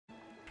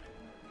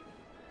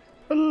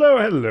Hello,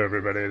 hello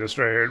everybody,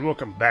 Destroyer here, and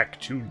welcome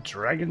back to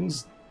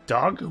Dragon's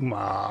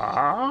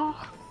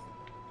Dogma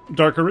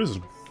Dark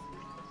Arisen.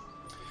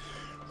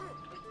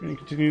 We're going to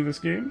continue this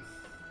game,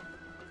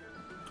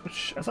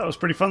 which I thought was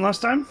pretty fun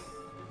last time.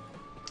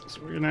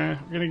 So we're gonna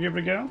give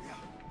it a go.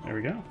 There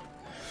we go.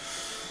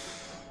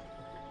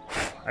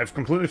 I've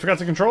completely forgot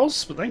the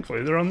controls, but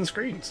thankfully they're on the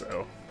screen,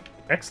 so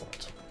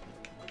excellent.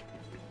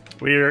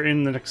 We are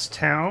in the next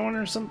town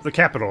or something, the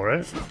capital,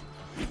 right?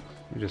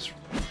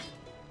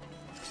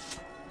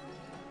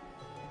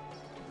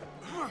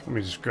 Let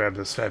me just grab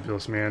this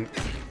fabulous man.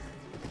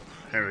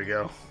 There we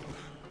go.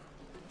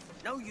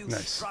 No use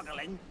Nice.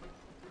 struggling.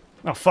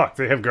 Oh fuck,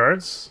 they have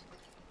guards?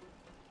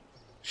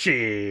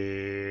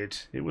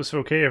 Shit. It was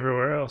okay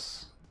everywhere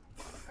else.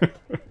 Yeah.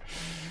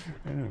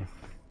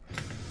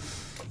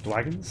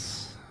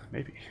 Dragons?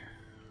 Maybe.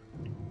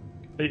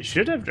 They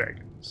should have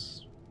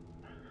dragons.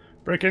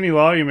 Break any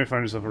law, you may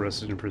find yourself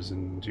arrested and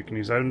imprisoned. You can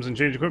use items and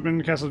change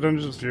equipment in castle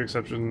dungeons with few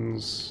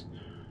exceptions.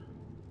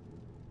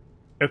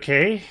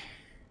 Okay.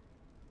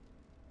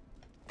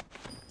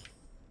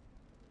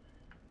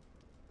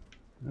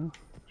 Oh,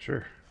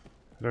 sure.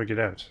 How do I get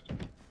out?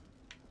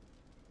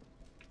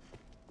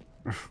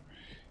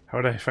 How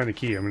would I find a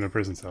key? I'm in a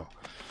prison cell.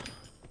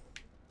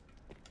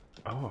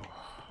 Oh.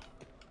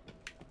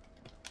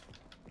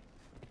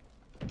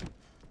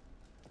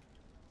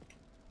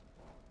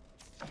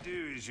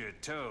 Do as you're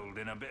told,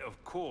 and a bit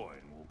of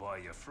coin will buy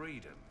you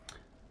freedom.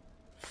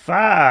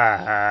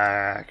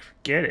 Fuck.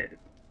 Forget it.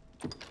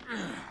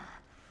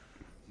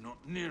 Not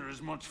near as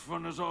much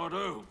fun as I'd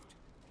hoped.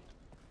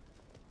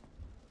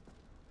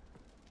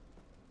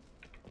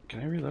 Can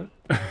I reload?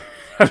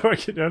 How do I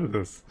get out of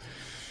this?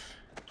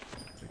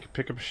 I can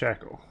pick up a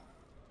shackle.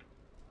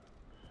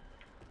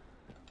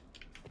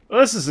 Well,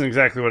 this isn't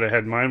exactly what I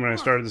had in mind when I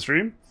started the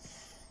stream.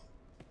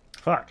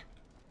 Fuck.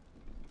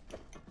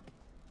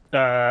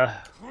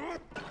 Let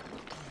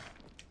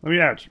me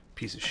out, you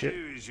piece of shit.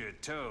 Do as you're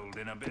told,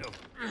 and a bit of...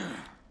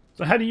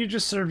 So how do you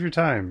just serve your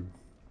time?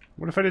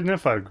 What if I didn't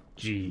have 5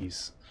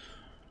 G's?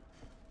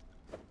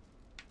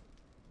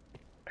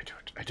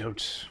 I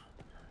don't...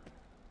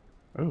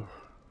 Oh.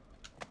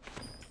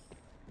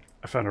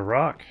 I found a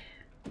rock.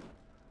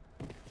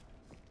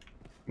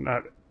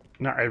 Not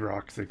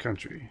Iraq, the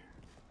country.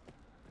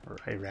 Or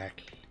Iraq.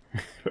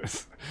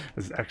 As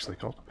it's actually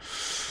called.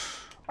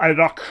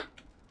 Iraq.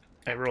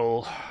 I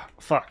roll.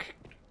 Fuck.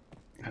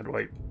 How do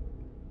I...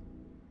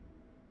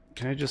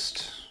 Can I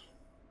just...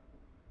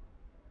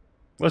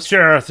 Let's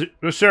share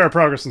our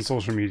progress on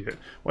social media.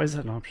 Why is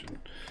that an option?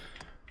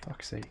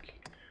 Fuck's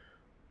sake.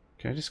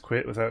 Can I just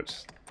quit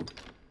without...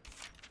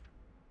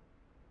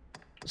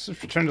 Let's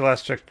just return to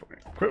last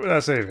checkpoint. Quit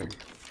without saving.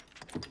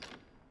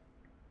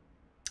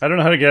 I don't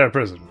know how to get out of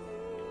prison.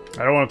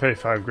 I don't want to pay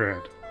 5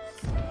 grand.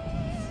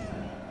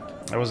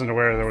 I wasn't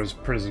aware there was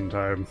prison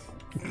time.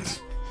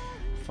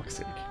 Fuck's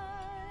sake.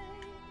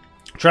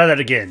 Try that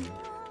again.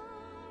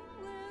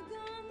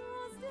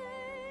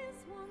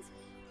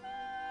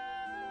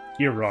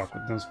 Ear rock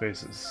with no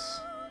spaces.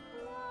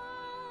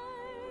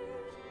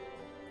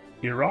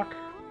 Ear rock?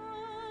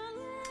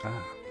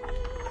 Ah.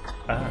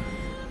 Ah.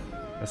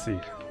 I see.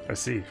 I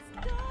see.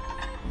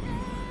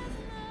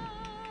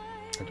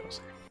 I don't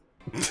see.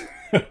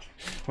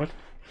 What?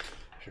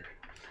 Sure.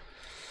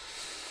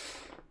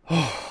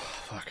 Oh,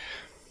 fuck.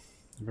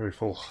 I'm very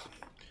full.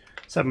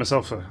 Let's have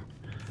myself a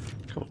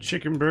couple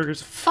chicken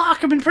burgers.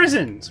 Fuck, I'm in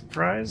prison! Some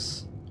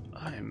fries.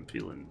 I'm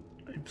feeling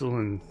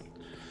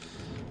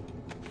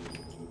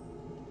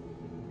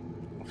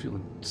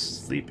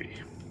sleepy.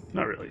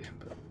 Not really,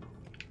 but...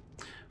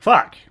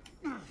 Fuck!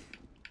 Well,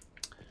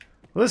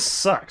 this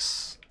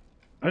sucks.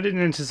 I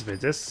didn't anticipate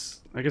this.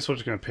 I guess we're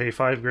just gonna pay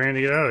 5 grand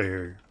to get out of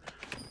here.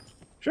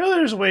 Surely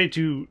there's a way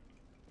to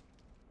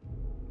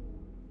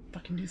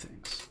fucking do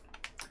things.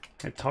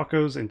 I had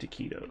tacos and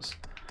taquitos.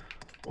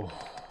 Oh,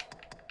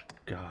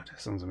 God,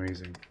 that sounds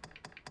amazing.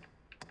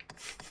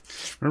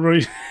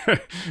 Remember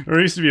I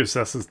used to be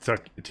obsessed with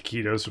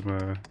taquitos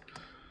from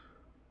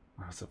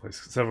what's that place?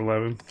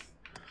 7-Eleven.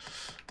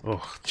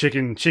 Oh,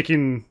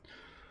 chicken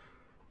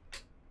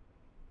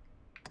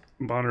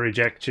Monterey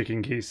Jack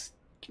chicken case.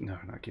 No,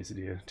 not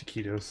quesadilla.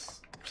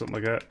 Taquitos.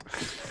 Something like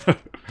that.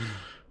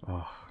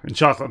 Oh, and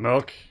chocolate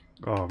milk.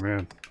 Oh,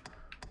 man.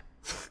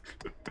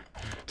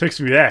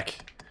 Takes me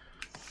back.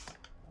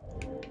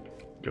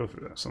 Go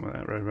through that, some of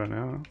that right about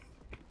now.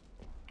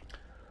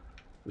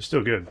 They're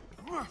still good.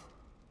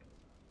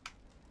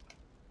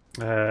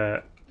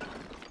 Yeah,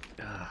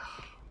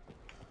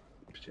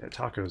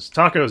 tacos.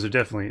 Tacos are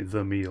definitely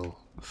the meal.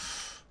 I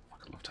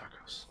love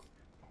tacos.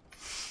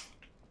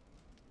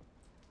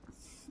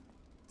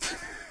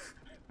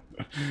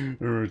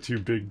 Remember 2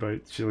 big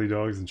bite chili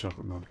dogs and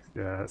chocolate milk.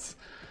 Yeah,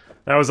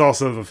 that was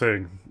also the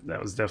thing. That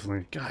was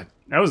definitely... God,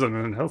 that was an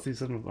unhealthy...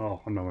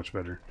 Oh, I'm not much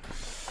better.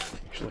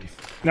 Actually,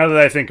 now that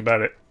I think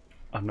about it,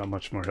 I'm not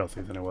much more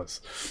healthy than I was.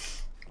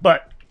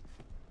 But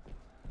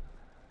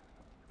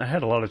I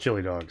had a lot of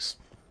chili dogs.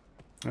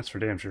 That's for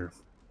damn sure.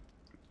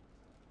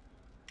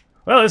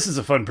 Well, this is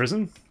a fun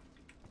prison.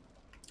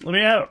 Let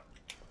me out.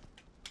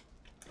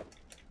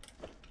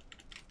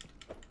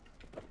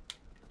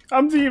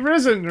 I'm the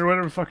Arisen, or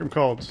whatever the fuck I'm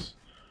called.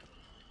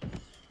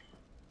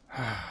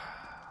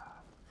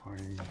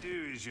 Fine.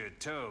 Do as you're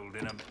told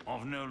in a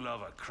of no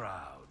love of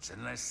crowds,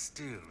 unless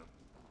still.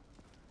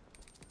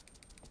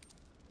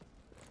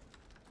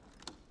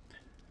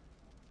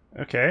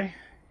 Okay,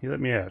 he let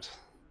me out.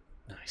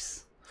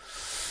 Nice.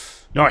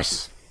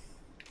 Nice!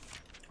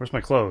 Where's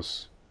my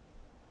clothes?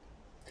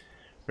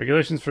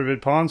 Regulations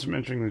forbid pawns from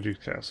entering the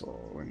Duke's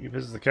castle. When you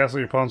visit the castle,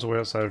 your pawns will wait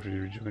outside after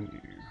you rejoin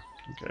you.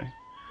 Okay.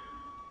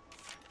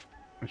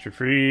 Once you're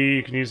free,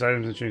 you can use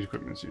items and change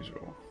equipment as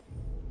usual.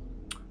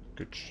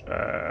 Good. Just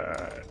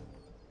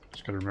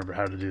gotta remember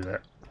how to do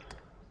that.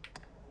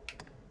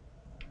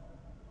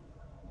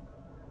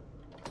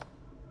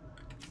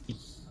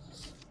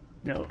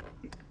 No.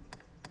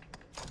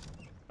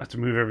 I have to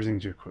move everything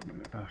to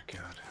equipment. Oh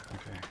god.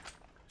 Okay.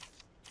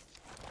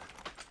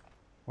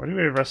 Why do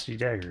we have rusty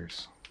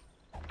daggers?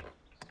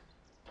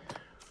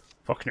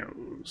 Fuck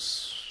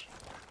knows.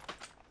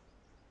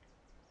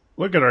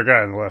 Look at our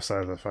guy on the left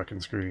side of the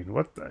fucking screen.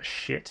 What the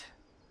shit?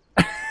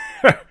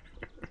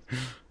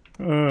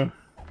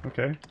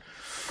 Okay.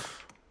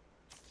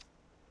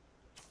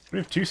 We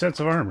have 2 sets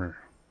of armor.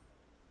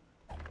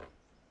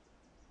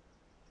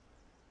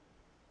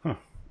 Huh.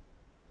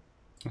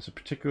 There's a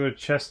particular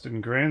chest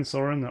in Grand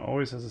Soren that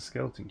always has a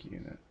skeleton key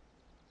in it.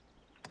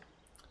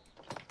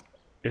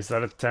 Is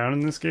that a town in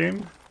this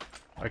game?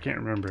 I can't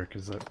remember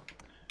because I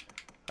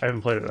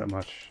haven't played it that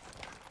much.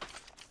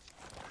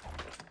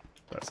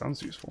 That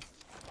sounds useful.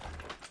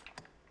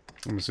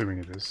 I'm assuming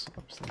it is,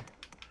 obviously.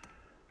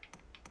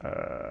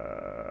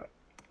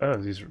 Oh,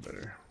 these are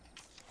better.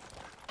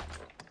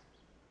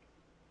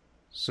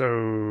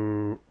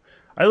 So,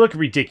 I look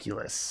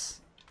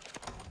ridiculous.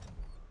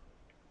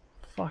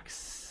 Fuck's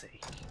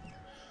sake.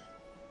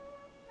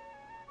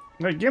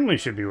 Like, Gimli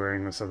should be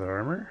wearing this other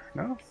armor,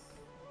 no?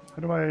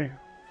 How do I...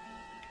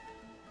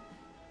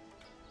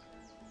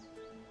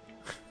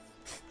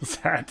 What's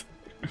that?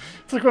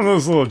 It's like one of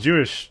those little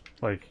Jewish,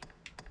 like,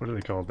 what are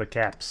they called? The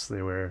caps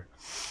they wear.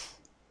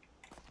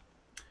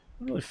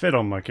 Don't really fit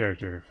on my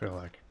character, I feel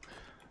like.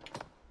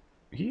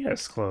 He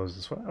has clothes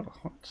as well.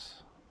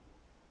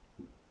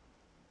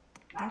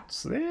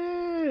 What's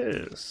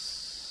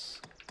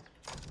this?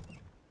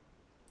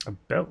 A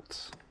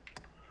belt.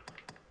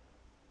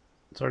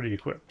 It's already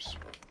equipped.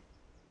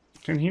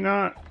 Can he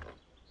not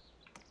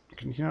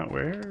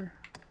wear?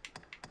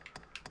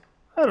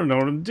 I don't know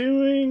what I'm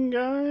doing,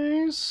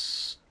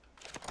 guys.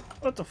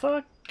 What the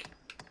fuck?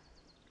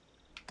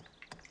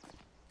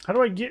 How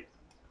do I get...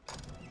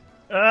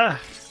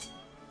 Ah!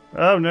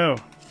 Oh no.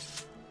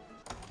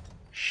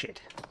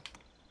 Shit.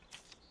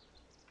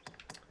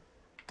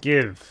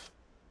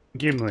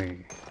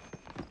 Gimli.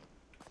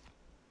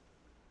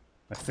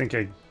 I think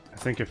I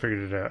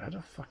figured it out. How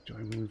the fuck do I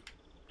move?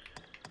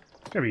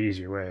 There's gotta be an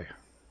easier way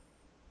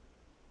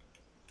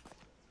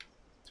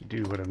to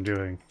do what I'm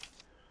doing.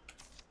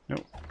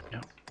 Nope.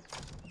 No.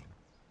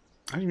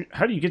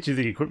 How do you get to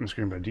the equipment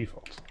screen by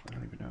default? I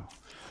don't even know.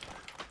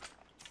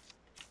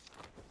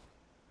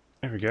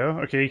 There we go.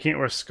 Okay, you can't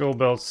wear skull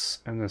belts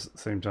and this at the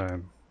same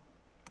time.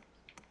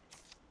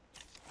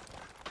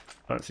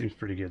 Oh, that seems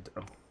pretty good,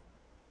 though.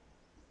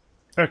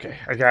 Okay,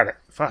 I got it.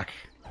 Fuck.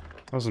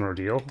 That was an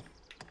ordeal.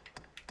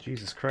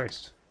 Jesus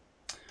Christ.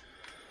 That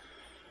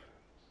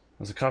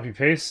was a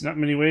copy-paste. Not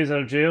many ways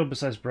out of jail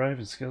besides bribe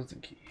and skeleton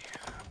key.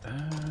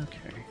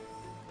 Okay.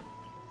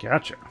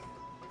 Gotcha.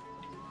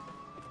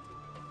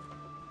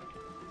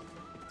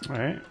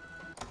 Alright.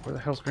 Where the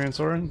hell's Grand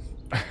Soren?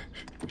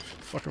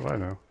 Fuck if I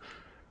know.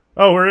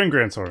 Oh, we're in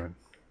Grand Soren.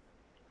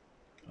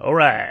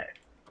 Alright.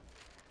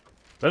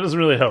 That doesn't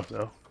really help,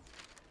 though.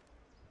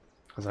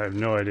 Because I have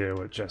no idea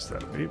what chest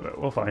that would be, but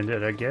we'll find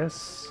it, I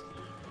guess.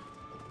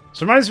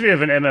 This reminds me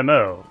of an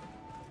MMO.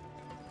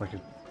 Like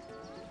a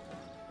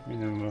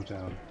MMO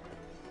town.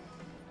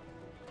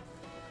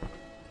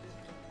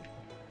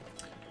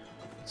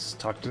 Let's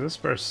talk to this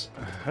person.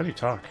 How do you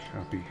talk,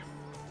 Happy?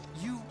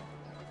 You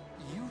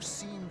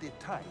seem the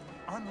type,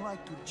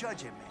 unlike to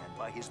judge a man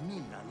by his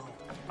mien alone.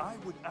 I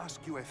would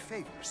ask you a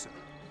favor, sir,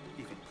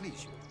 if it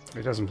please you.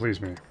 It doesn't please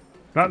me.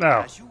 Not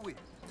now. As you will.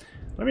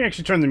 Let me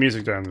actually turn the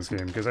music down in this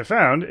game, because I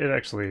found it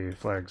actually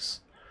flags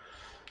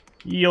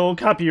the old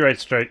copyright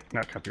strike.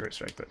 Not copyright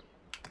strike, but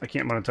I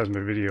can't monetize my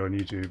video on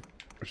YouTube,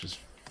 which is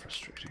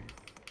frustrating.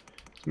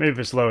 So maybe if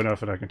it's low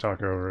enough and I can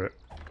talk over it,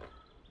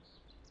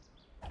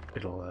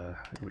 it'll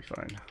be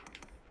fine.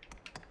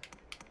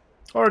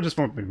 Or it just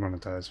won't be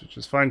monetized, which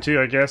is fine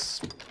too, I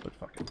guess. But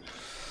fuck it.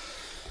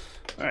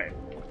 Alright.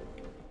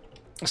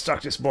 Let's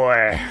talk to this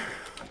boy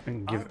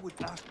and give it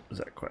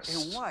that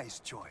quest. A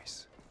wise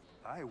choice.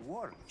 I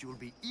warrant you'll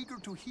be eager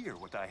to hear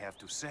what I have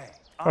to say.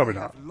 Probably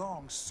I not. have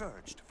long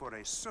searched for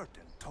a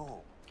certain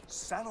tome,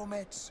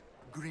 Salomet's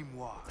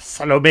Grimoire.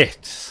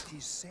 Salobet. It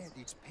is said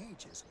its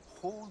pages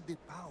hold the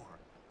power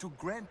to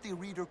grant the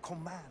reader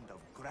command of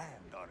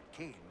grand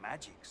arcane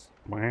magics.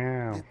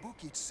 Wow. The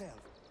book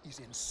itself is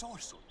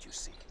ensorcelled, you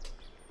see.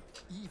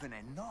 Even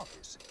a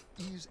novice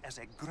is as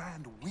a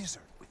grand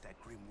wizard with that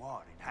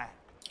grimoire in hand.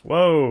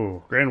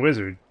 Whoa, Grand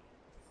Wizard.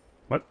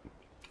 What?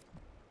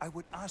 I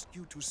would ask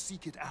you to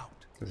seek it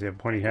out. Does he have a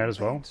pointy hat as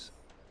well? Thanks.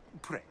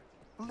 Pray,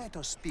 let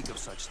us speak of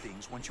such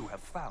things once you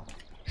have found.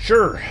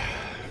 Sure.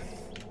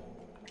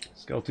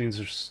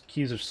 Skeletons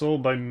keys are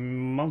sold by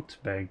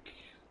Mountebank.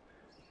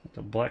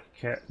 The Black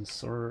Cat and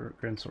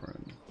Grand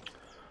Soren.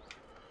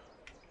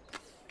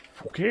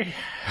 Okay.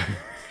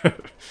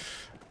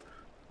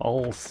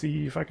 I'll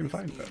see if I can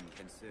find that.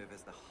 Can serve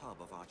as the hub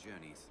of our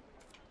journeys.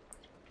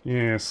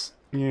 Yes.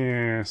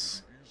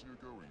 Yes.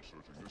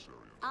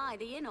 Aye,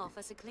 the inn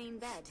offers a clean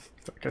bed.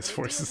 That guy's But it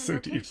voice is deals so in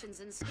deep. locations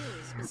and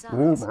skills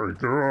Oh besides. my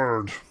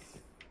god.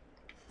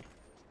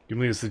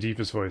 Gimli is the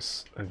deepest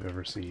voice I've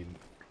ever seen.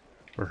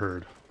 Or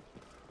heard.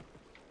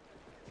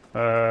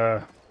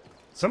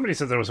 Somebody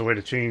said there was a way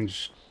to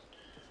change...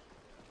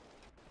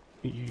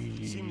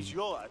 Seems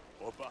you're at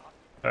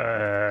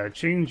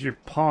change your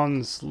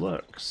pawn's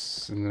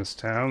looks in this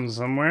town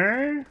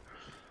somewhere.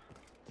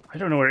 I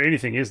don't know where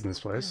anything is in this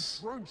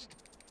place.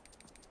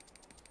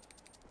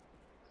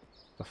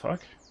 The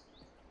fuck?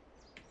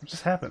 What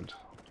just happened?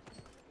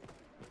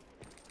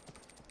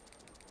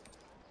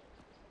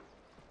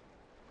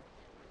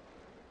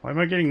 Why am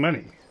I getting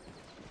money?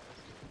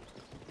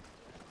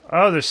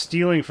 Oh, they're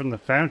stealing from the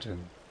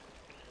fountain.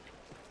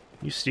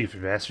 You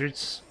stupid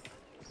bastards.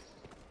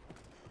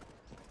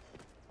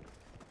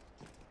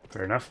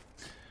 Fair enough.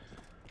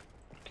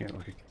 Can't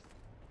look at...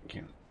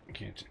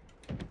 Can't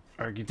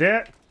argue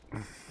that.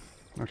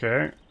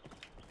 Okay.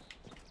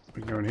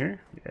 We going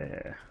here?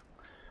 Yeah.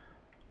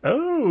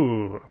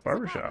 Oh, a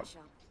barbershop.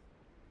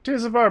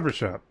 Tis a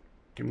barbershop.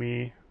 Give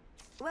me...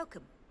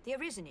 Welcome. The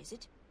Arisen, is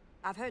it?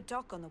 I've heard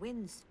talk on the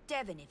winds.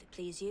 Devon, if it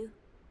please you.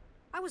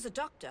 I was a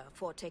doctor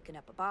before taking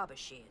up a barber's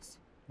shears.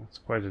 That's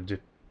quite a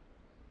dip.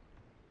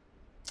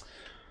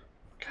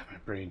 God, my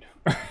brain.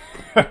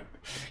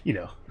 You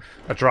know,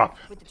 a drop.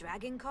 With the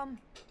dragon come?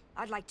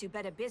 I'd like to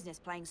better business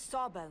playing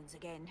Sawbones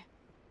again.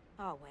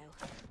 Oh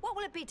well. What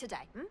will it be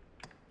today, hmm?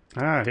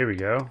 Ah, here we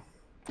go.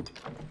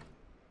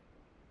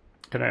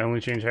 Can I only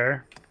change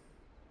hair?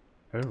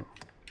 Oh.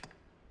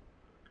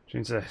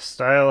 Change the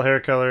style, hair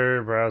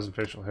color, brows, and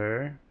facial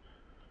hair.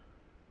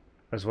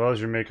 As well as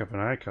your makeup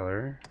and eye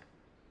color.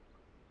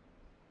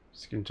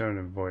 Skin tone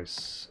and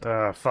voice.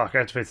 Fuck, I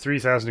have to pay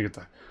 3,000 to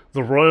get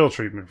the royal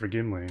treatment for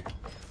Gimli.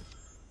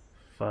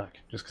 Fuck,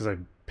 just because I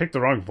picked the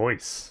wrong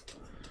voice.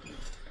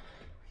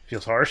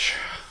 Feels harsh.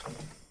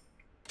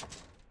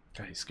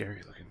 God, he's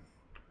scary looking.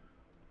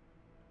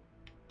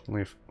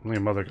 Only a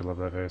mother could love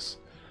that face.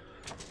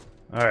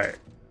 Alright.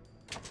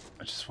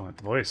 I just want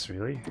the voice,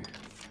 really.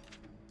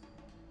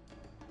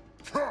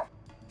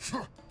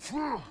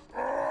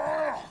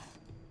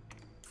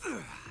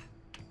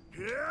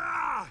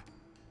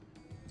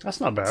 That's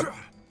not bad.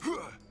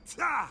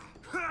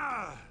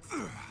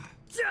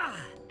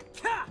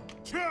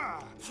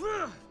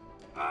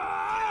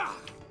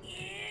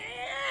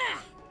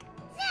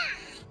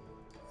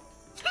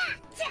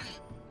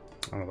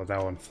 I don't know about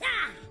that one.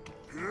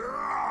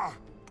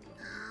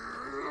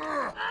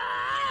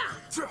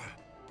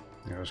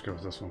 Yeah, let's go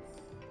with this one.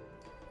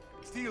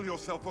 Steel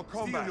yourself for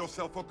combat. Steel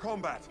yourself for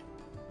combat.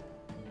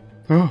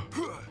 There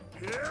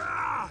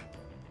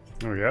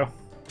we go.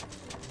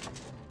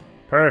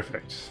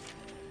 Perfect.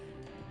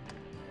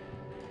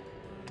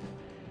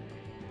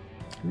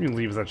 What do you mean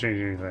leave without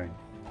changing anything?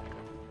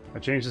 I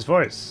changed his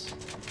voice.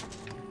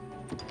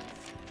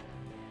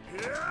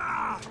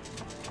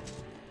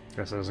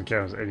 Guess that doesn't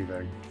count as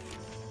anything.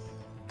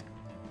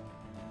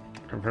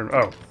 Confirm.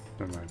 Oh,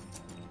 never mind.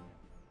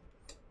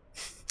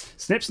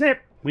 Snip,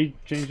 snip! We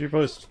changed your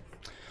voice.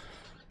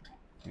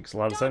 Makes a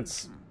lot of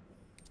sense.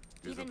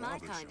 Even my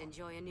kind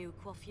enjoy a new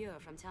coiffure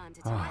from time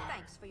to time.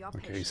 Thanks for your Okay,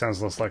 he patience.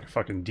 sounds less like a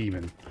fucking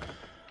demon.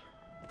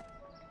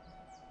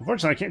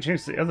 Unfortunately, I can't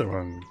change the other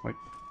one. Like,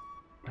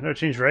 how do I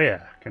change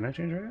Rhea? Can I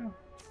change Rhea?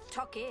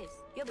 Talk is.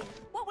 You'll be.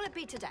 What will it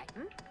be today,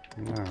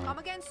 hmm? No. Come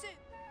again soon.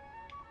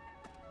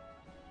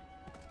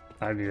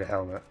 I need a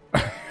helmet.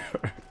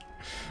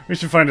 We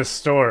should find a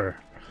store.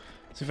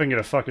 See if I can get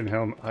a fucking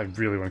helmet. I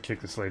really want to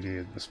kick this lady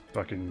in this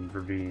fucking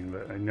ravine,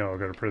 but I know I'll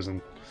go to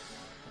prison.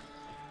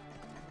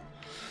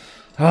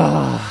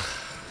 Ah,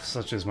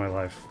 such is my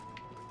life.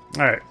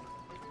 Alright.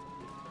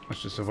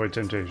 Let's just avoid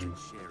temptation.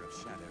 Share of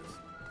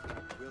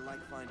shadows. We'll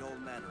like find all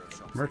manner of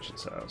shops.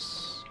 Merchant's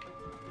house.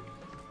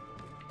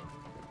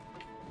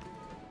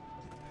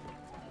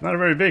 Not a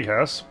very big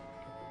house,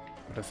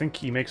 but I think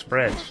he makes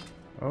bread.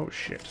 Oh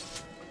shit.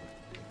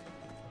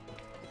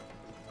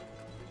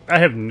 I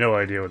have no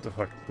idea what the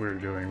fuck we were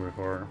doing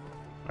before.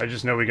 I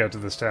just know we got to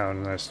this town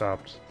and I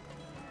stopped.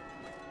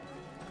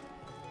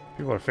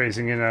 People are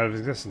phasing in and out of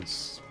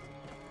existence.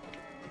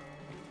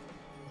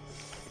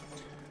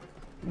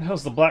 Where the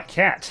hell's the black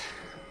cat?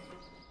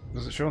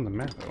 Does it show on the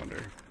map, I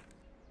wonder?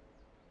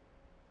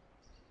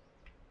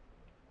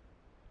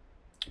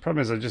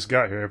 Problem is, I just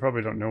got here. I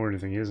probably don't know where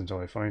anything is until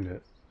I find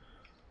it.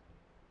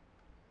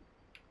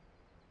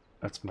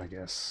 That's my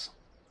guess.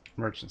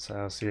 Merchant's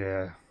house,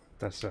 yeah.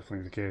 That's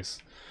definitely the case.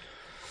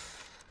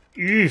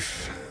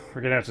 Eef!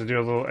 We're gonna have to do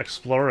a little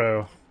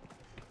exploro.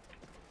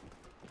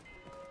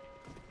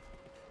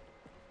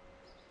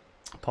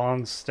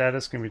 Pawn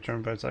status can be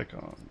determined by its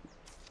icon.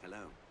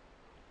 Hello.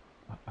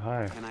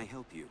 Hi. Can I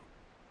help you?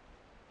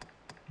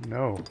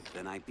 No.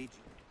 Then I bid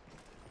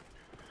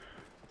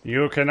you.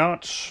 You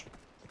cannot.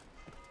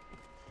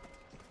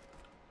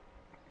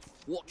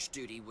 Watch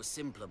duty was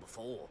simpler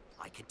before,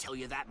 I can tell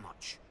you that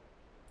much.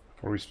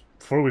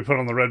 Before we put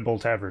on the Red Bull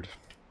tabard.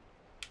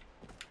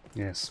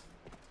 Yes.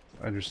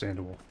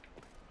 Understandable.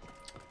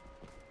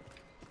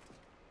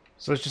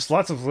 So it's just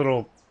lots of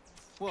little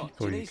What?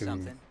 people Do you you need can...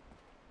 something?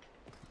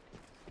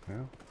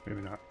 Well,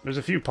 maybe not. There's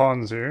a few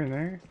pawns here and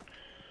there.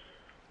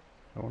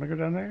 I want to go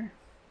down there.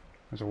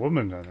 There's a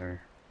woman down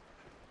there.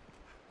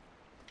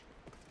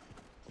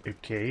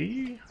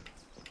 Okay.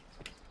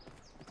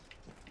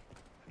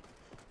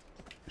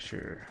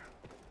 Sure.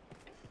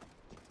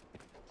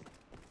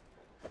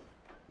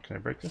 Can I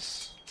break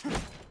this?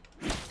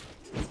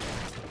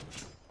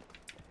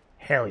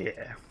 Hell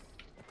yeah.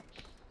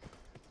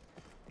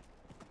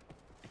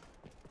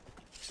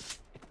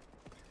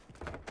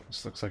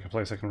 This looks like a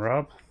place I can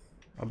rob.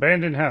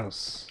 Abandoned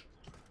house.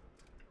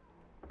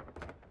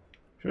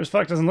 Sure as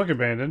fuck doesn't look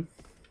abandoned.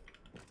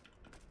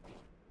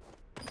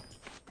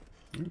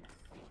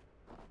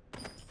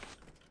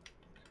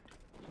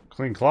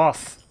 Clean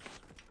cloth.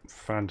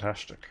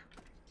 Fantastic.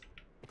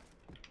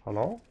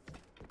 Hello?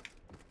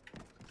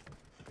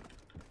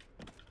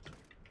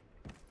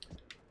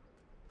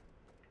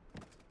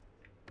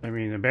 I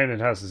mean,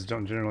 abandoned houses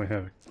don't generally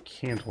have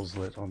candles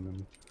lit on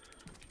them.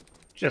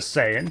 Just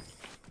saying.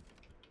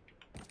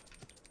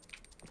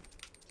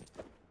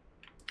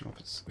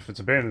 If it's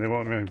abandoned, they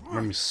won't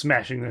mind me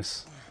smashing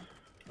this.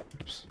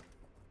 Oops.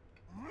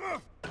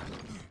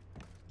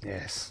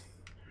 Yes.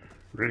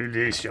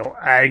 Release your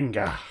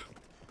anger.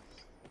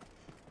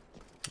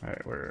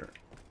 Alright, where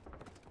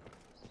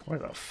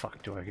the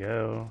fuck do I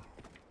go?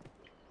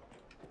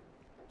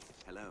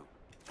 Hello.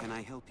 Can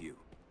I help you?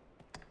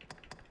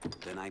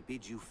 Then I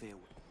bid you farewell.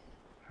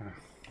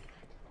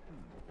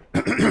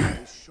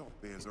 This shop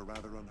bears a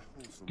rather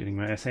unwholesome. Getting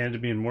my ass handed to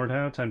me in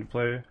Mordhau. Time to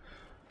play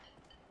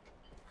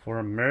for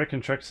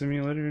American Truck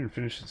Simulator and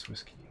finish this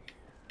whiskey.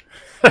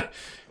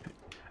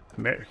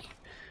 American.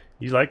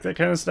 You like that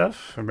kind of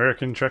stuff?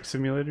 American Truck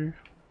Simulator?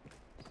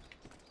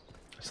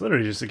 It's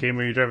literally just a game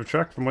where you drive a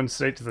truck from one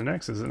state to the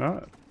next, is it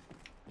not?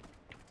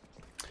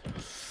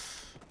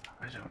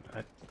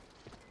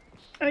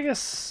 I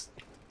guess,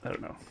 I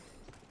don't know.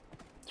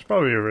 It's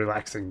probably a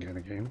relaxing kind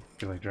of game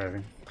if you like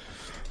driving.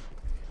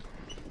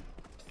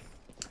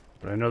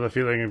 But I know the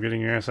feeling of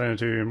getting your ass handed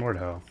to you in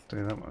Mordhau, I'll tell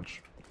you that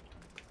much.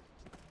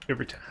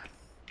 Every time.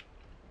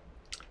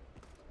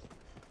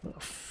 What the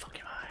fuck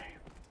am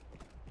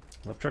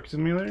I? Love truck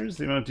simulators?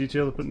 The amount of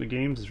detail they put into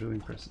games is really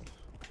impressive.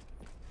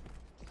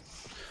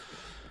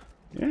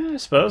 Yeah, I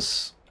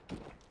suppose.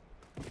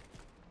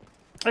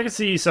 I could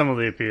see some of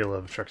the appeal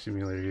of a truck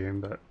simulator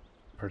game, but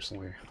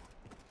personally,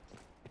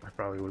 I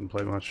probably wouldn't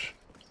play much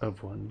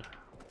of one.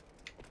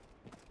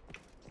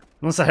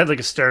 Unless I had like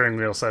a steering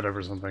wheel setup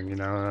or something, you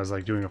know, and I was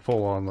like doing a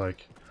full-on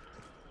like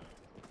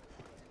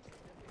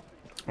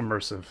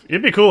immersive.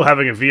 It'd be cool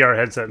having a VR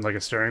headset and like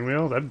a steering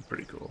wheel. That'd be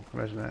pretty cool.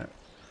 Imagine that.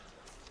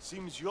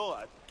 Seems you're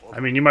at... I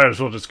mean, you might as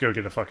well just go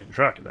get a fucking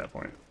truck at that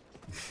point.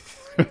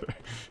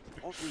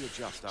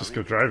 Just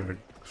go driving.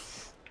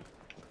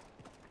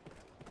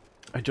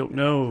 I don't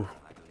know.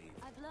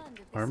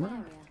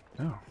 Armor?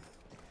 No.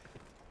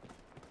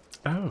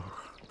 Oh.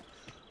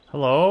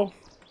 Hello?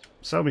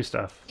 Sell me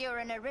stuff. You're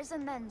an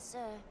Arisen then,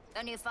 sir.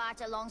 Then you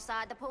fight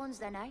alongside the pawns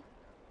then, eh?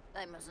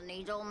 They must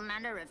need all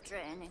manner of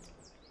training.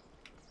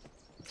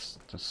 It's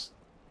just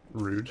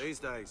rude. These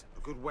days,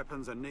 a good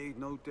weapon's a need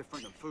no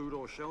different than food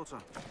or shelter.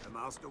 The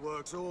master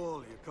works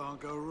all, you can't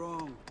go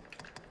wrong.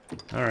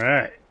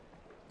 Alright.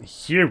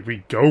 Here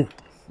we go.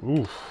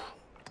 Oof.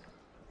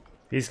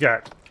 He's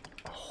got...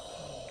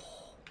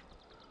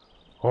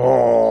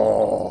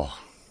 Oh,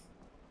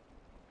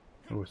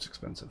 it's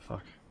expensive,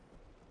 fuck.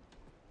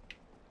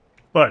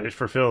 But it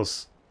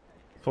fulfills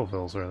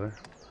rather,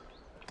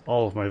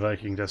 all of my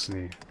Viking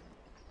Destiny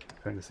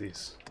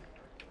fantasies.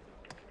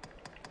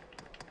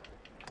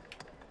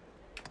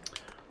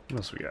 What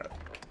else we got?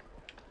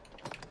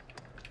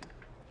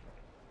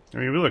 I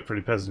mean, we look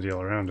pretty peasanty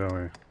all around, don't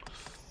we?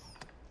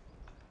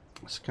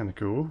 It's kind of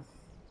cool.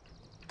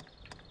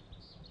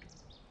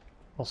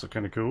 Also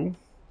kind of cool.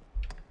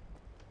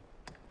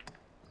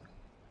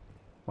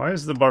 Why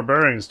does the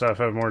barbarian stuff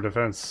have more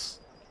defense?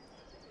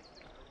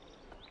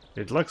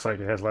 It looks like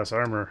it had less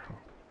armor.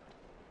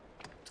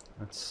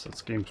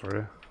 That's game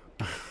for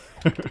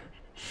you.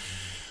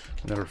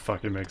 Never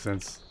fucking makes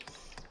sense.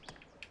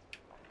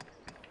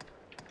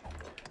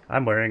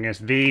 I'm wearing this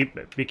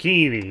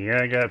bikini.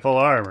 I got full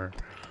armor.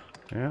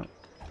 Yeah.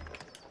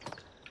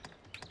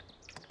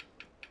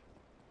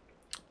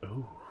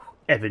 Ooh,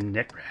 Evan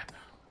neck wrap.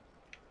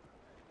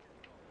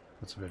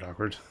 That's a bit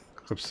awkward.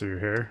 Clips through your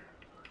hair.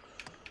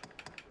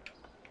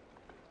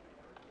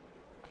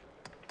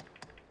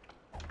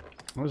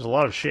 There's a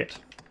lot of shit.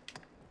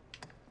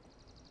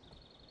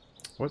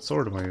 What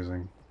sword am I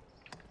using?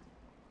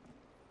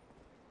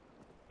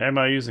 Am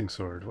I using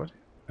sword? What?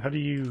 How do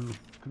you...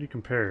 How do you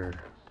compare?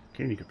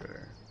 Can you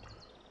compare?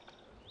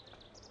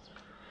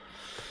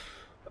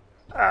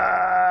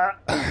 The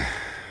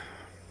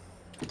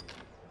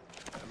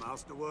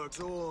master works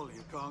all.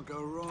 You can't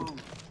go wrong.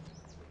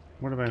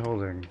 What am I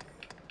holding?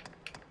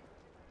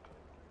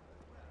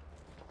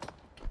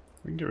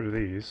 We can get rid of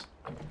these.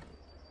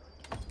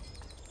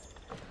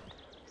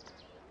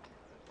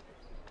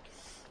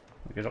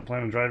 I don't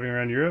plan on driving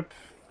around Europe.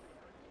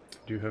 I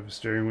do have a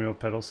steering wheel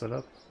pedal set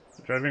up.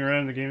 Driving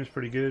around the game is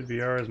pretty good.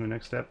 VR is my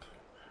next step.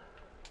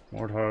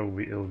 Mordhar will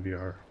be ill in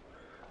VR.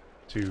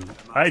 Too.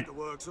 I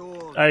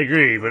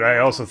agree, but I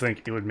also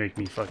think it would make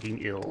me fucking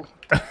ill.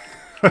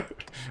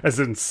 As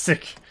in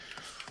sick.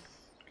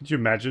 Could you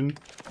imagine?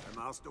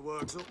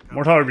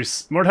 Mordhar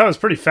is a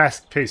pretty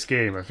fast-paced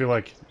game. I feel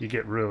like you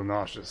get real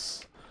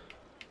nauseous.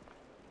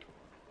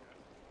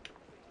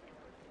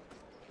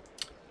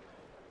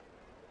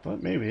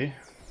 But maybe.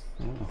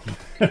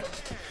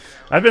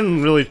 I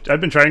don't know.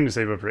 I've been trying to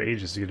save up for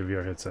ages to get a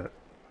VR headset.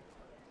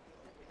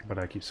 But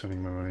I keep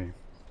spending my money.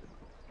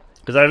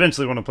 Because I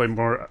eventually want to play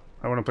more.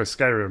 I want to play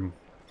Skyrim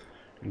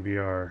in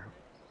VR.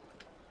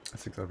 I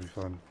think that'll be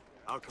fun.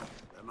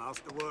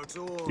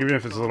 Even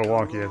if it's a little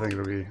wonky, I think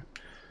it'll be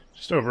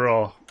just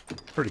overall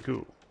pretty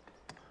cool.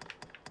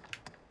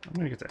 I'm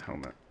gonna get that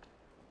helmet.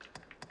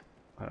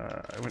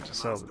 I went to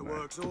sell them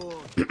there.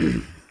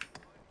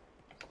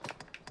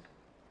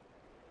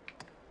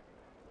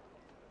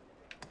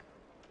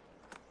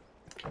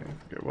 Okay,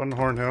 get one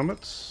horn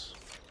helmets.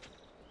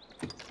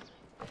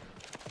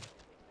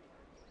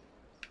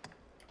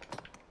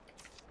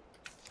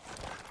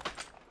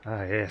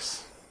 Ah,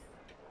 yes.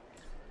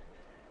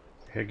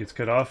 Your head gets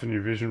cut off and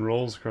your vision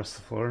rolls across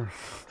the floor.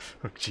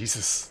 Oh,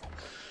 Jesus.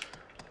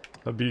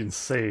 That'd be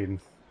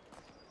insane.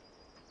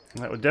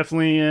 That would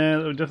definitely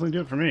do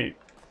it for me.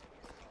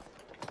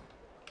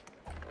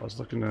 If I was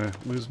looking to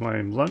lose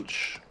my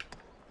lunch,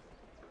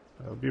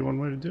 that would be one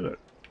way to do it.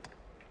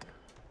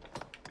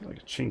 Like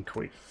a chain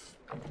quaif.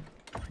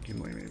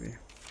 Gimli, maybe.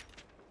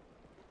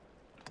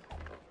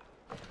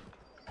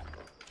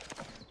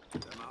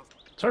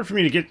 It's hard for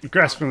me to get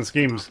grasp on this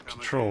game's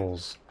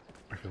controls.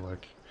 I feel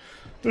like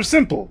they're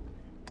simple.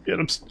 Yet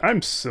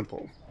I'm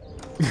simple.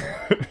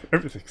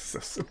 Everything's so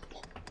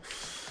simple.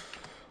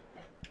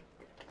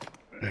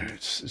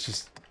 It's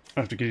just I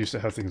have to get used to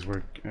how things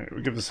work. Alright,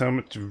 we give this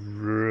helmet to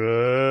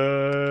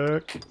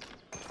Rook,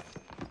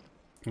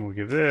 and we'll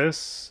give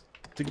this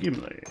to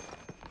Gimli.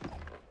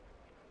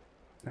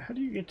 Now, how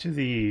do you get to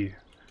the?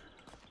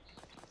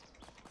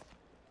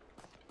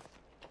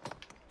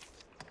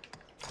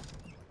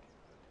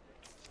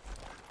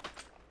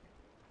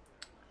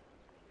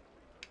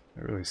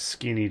 I really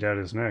skinnied out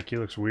his neck. He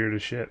looks weird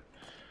as shit.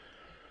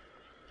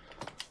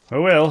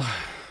 Oh well.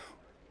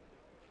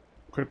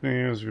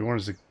 Equipment is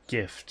rewarned as a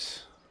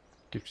gift.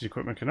 Gifted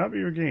equipment cannot be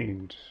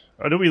regained.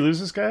 Oh, did we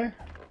lose this guy?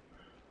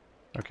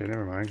 Okay,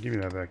 never mind. Give me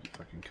that back, you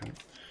fucking cunt.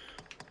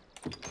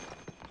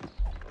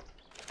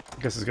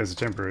 I guess this guy's a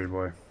temporary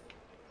boy.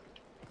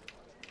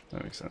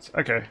 That makes sense.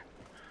 Okay.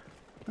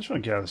 I just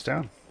want to get out of this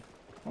town.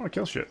 I want to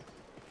kill shit.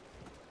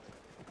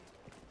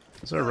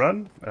 Is there a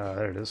run?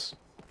 There it is.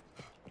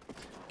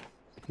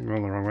 I'm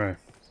going the wrong way.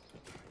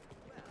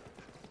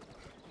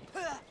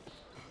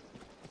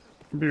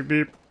 Beep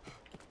beep.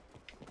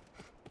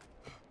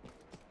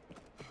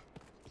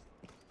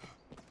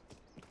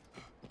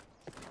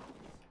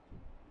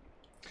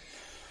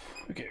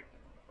 Okay.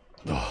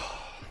 Oh,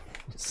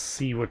 let's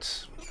see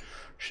what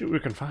shit we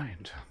can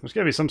find. There's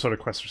gotta be some sort of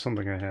quest or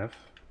something I have.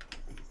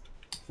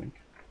 I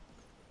think.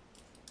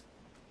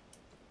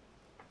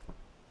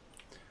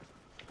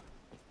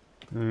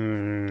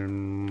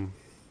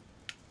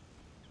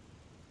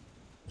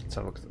 Let's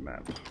have a look at the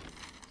map.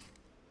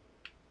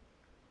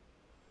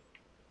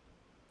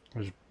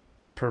 There's a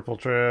purple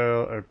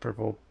trail, or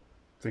purple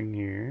thing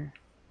here.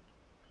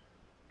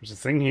 There's a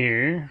thing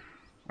here.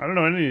 I don't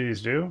know what any of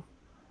these do.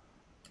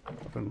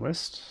 Open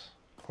list.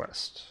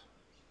 Quest.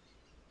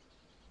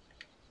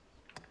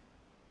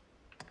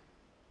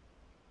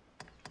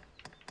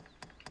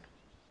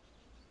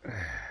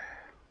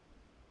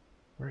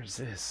 Where is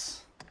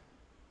this?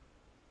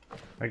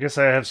 I guess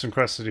I have some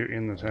quests to do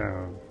in the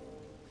town.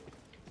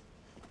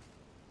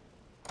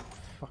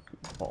 Fucking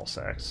ball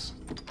sacks.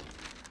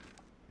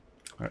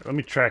 Alright, let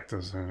me track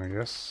this then, I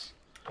guess.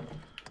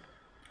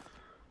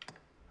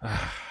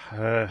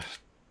 I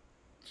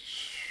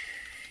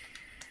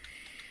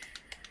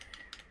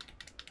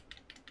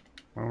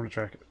want to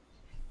track it.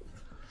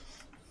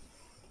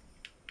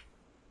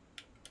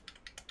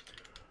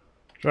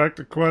 Track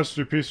the quest,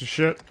 you piece of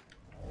shit.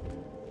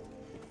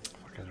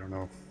 Fuck, I don't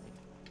know.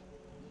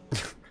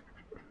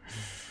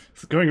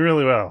 It's going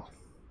really well.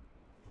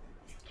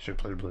 Should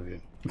play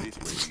Oblivion.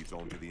 This leads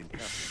on to the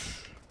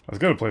encampment. I was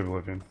gonna play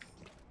Oblivion,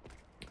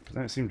 but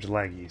then it seemed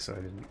laggy, so I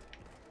didn't.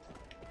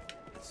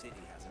 The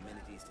city has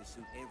amenities to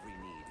suit every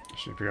need. I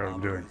should figure out what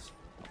I'm doing.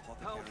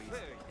 Apothecaries,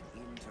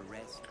 an inn to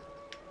rest.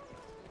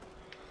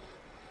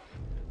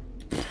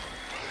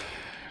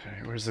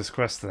 Okay, where's this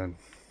quest then?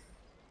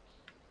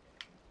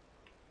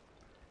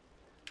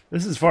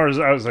 This is as far as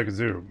I could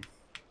zoom.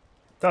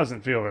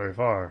 Doesn't feel very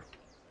far.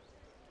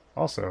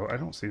 Also, I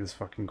don't see this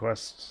fucking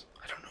quest.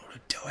 I don't know what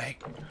I'm doing.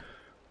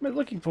 What am I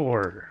looking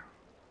for?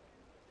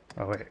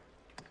 Oh, wait.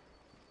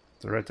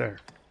 They're right there.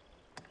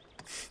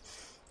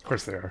 Of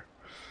course they are.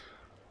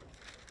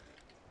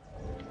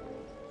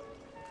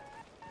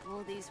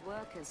 All these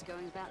workers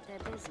going about their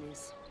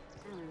business.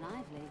 How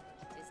lively.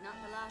 It's not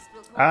the last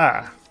report.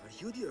 Ah! Are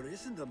you the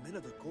Arisen the men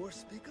of the Corps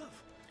speak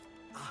of?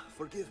 Ah,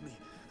 forgive me.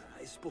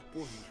 I spoke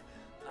poorly.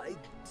 I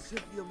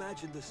simply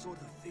imagined the sort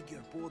of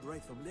figure pulled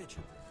right from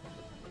legend.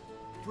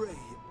 Pray,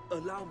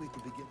 allow me to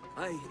begin.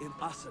 I am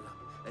Asalam,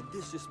 and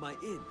this is my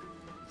inn.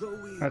 Though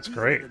we That's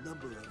great. A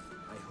number of,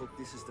 I hope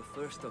this is the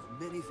first of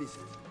many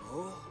visits.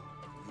 Oh,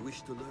 you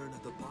wish to learn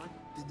at the pond?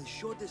 Then the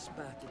shortest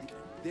path to the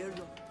there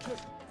you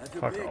just have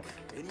your Fuck break. off.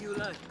 Any you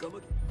like, come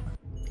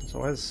again.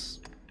 So as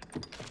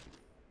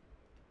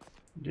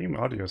game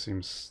audio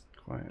seems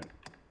quiet.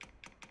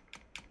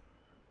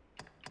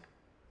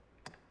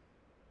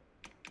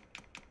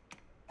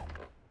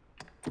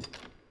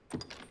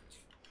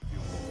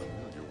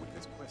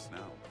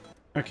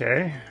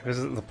 Okay,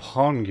 visit the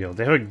Pawn Guild.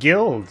 They have a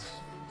guild!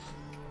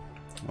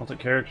 Alter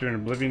character in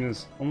Oblivion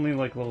is only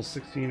like level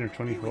 16 or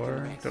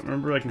 24. Don't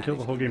remember I can kill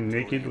the whole game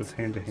naked with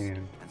hand to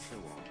hand.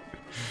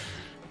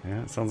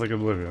 Yeah, it sounds like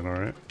Oblivion,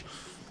 alright.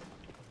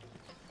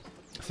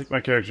 I think my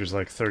character's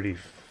like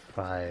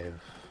 35.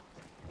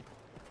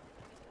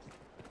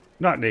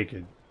 Not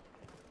naked.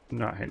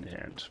 Not hand to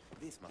hand.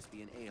 This must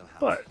be an ale house.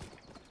 But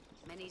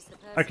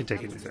I can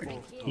take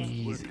anything.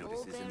 Easy.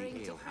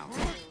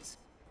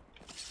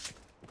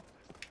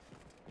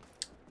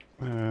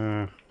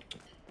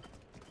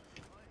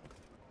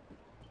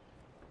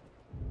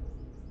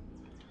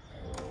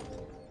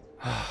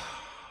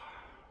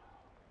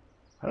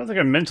 I don't think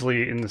I'm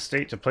mentally in the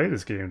state to play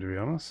this game, to be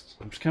honest.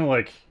 I'm just kind of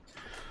like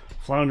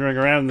floundering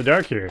around in the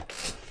dark here.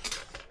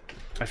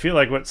 I feel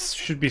like what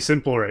should be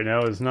simple right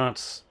now is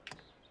not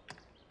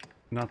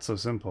so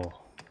simple.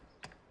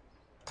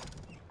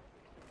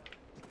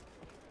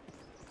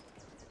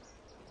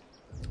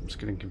 I'm just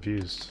getting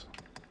confused.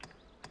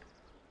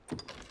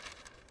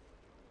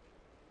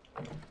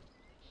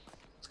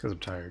 It's because I'm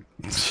tired.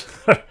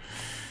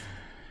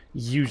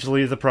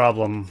 Usually the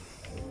problem.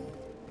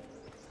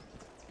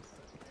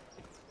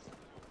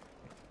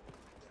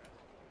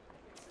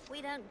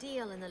 We don't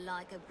deal in the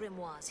like of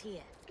grimoires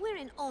here. We're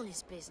in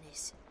honest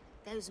business.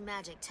 Those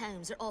magic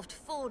tomes are oft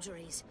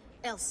forgeries,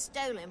 else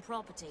stolen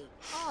property.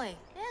 Oi,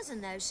 there's a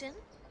notion.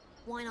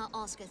 Why not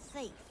ask a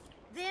thief?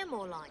 They're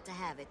more like to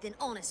have it than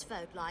honest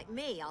folk like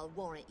me, I'll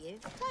warrant you.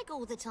 Take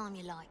all the time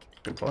you like.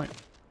 Good point.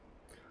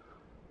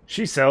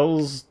 She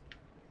sells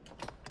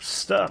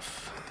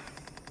stuff.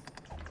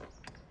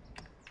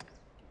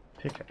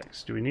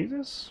 Pickaxe. Do we need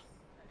this?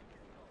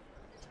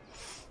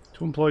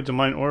 To employ to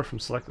mine ore from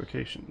select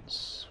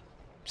locations.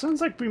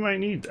 Sounds like we might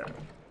need that.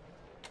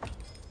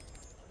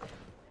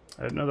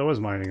 I didn't know there was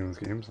mining in this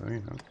game, so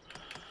you know.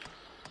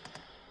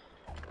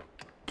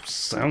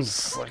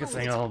 Sounds like a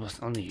thing I'll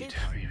need,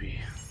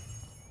 maybe.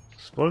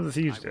 Explore the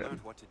Thieves'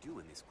 Den. What to do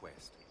in this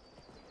quest.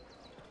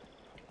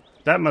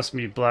 That must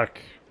be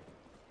black...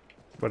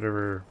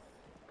 whatever...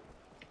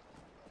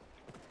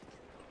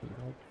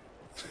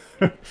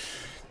 the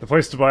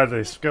place to buy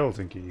the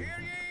skeleton key.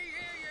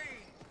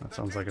 That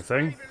sounds like a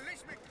thing.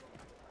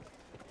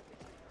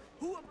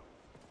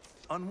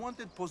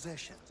 Unwanted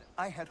possessions.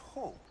 I had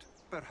hoped,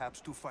 perhaps,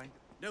 to find...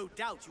 No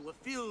doubt you were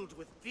filled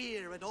with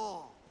fear and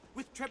awe,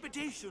 with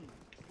trepidation,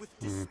 with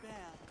despair.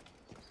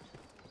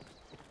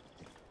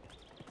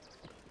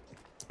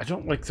 I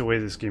don't like the way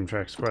this game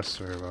tracks quests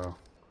very well.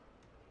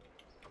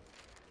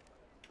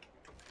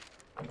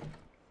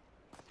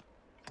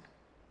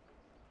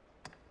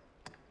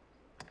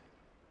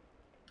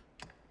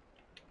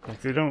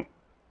 Like, they don't...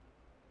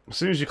 As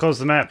soon as you close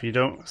the map, you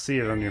don't see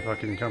it on your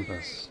fucking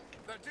compass.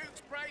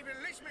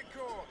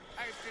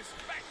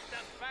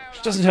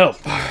 Which doesn't help.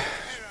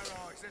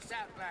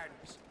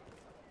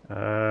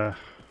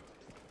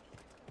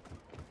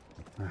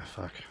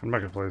 Fuck. I'm not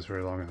gonna play this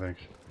very long, I think.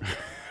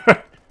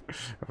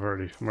 I'm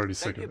already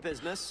sick of your it.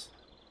 business.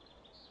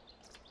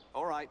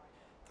 Alright,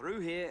 through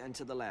here and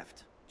to the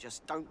left.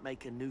 Just don't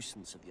make a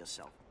nuisance of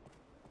yourself.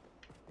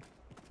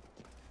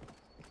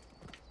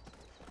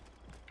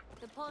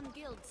 The Pawn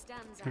Guild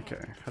stands ahead.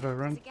 Okay, how do I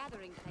run? It's a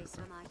gathering place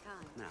for my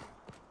kind. Now,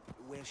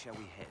 where shall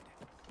we head?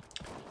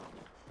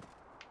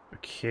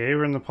 Okay,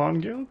 we're in the Pawn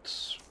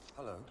Guilds.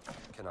 Hello,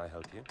 can I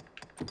help you?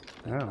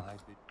 Oh.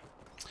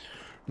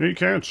 No, you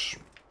can't.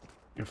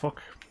 You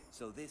fuck.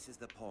 So this is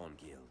the Pawn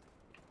Guild.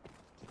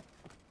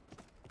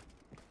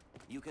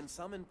 You can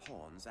summon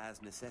pawns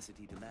as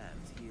necessity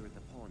demands here at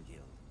the Pawn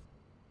Guild.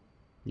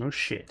 No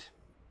shit.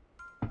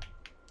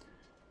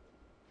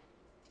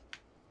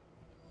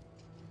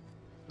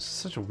 This is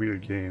such a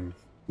weird game.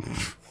 What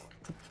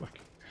the fuck?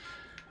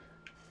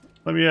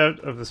 Let me out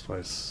of this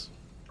place.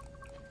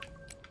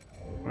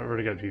 I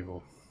already got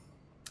people.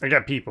 I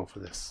got people for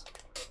this.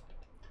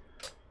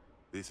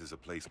 This is a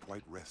place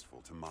quite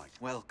restful to Mike.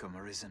 Welcome,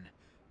 Arisen.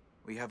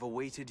 We have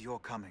awaited your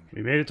coming.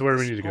 We made it to where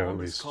we need to go, at This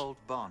pawn is least. called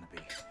Barnaby.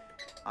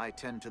 I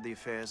tend to the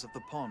affairs of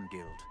the Pawn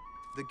Guild.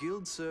 The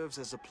guild serves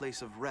as a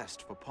place of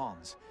rest for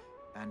pawns,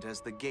 and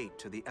as the gate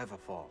to the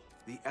Everfall.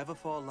 The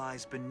Everfall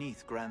lies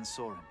beneath Gran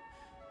Soren.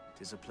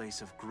 It is a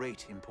place of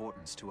great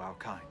importance to our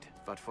kind.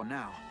 But for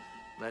now,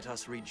 let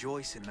us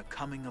rejoice in the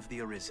coming of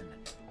the Arisen,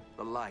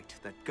 the light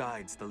that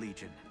guides the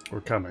Legion.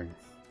 We're coming.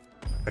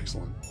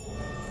 Excellent.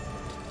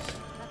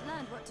 I've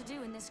learned what to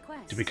do in this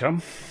quest. To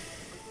become?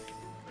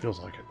 Feels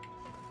like it.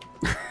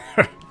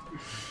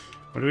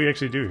 What do we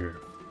actually do here?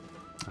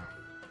 Oh.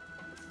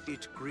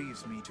 It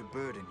grieves me to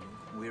burden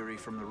you, weary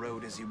from the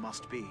road as you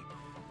must be.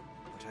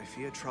 But I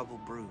fear trouble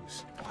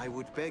brews. I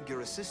would beg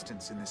your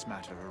assistance in this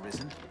matter,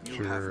 Arisen.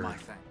 You have my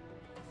thanks.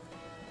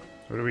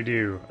 What do we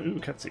do? Ooh,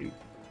 cutscene.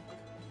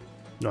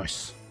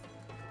 Nice.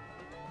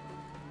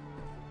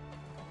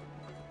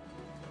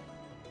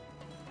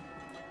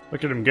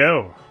 Look at him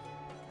go.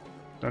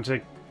 Don't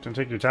take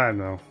your time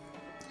though.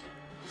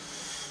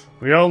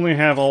 We only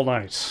have all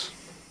night.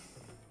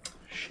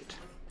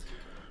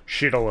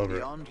 Shit all over it.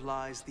 Beyond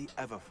lies the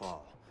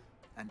Everfall,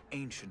 an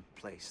ancient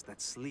place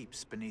that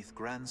sleeps beneath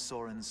Gran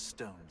Soren's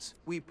stones.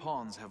 We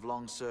pawns have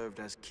long served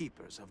as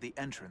keepers of the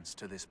entrance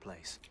to this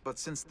place. But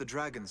since the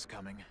dragon's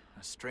coming,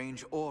 a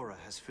strange aura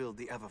has filled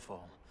the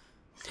Everfall.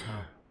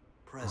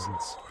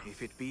 Presence,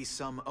 if it be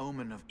some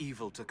omen of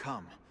evil to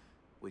come,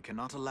 we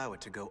cannot allow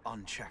it to go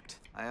unchecked.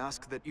 I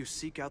ask that you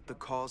seek out the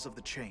cause of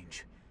the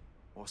change,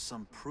 or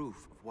some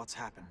proof of what's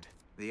happened.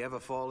 The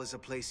Everfall is a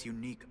place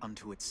unique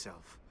unto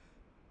itself.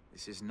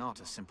 This is not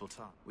a simple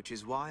task, which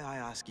is why I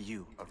ask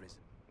you,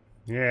 Arisen.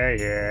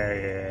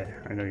 Yeah.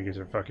 I know you guys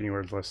are fucking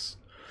worthless.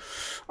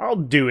 I'll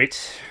do it.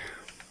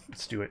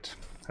 Let's do it.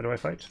 How do I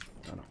fight?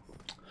 Oh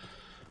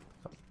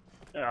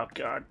no. Oh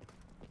god.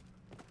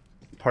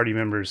 Party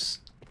members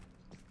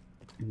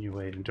in your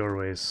way in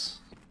doorways.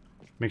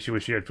 Makes you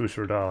wish you had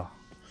Fushroda.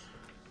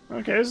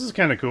 Okay, this is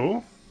kind of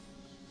cool.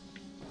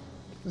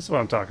 This is what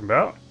I'm talking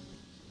about.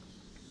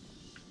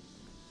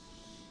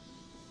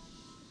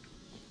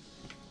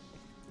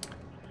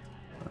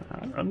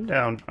 I'm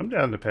down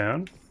to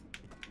pound.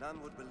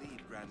 None would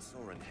believe Gran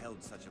Soren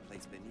held such a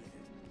place beneath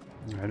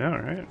it. I know,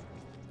 right?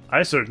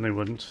 I certainly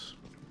wouldn't.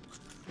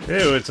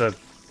 Ew, it's a...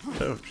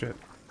 Oh, shit.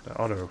 The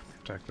auto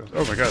attack does.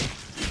 Oh my god.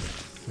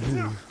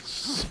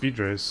 Speed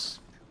race.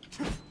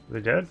 Are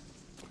they dead?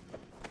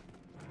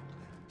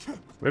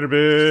 Later,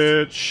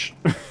 bitch!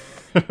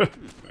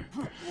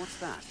 What's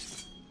that?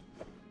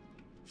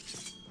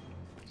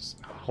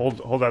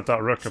 Hold out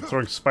that rook. I'm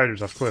throwing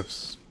spiders off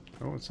cliffs.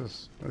 Oh, what's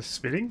this? Are they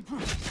spitting?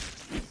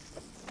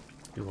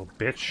 You little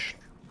bitch.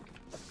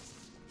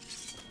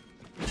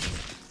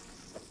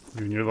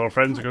 You and your little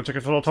friends are gonna take a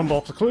little tumble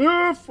off the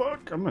cliff!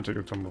 Fuck! I'm gonna take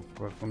a tumble off the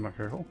cliff. I'm not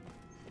careful.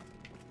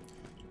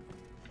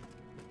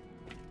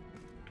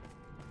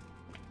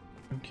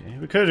 Okay,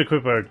 we could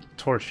equip our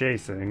torche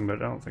thing,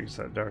 but I don't think it's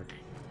that dark.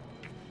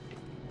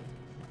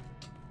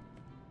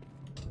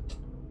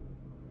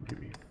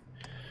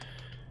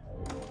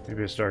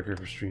 Maybe it's darker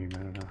for stream, I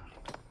don't know.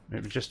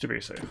 Maybe just to be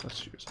safe,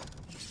 let's use it.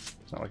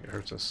 It's not like it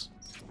hurts us.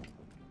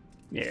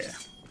 Yeah,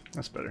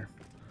 that's better.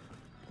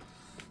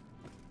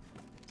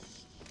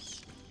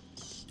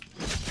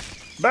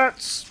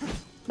 Bats!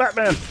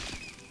 Batman!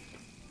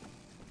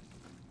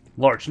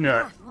 Large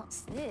nut.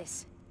 What's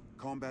this?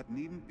 Combat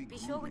needn't be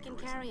sure we can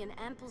carry an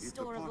ample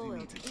store of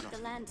oil to keep the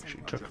lantern. She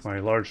took my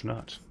large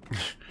nut.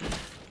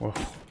 Whoa.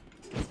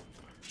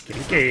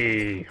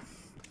 Kinky!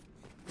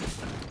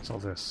 What's all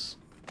this?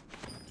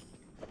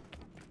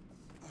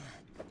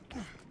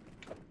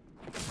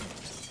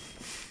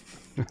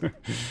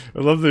 I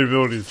love the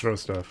ability to throw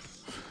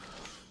stuff.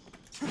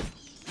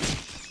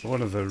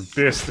 One of the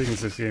best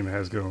things this game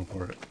has going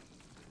for it.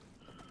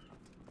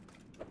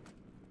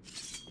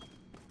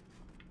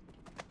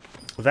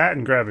 That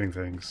and grabbing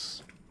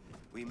things.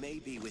 We may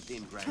be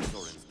within Gran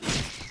Soren's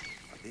limits,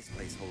 but this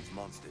place holds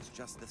monsters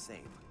just the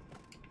same.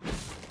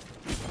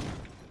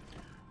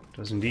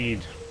 Does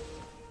indeed.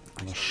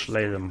 I'm gonna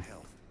slay them.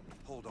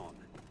 Hold on.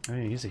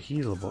 Hey, he's a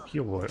heal boy.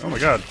 Oh my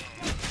god.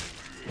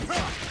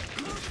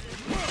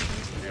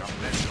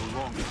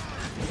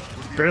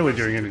 Barely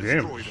doing any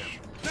damage.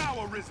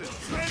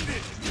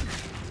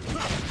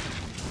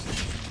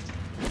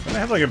 Don't I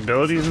have like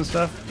abilities and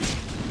stuff?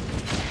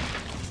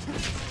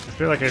 I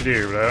feel like I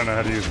do, but I don't know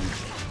how to use them.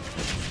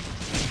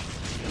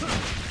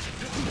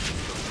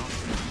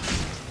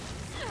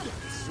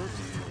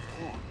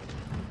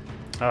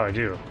 Oh, I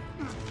do.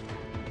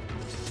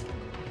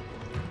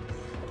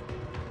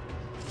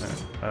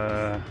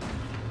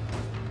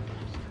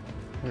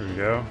 There we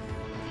go.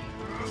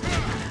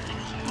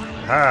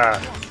 Ah!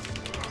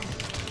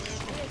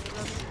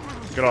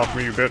 Get off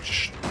me, you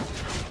bitch.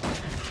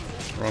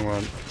 Wrong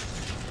one.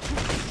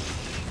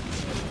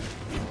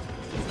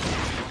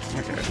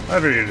 Okay, I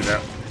figured it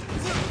out.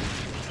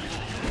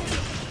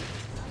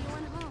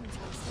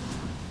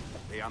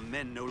 They are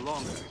men no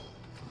longer.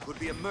 It would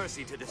be a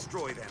mercy to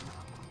destroy them.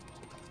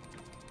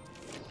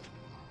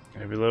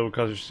 Heavy load will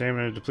cause your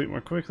stamina to deplete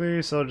more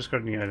quickly, so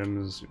discarding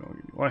items. You know,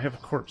 well, I have a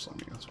corpse on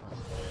me, that's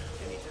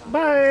fine.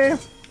 Bye!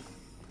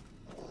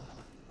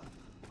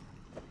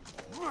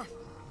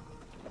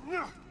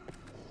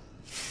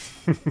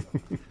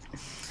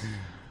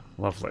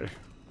 Lovely.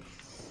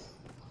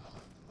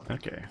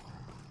 Okay.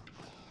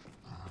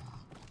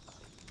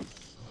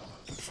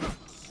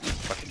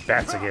 Fucking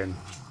bats again.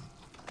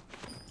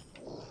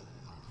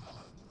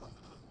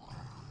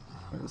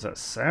 What is that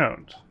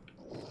sound?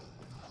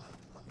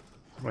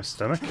 My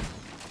stomach?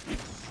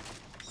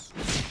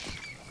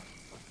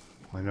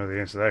 I know the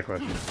answer to that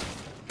question.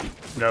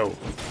 No.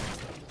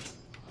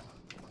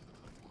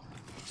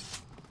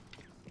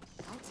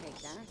 I'll take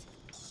that.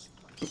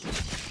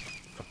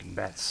 Fucking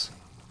bats.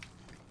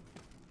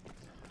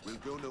 We'll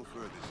go no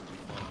further till we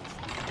find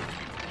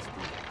this.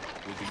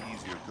 Will be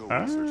easier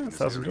going searching this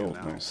 1,000 area gold.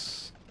 now.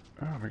 Nice.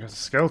 Oh, we got the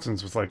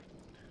skeletons with like.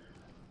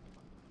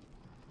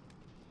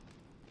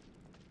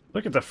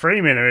 Look at the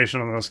frame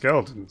animation on those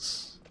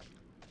skeletons.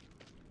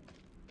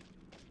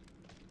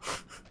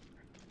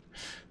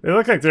 They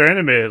look like they're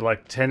animated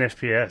like 10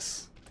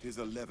 FPS. Here's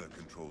a lever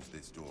controls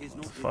this door. Tis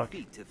not fuck?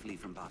 defeat to flee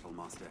from battle,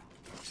 master.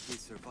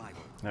 Tis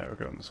survival. Alright, we're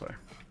going this way.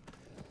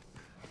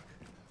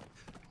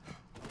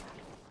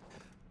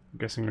 I'm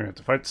guessing we're gonna have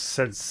to fight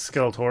said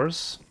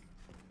Skeletors.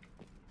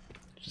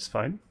 Which is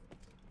fine.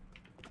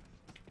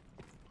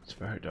 It's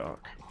very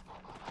dark.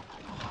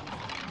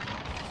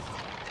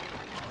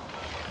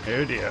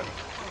 Oh dear.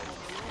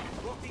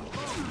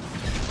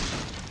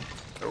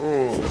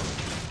 Oh.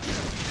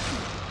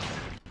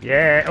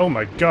 Yeah, oh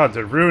my god,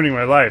 they're ruining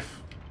my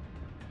life.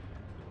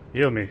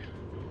 Heal me.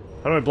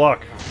 How do I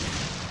block?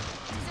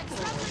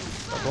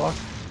 A block?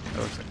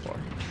 That looks like block.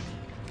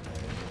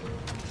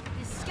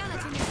 This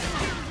skeleton is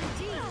strong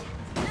indeed.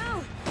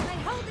 No, they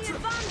hold the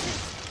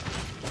advantage.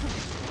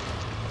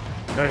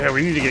 Oh yeah,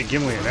 we need to get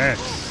Gimli an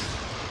axe.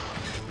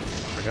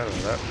 Forgot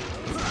about that.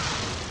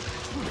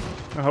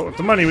 Oh, with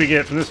the money we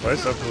get from this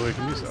place, hopefully we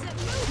can do so.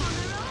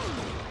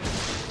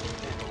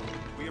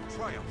 We have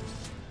triumphed.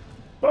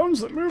 Bones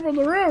that move on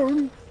their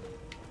own?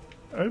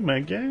 Oh my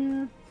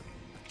god.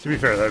 To be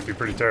fair, that would be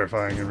pretty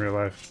terrifying in real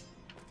life.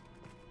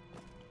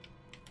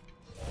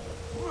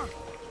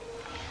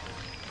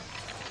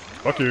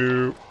 Fuck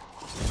you.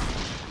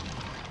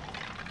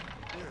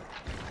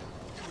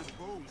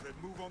 Bones that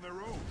move on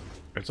their own.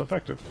 It's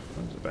effective.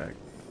 That's a bag.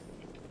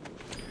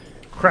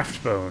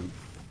 Craft bone.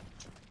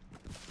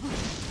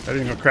 I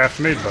didn't know Craft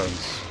made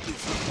bones.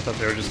 I thought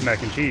they were just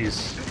mac and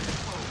cheese.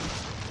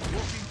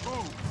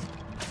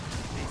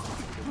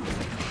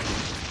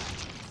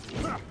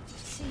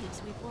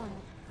 Seems we've won.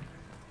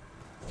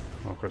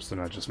 Well, of course they're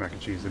not just mac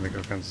and cheese, they make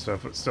all kinds of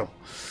stuff, but still.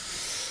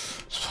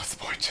 So what's the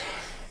point?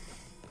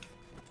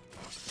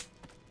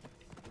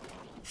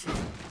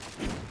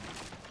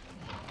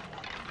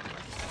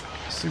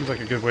 Seems like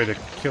a good way to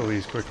kill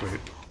these quickly.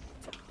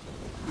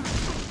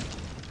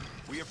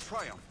 We have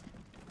triumphed.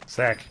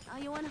 Sack. Are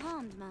you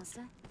unharmed,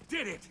 Master?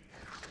 Did it!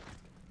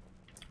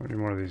 How many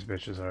more of these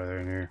bitches are there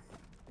in here?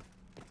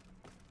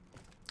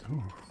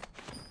 Ooh.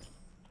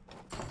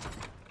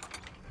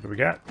 What do we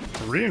got?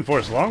 A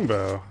reinforced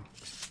longbow.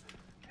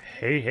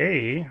 Hey,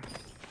 hey.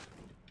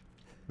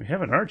 We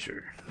have an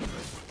archer.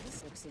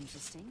 This looks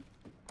interesting.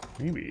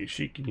 Maybe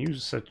she can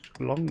use such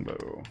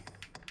longbow.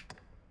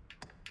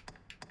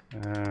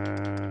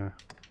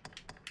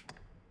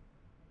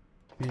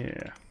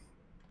 Yeah.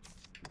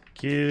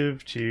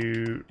 Give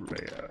to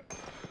Rhea.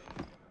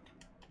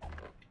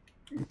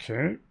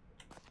 Okay.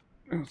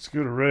 Let's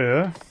go to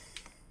Rhea.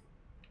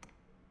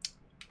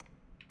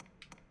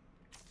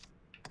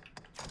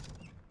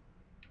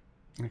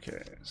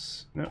 Okay.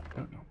 No,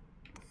 no, no.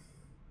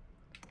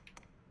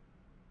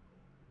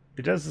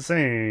 It does the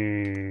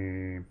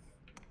same.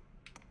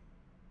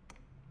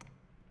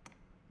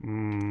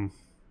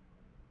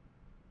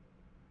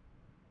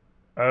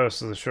 Oh,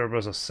 so the short bow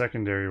is a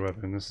secondary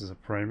weapon. This is a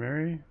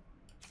primary?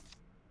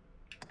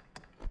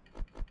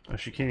 Oh,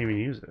 she can't even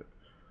use it.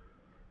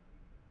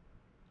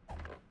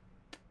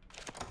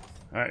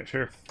 Alright,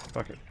 sure.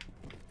 Fuck it.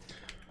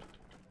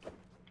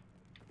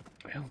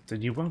 Well,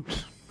 then you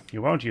won't.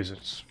 You won't use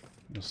it.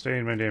 It'll stay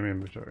in my damn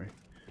inventory.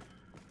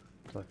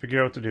 So I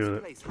figure out what to do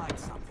with it.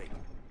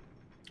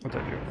 What'd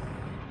I do?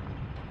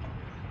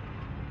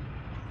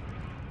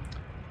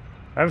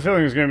 I have a feeling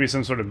there's gonna be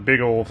some sort of big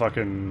old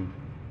fucking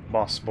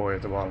boss boy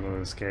at the bottom of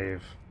this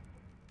cave.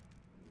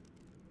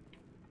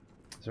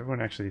 Is everyone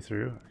actually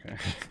through? Okay.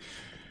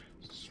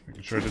 Just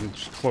making sure I didn't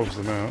just close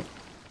them out.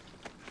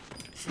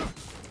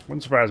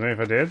 Wouldn't surprise me if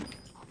I did. Bones!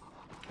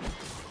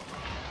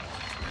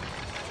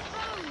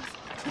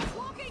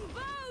 Walking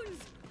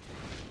bones!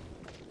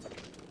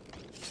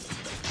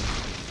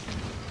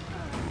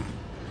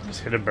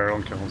 Just hit a barrel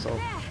and kill himself.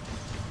 There!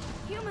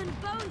 Human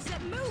bones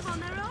that move on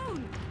their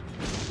own!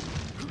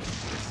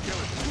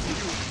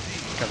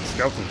 God, the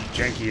skeleton's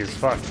janky as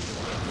fuck.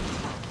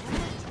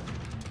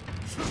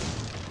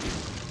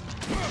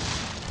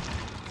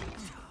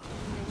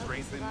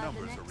 Strength in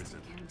numbers,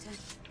 Arisen.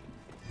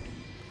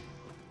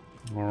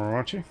 More,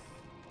 aren't you?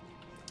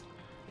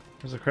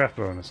 There's a craft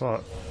bow, I saw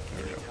it.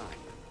 There we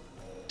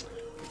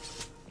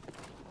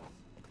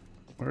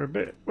go.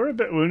 We're a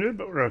bit wounded,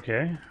 but we're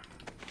okay.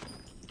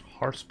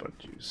 Hearthspud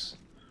juice.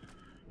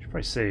 Should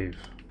probably save.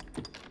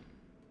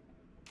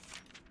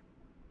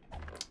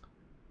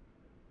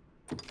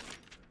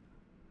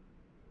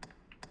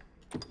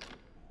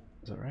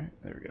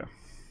 There we go.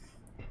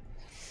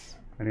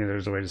 I knew there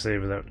was a way to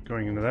save without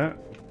going into that.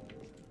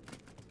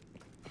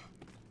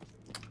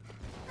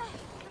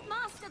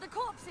 Master, the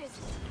corpses.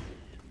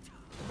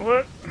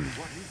 What?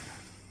 What is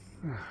that?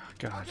 Oh,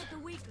 God. Get the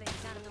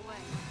weaklings out of the way.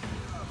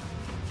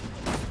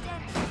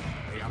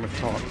 I'm a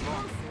taunt.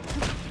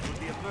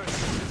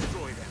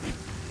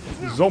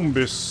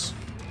 Zombies.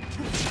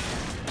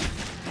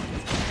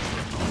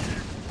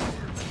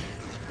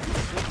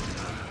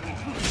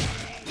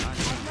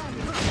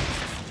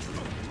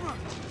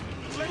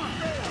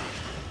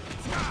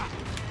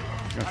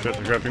 Oh shit,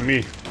 they're grabbing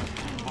me.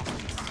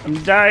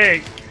 I'm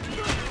dying!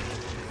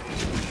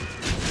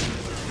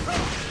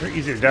 Very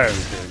easy to die on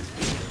this game.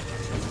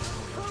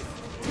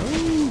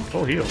 Ooh,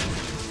 full heal.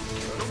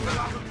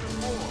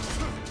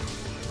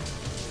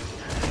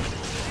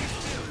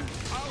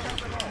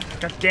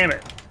 God damn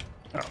it!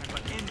 Oh.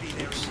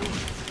 Oops.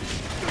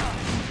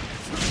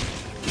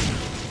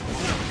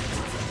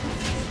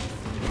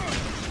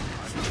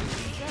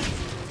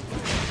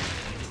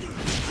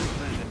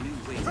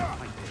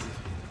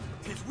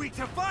 It's weak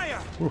to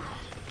fire. Oof.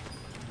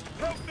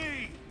 Help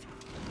me!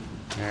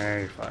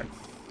 Hey, fine.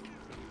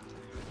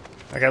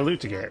 I got loot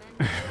to get.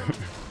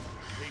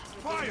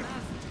 Fire!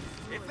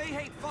 If they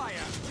hate fire,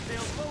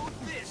 they'll load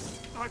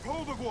this. I've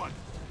hold of one.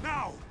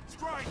 Now,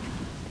 strike.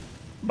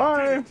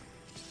 Bye.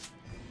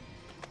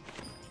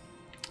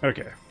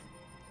 Okay.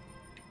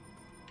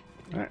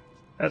 Alright,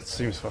 that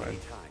seems fine.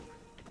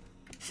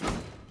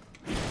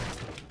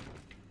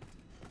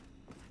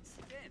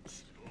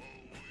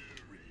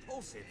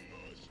 Repulsive.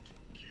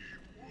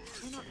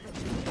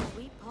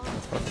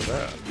 What was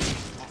that?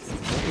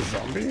 What, a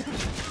zombie?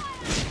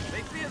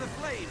 They fear the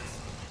flames.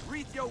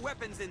 Wreath your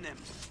weapons in them.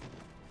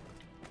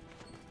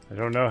 I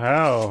don't know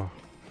how.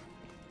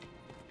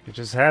 It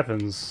just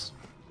happens.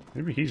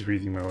 Maybe he's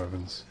wreathing my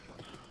weapons.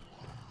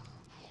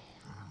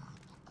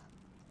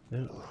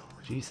 Oh,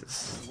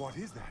 Jesus. What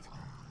is that?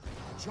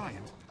 A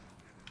giant?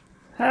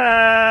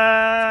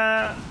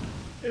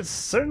 It's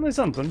certainly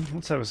something.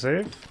 Let's have a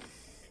save.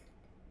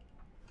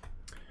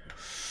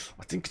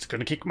 I think it's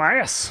gonna kick my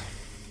ass.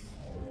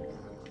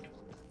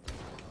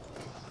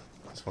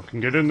 Let's fucking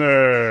get in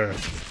there.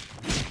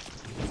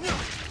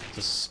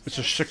 It's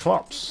a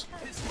Cyclops.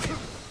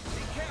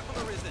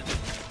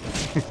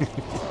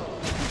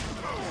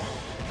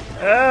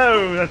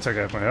 Oh, that took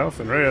out my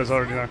health, and Rhea's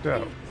already knocked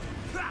out.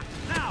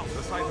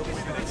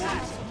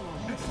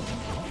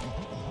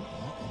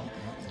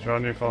 Draw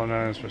near fallen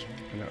down.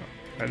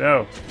 I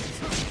know.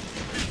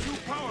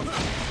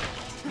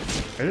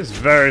 It is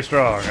very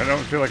strong. I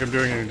don't feel like I'm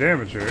doing any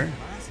damage here.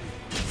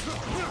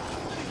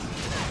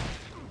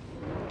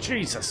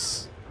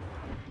 Jesus.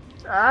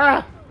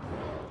 Ah!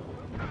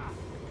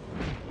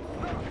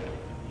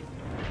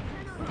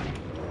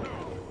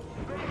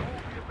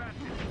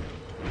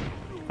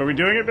 Are we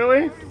doing it,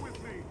 Billy?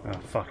 Oh,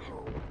 fuck.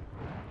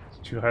 It's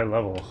too high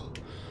level.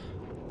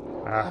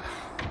 Ah.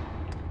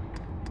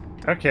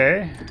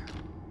 Okay.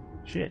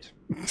 Shit.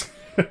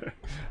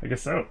 I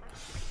guess so.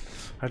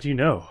 How do you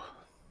know?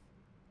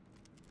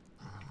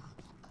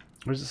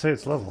 Where does it say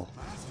it's level?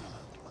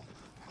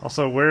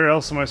 Also, where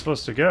else am I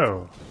supposed to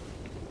go?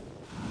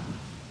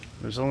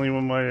 There's only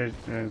one way.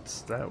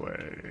 It's that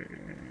way.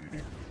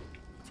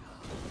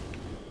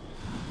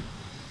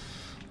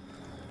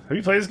 Have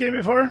you played this game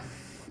before?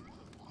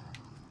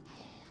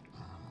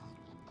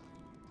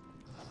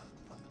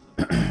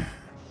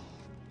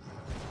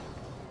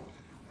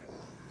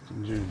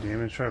 Didn't do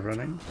damage. Try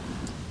running.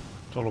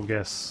 Total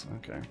guess.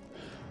 Okay.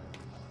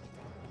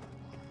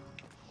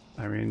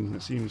 I mean,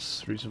 it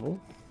seems reasonable.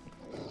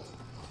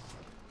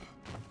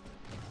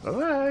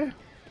 Bye-bye.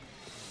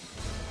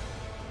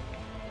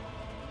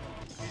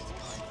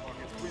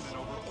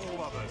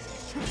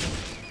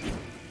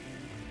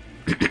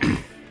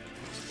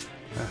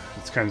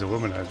 It's kind of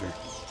womanizer.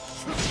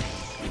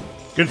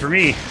 Good for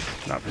me,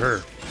 not for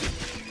her.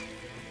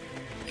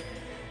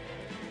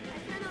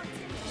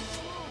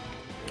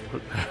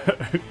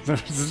 Is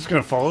this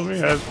gonna follow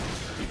me?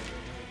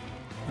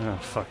 Oh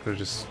fuck, they're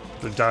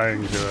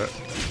dying to it.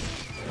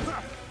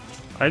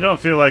 I don't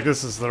feel like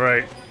this is the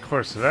right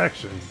course of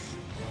action.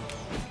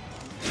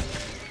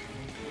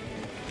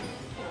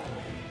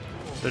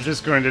 They're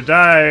just going to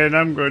die and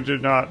I'm going to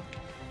not.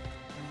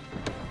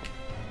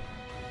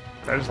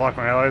 Did I just lock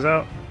my allies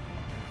out?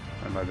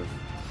 I might have.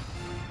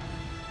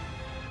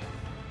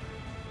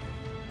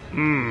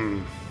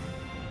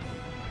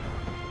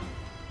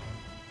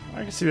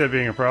 I can see that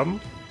being a problem.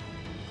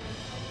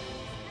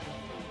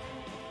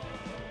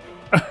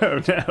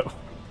 Oh no.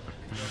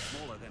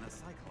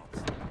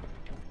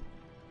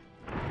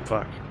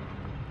 Fuck.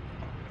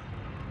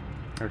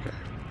 Okay.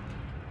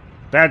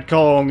 Bad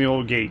call on the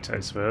old gate, I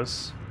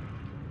suppose.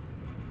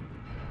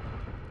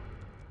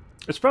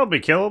 It's probably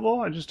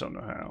killable, I just don't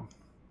know how.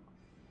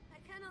 I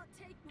cannot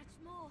take much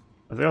more.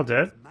 Are they all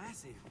dead?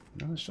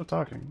 No, they're still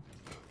talking.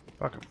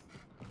 Fuck them.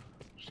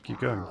 Just keep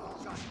going.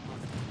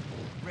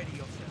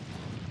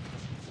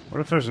 What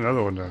if there's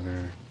another one down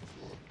there?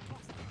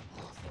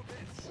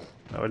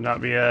 That would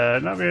not be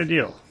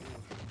ideal.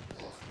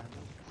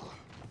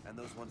 And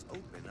those ones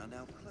open are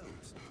now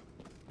closed.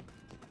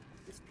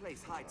 This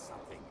place hides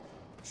something.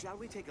 Shall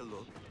we take a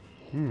look?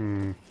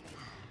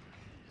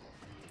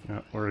 Yeah,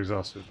 we're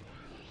exhausted.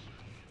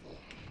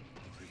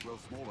 They grow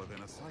smaller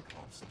than a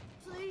cyclops.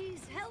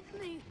 Please help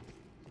me.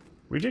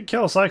 We did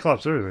kill a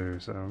Cyclops earlier,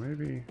 so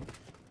maybe...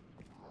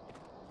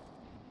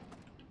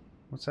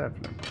 What's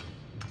happening?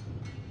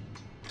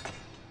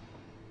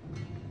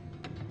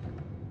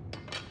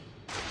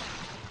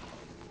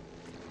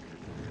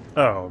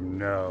 Oh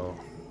no.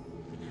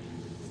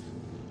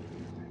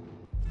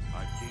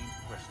 I've gained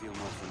quest.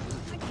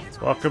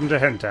 Welcome to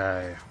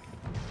hentai.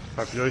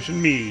 Population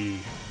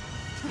me.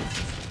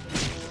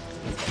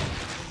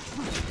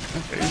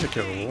 Okay, he's a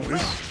killable at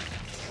least.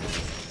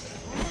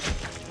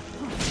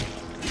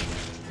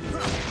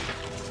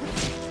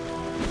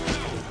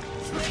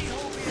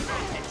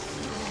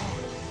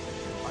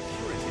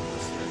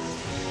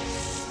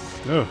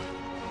 Ugh.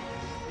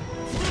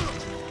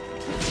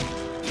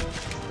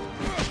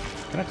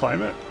 Can I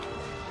climb it?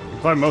 I can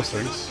climb most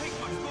things.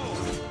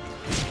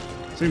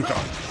 Seems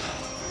gone.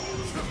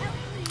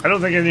 I don't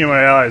think any of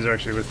my allies are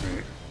actually with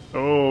me.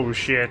 Oh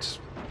shit.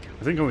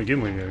 I think only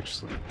Gimli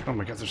actually. Oh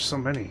my god, there's so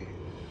many.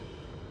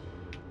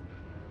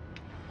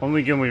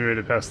 Only Gimli made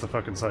it past the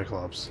fucking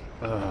Cyclops.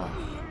 Ugh.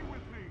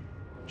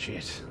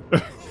 Shit.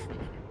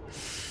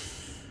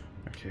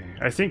 Okay,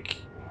 I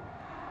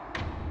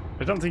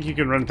don't think you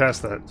can run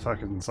past that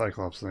fucking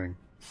Cyclops thing.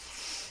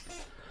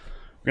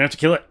 We're gonna have to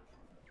kill it.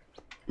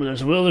 When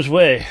there's a will, there's a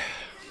way.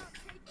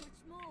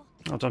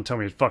 Oh, don't tell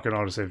me it fucking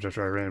autosaved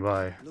after I ran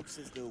by. Looks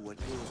as though what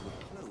doors were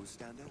closed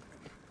stand open,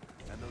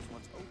 and those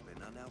ones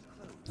open are now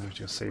closed. I'm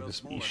just save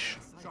this niche.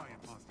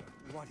 Giant monster.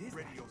 What is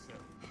that?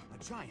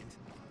 A giant?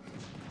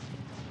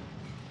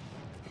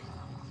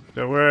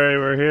 Don't worry,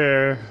 we're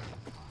here.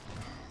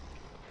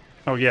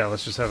 Oh yeah,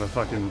 let's just have a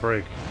fucking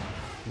break.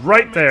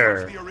 Right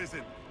there!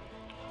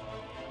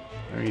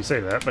 I mean, you say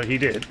that, but he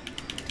did.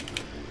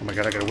 Oh my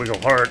god, I gotta wiggle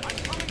hard.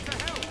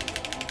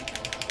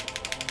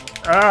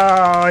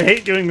 Oh, I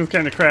hate doing this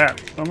kind of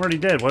crap. I'm already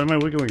dead. What am I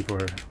wiggling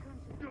for?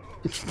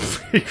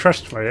 He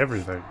crushed my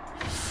everything.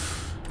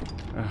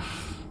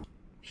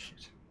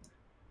 Shit.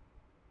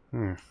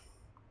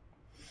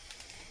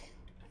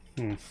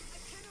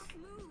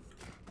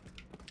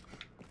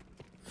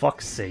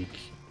 Fuck's sake.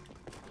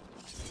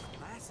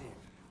 Massive.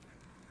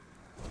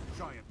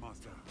 Giant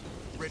monster.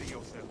 Ready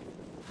yourself.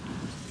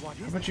 What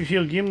How is about you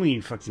heal Gimli,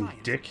 you fucking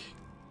dick?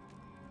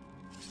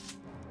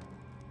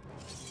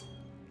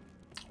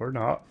 Or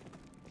not.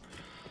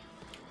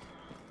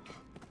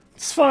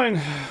 It's fine.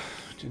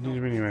 Didn't need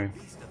him anyway.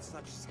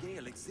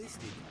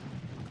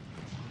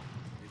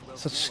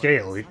 Such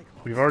scale?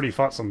 We've already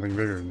fought something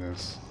bigger than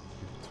this.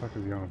 What the fuck are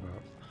you on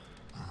about?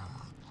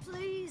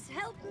 Please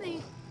help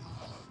me.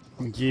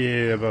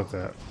 Yeah, about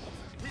that.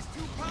 It's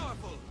too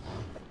powerful.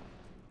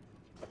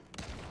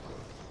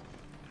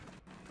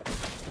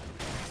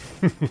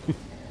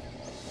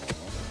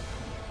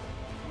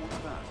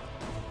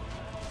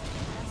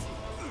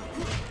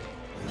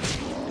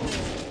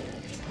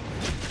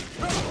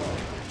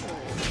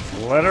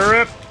 Let her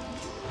rip.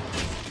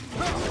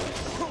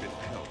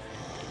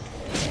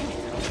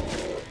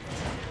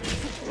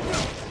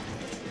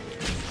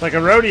 It's like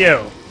a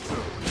rodeo.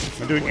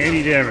 I'm doing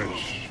 80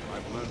 damage.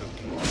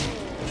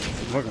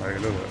 Look like I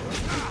do it.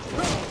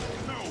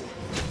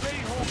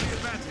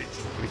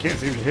 He can't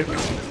seem to hit me.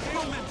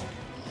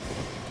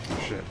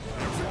 Shit.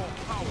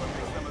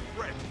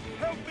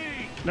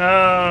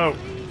 No!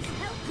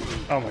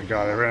 Oh my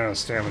god, I ran out of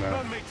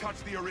stamina.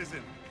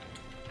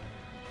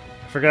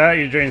 I forgot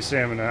you drain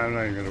stamina. I'm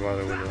not even gonna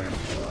bother wiggling.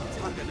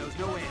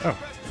 Oh.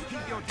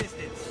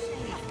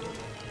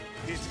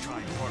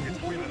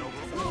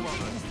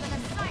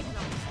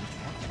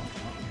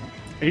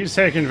 He's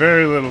taken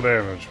very little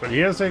damage, but he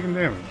has taken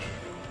damage.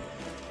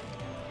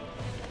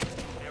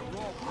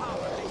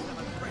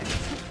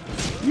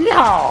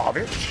 Yeah,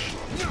 bitch!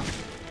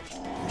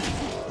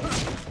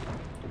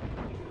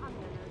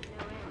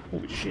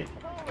 Holy shit.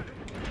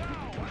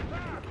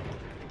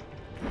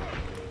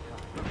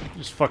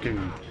 Just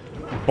fucking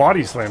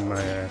body slammed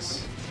my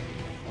ass.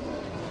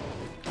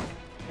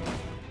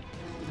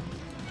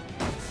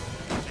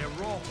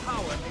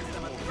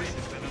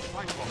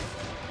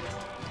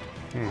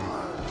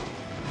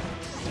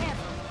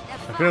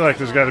 I feel like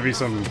there's got to be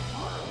some...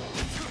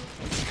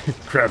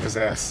 Grab his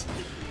ass.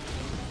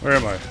 Where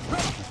am I?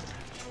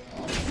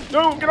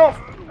 No, get off!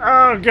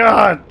 Oh,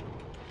 God!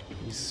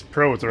 He's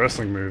pro with the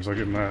wrestling moves, I'll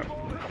give him that.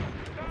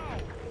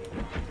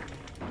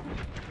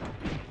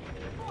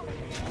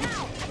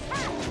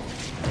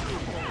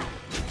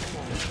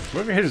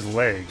 What if he hit his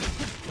leg?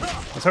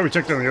 That's how we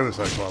took down the other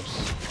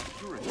Cyclops.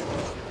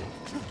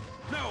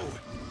 No,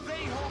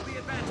 they hold the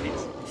advantage.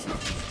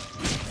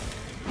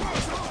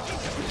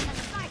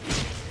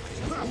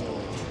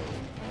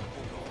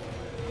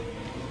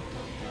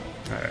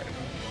 Alright.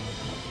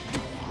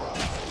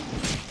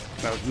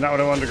 That was not what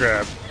I wanted to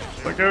grab.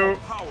 Let go!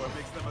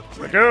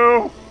 Let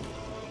go!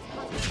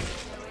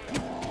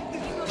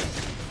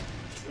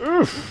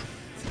 Oof!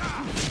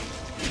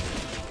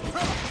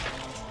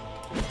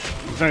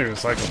 not even a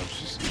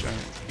Cyclops,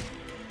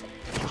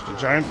 just a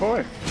giant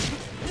boy.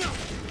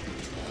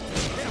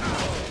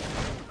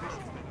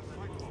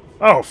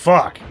 Oh,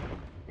 fuck.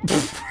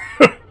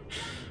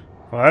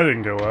 Well, that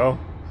didn't go well.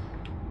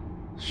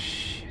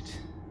 Shit.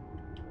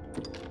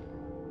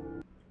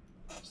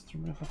 Just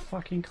threw me off a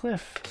fucking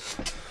cliff.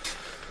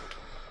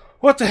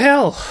 What the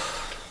hell?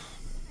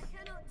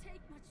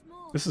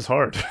 This is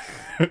hard.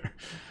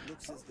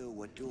 Looks as though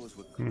what doors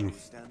were closed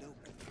stand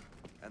open,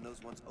 and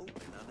those ones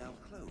open are now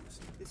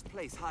closed. This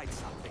place hides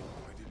something.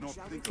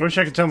 I wish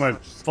I could tell my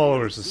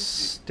followers to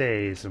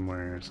stay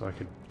somewhere so I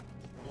could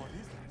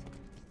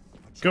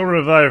go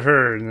revive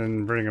her and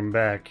then bring them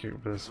back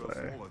this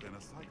way.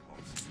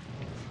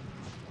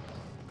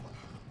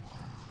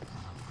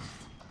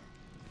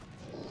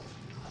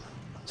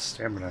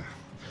 Stamina.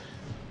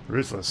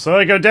 Ruthless. So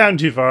I go down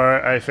too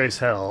far, I face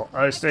hell.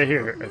 I stay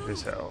here, I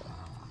face hell.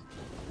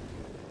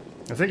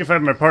 I think if I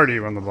have my party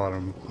on the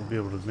bottom, I'll be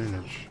able to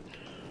manage.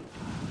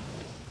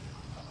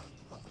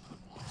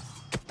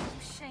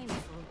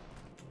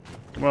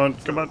 Come on,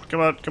 come on, come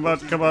on, come on,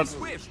 come on.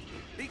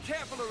 Be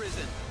careful,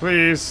 Arisen.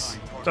 Please,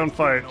 don't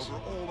fight.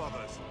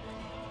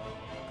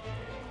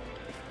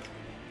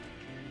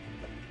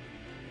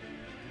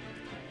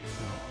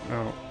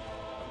 No.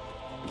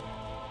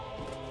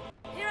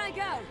 Here I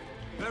go.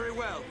 Very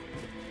well.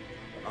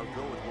 I'll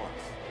go at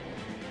once.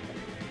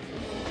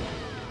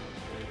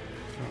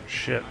 Oh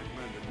shit.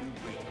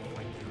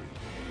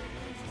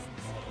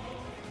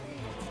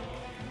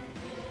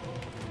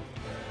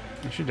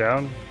 Is she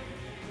down?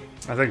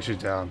 I think she's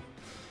down.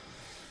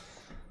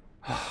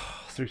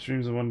 3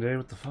 streams in one day,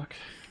 what the fuck?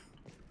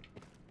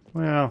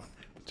 Well,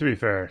 to be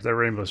fair, that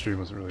rainbow stream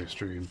wasn't really a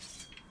stream.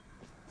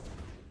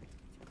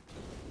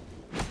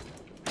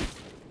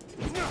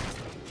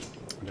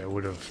 And I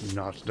would have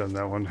not done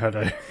that one had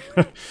I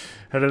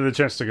had the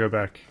chance to go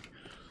back.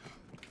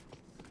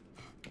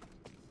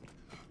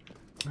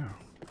 Oh.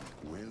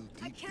 Well,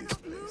 deep this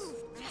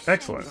place.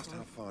 Excellent. Just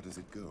how far does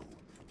it go?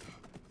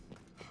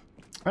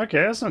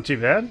 Okay, that's not too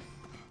bad.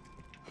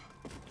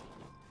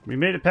 We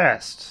made it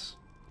past.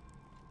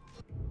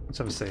 Let's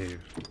have a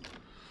save.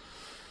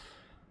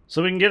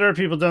 So we can get our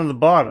people down to the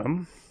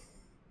bottom.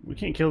 We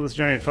can't kill this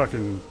giant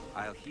fucking...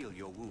 I'll heal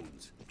your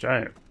wounds.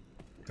 Giant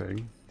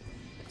thing.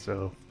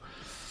 So...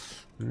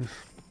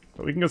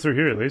 But we can go through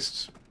here at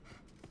least.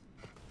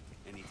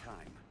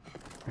 Anytime.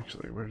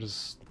 Actually, where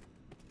does...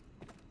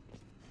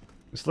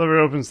 This lever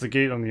opens the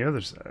gate on the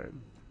other side.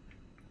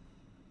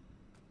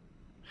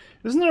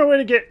 Isn't there a way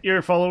to get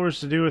your followers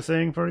to do a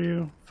thing for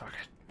you? Fuck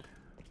it.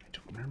 I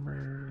don't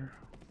remember.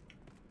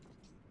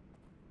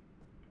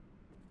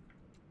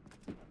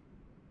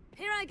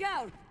 Here I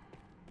go.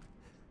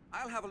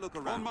 I'll have a look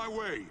around. On my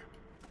way.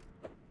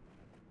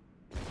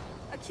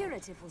 A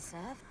curative will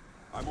serve.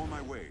 I'm on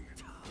my way.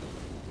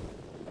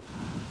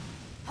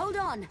 Hold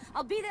on.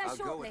 I'll be there I'll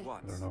shortly. go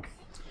at once. I don't know.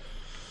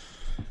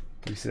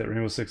 Do you see that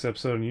Rainbow Six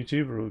episode on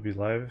YouTube, or will it be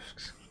live?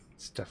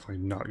 It's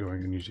definitely not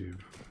going on YouTube.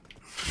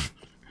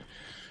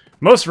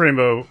 Most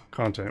Rainbow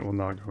content will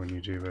not go on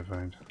YouTube, I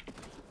find.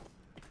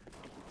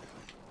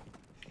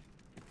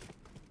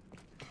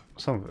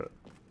 Some of it.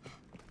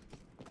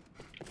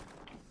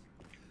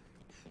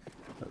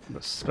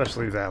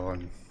 Especially that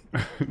one.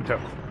 No.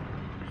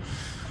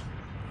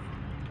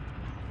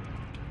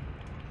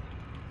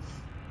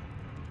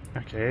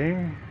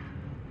 Okay.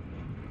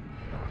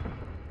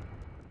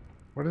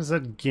 What does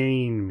that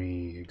gain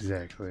me,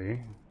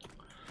 exactly?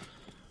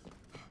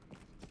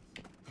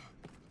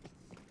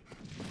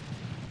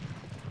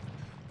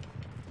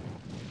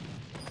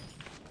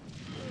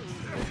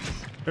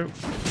 Oh.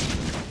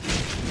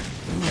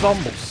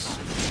 Bumbles.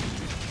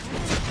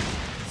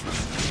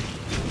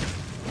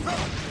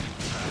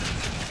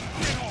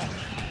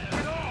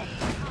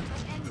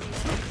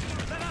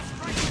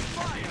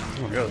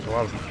 Oh my god, there's a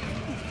lot of them.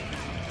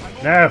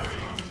 No!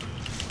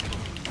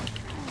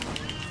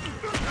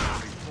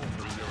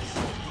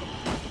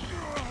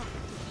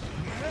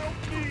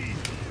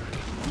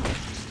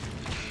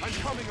 I'm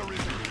coming,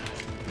 Arisen.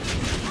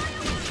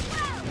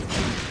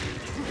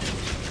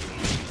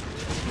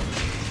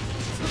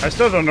 I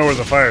still don't know where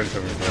the fire is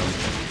coming from.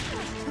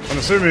 I'm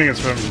assuming it's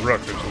from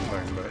Rook or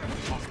something, but...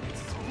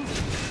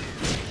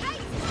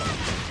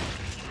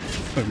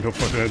 I have no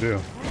fucking idea.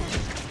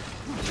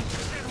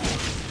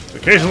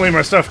 Occasionally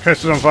my stuff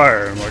catches on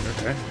fire, and I'm like,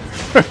 okay.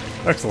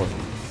 Excellent.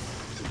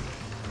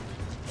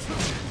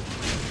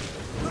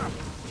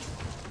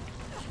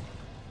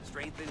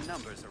 Strength in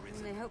numbers,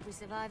 Arisen. I hope we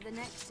survive the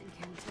next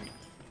encounter.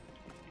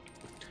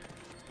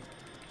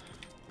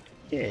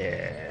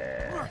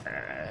 Yeah.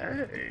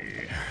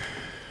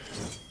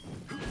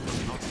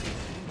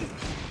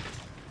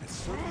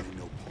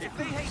 If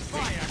they hate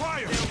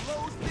fire, they'll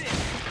loathe this.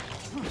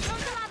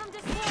 Don't allow them to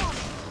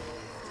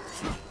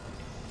swarm.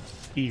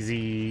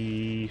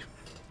 Easy.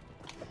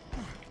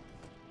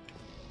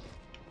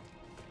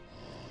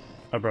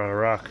 I brought a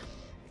rock.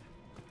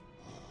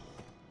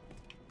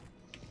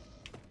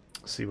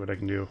 See what I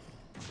can do.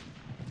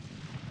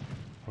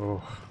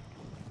 Oh.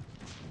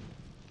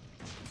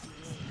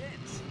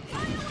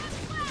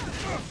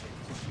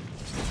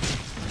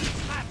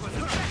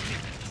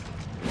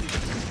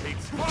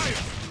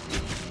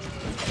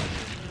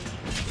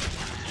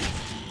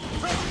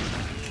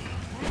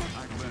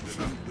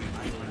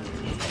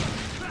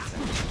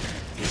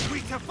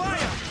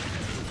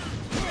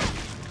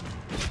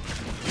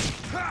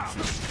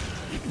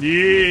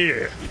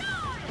 Yeah!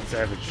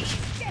 Savage.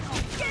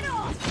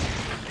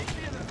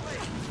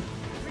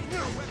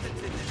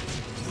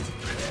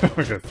 I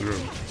got through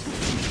him.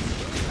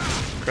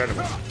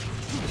 Incredible.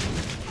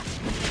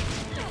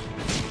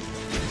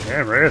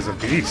 Damn, Rhea's a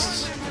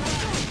beast.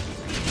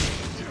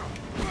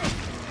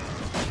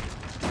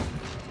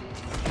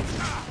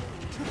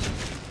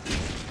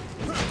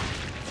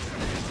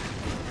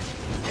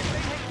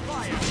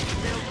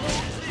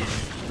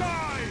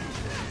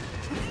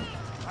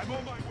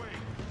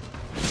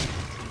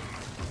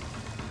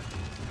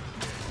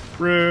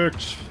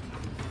 Ricked.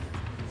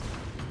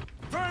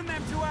 Burn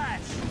them to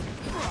ash.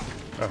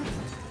 Oh,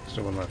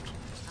 still one left.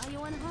 Are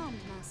you unharmed,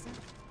 Master?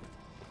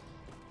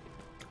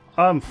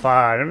 I'm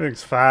fine.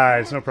 Everything's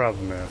fine. It's no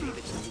problem, man.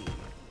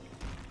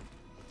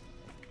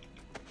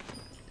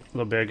 A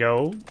little bit of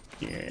gold.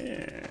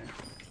 Yeah.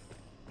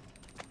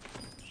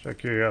 Just out of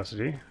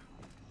curiosity,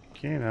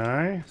 can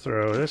I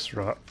throw this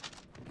rock?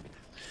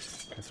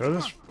 Can I throw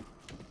this?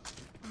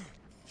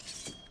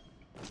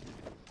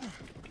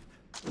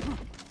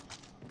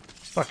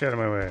 Fuck out of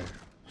my way.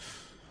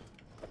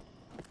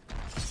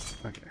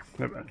 Okay,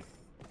 never mind.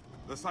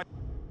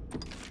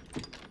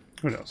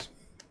 Who knows?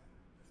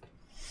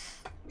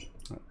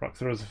 Rock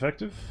throw is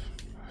effective.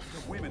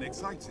 The women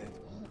excited.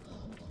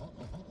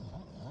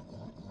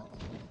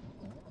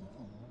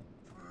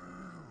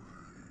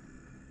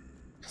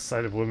 The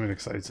sight of women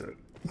excites it.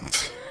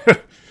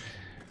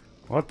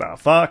 What the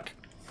fuck?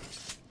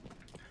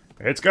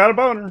 It's got a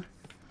boner.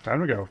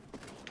 Time to go.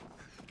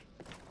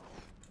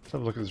 Let's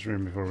have a look at this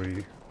room before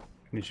we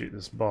initiate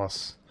this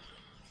boss.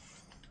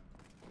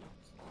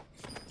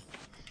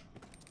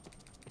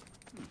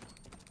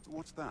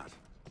 What's that?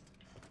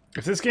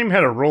 If this game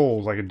had a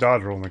roll, like a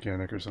dodge roll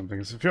mechanic or something,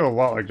 it would feel a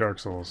lot like Dark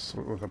Souls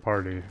with a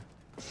party.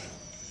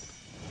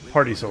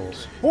 Party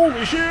Souls.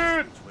 Holy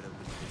shit!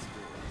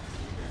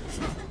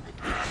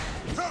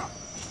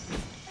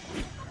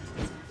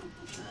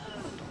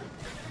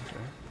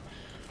 Okay.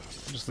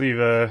 Just leave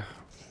them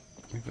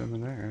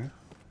in there.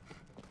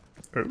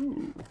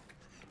 Ooh.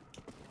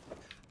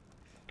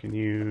 Can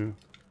you...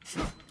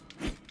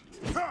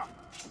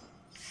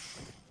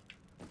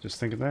 Just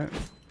thinking that?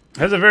 It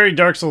has a very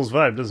Dark Souls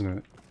vibe, doesn't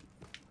it?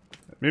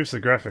 Maybe it's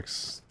the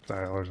graphics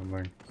style or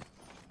something.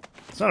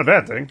 It's not a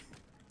bad thing.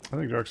 I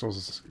think Dark Souls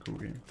is a cool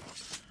game.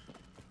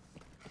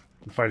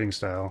 The fighting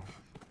style.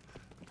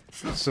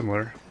 It's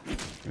similar.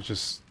 It's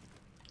just...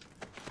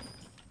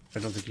 I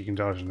don't think you can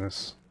dodge in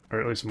this.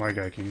 Or at least my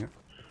guy can't.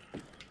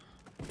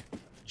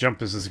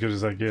 Jump is as good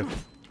as I get.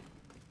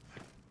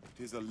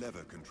 Tis a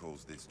lever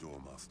controls this door,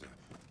 Master.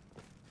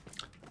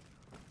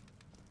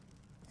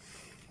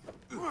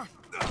 Don't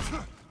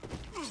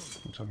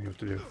tell me what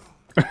to do.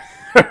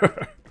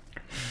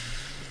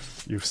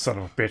 You son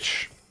of a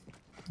bitch.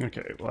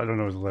 Okay, well I don't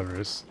know what the lever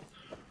is.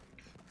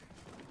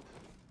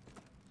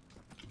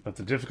 But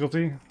the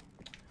difficulty?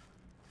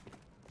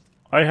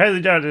 I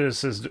highly doubt it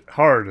is as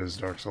hard as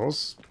Dark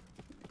Souls.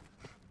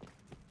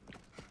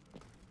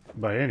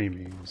 By any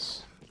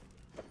means.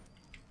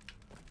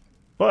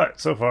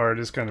 But so far it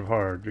is kind of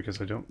hard because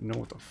I don't know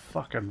what the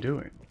fuck I'm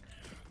doing.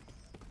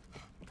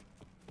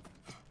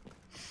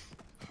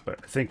 But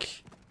I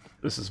think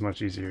this is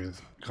much easier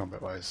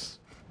combat-wise.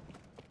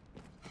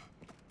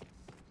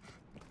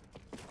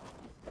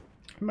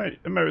 I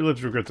might live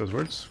to regret those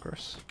words, of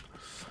course.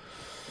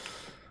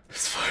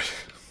 It's fine.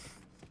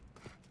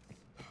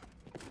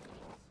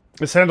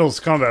 This handles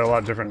combat a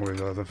lot differently,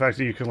 though. The fact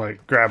that you can,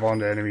 like, grab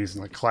onto enemies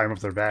and, like, climb up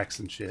their backs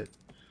and shit.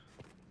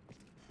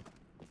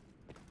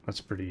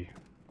 That's pretty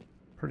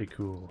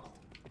cool.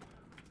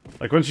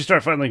 Like, once you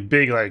start fighting, like,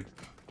 big, like,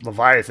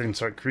 Leviathan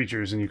sort of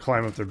creatures and you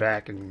climb up their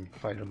back and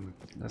fight them,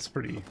 that's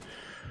pretty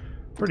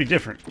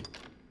different.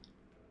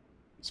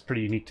 It's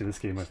pretty unique to this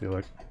game, I feel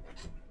like.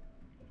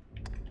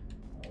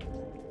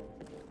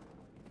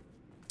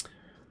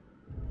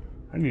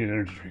 I need an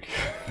energy drink.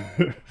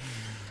 Be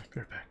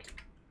right back.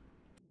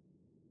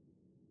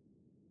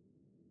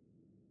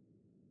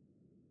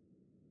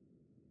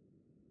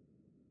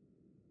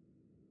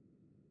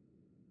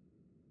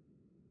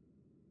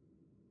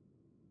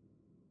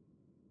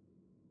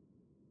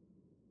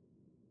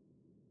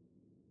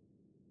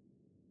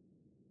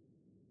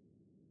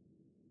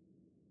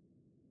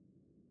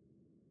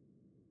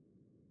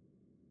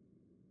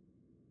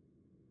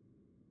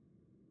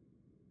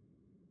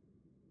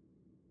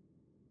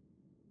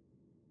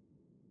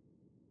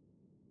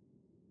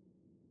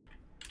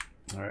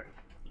 Alright.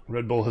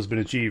 Red Bull has been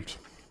achieved.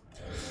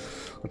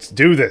 Let's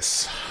do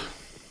this.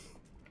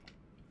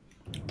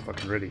 I'm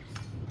fucking ready.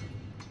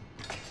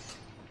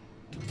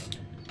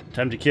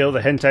 Time to kill the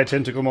hentai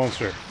tentacle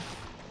monster.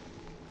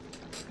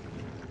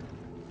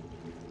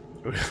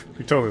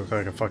 We totally look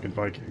like a fucking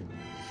Viking.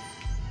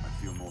 I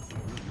feel more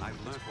familiar.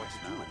 I've learned what to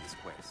do in this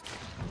quest.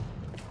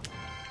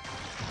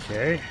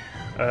 Okay.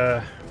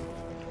 At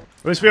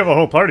least we have a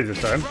whole party this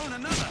time.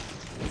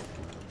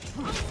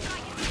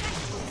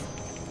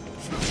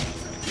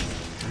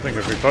 I think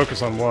if we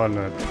focus on one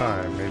at a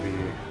time, maybe...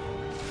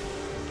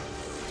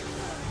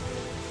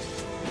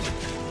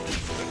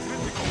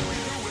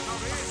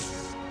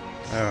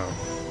 Oh.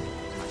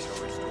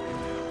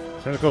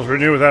 Tentacles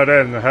renew without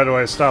end. How do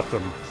I stop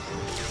them?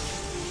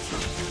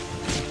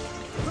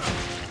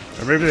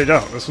 Or maybe they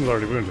don't. This one's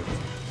already wounded.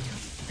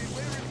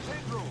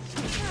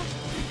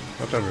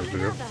 What time is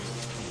it?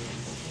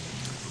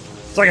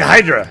 It's like a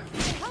Hydra!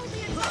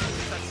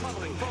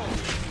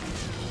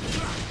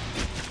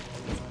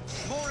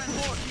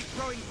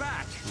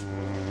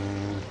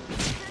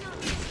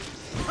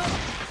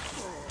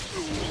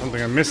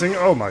 Something I'm missing?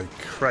 Oh my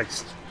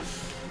Christ.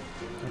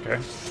 Okay.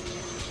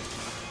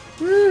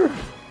 Woo.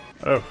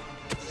 Oh.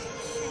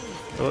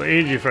 We'll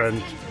aid you,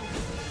 friend.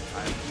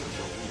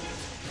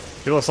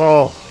 Kill us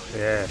all.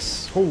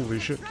 Yes. Holy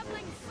shit.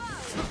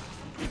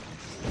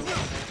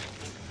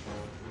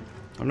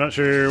 I'm not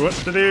sure what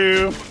to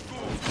do,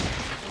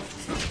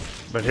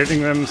 but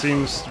hitting them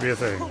seems to be a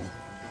thing.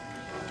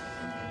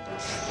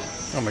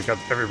 Oh my god,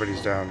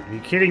 everybody's down. Are you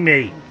kidding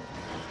me?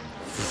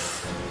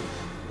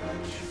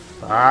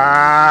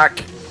 Fuck!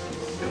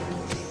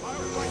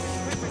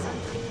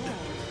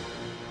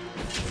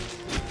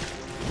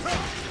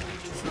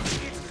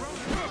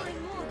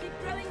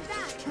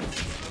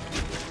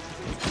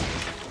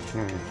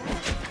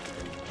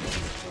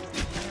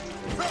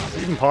 Is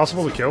it even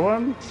possible to kill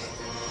one?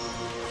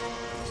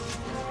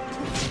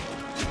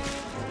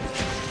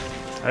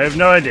 I have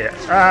no idea.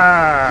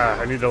 Ah!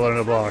 I need to learn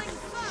a block.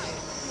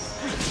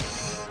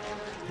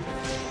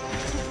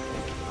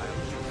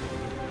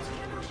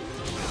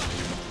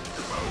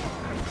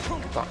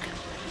 Fuck.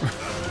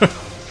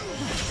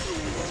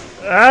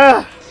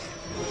 Ah!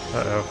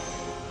 Uh-oh.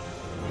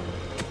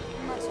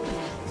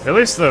 At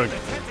least the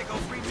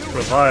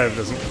revive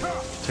doesn't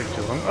take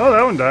too long. Oh,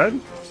 that one died.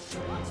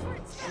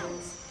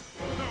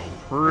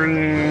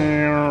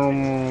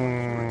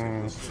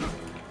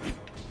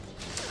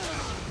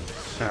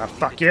 Ah,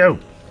 fuck you!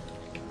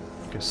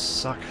 You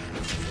suck.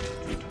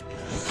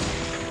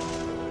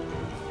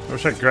 I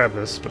wish I could grab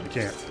this, but I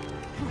can't.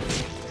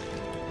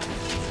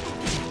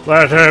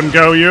 Let him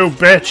go, you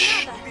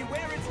bitch!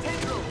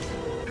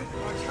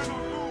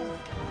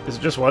 Is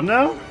it just one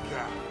now?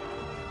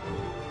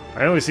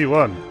 I only see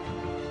one.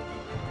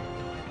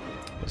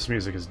 This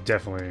music is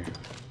definitely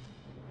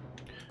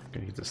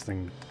gonna get this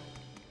thing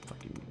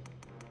fucking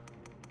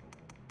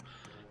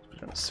put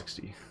it down to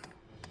 60.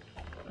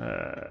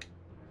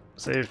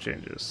 Save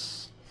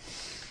changes.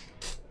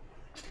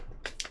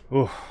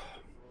 Oh,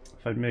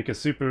 if I'd make a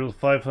super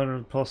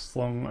 500 plus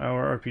long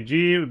hour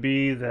RPG, it would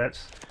be that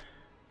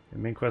the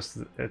main quest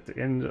at the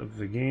end of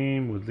the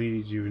game would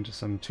lead you into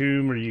some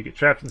tomb where you get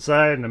trapped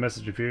inside and a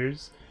message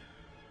appears.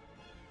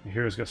 The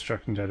heroes got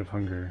struck and died of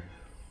hunger.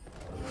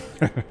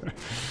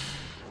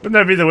 Wouldn't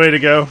that be the way to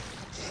go?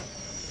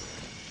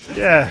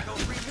 Yeah.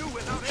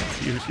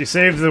 You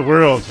saved the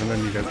world and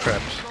then you got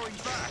trapped.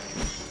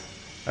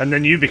 And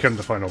then you become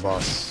the final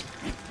boss.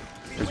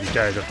 Because you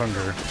died of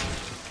hunger.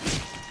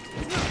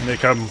 And they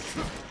come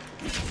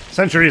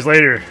centuries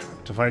later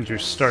to find your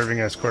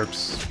starving ass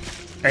corpse.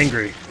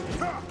 Angry.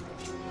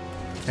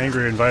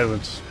 Angry and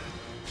violent.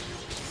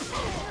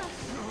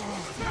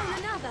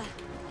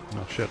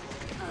 Oh shit.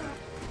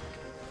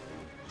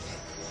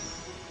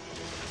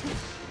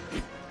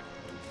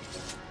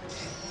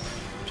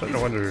 I'm starting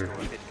to wonder.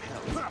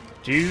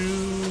 Do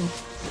you...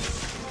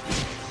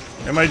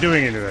 Am I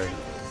doing anything?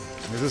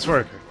 Is this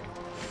working?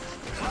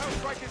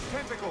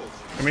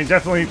 I mean,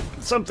 definitely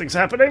something's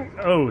happening.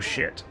 Oh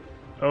shit.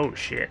 Oh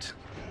shit.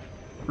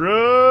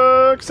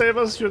 Rook, save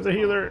us, you're the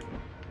healer.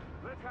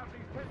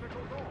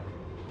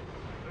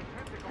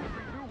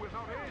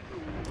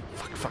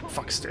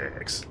 Fuck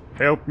sticks.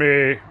 Help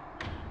me.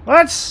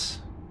 What?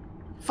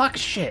 Fuck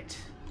shit.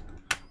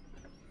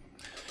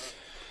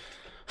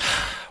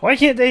 Why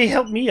can't they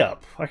help me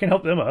up? I can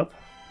help them up.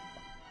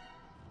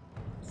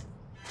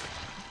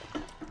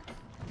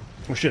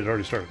 Oh shit, it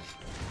already started.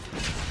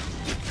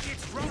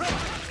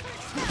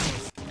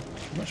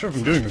 I'm not sure if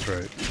I'm doing this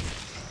right.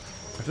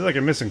 I feel like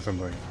I'm missing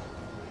something.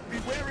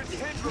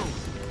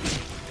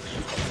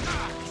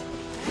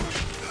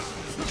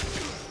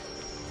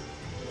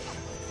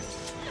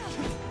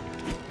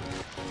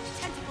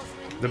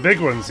 The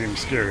big one seems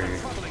scary.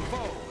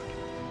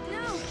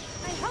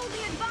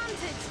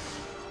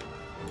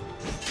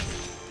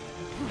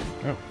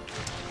 Oh.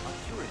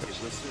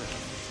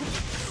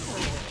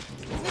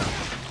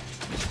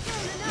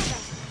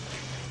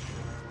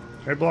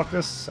 Can I block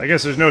this? I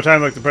guess there's no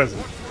time like the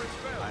present.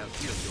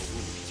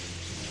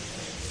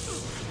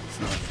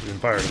 Oh, you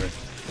didn't fire at me.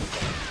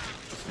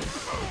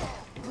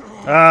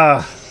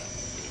 Ah!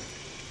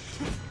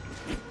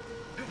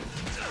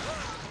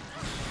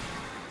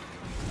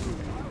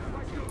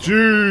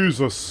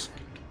 Jesus!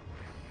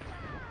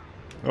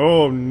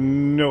 Oh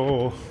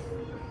no!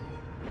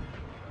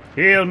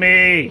 Heal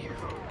me!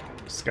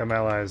 Scum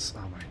allies.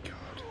 Oh my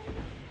god.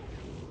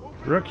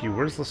 Rook, you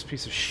worthless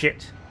piece of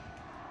shit.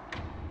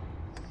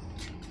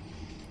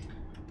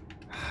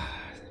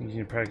 You need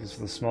to practice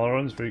for the smaller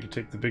ones, but you can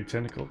take the big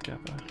tentacle,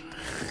 Kappa.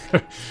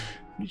 What are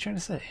you trying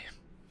to say?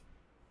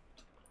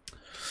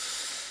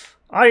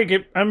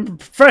 I'm a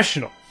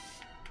professional.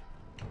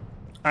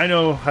 I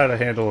know how to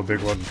handle a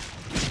big one.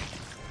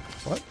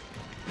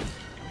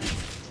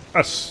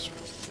 That's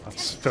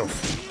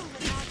filth.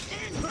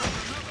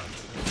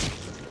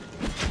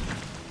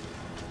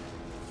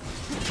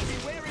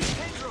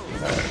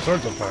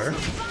 Swords on fire.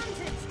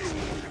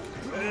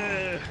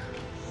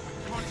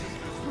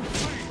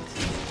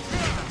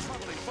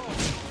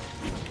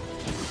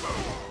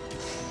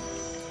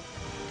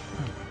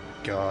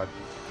 God.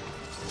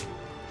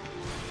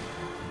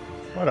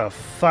 What a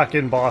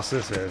fucking boss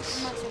this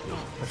is.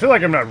 I feel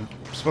like I'm not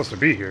supposed to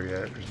be here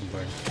yet or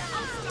something.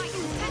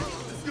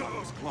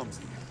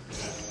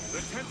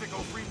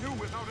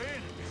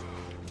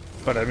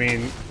 But I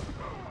mean...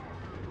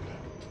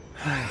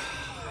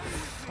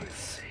 fuck's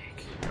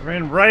sake. I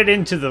ran right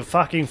into the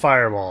fucking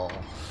fireball.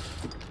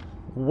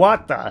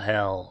 What the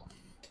hell?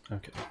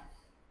 Okay.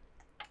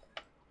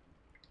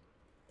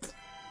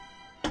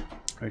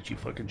 Alright, you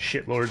fucking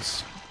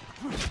shitlords.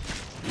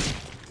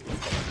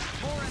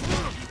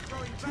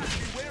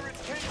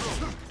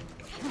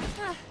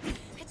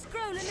 It's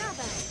grown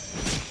another.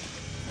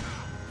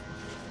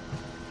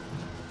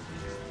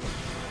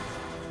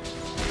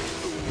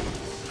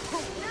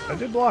 I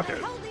did block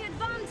it.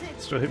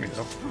 Still hit me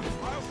though.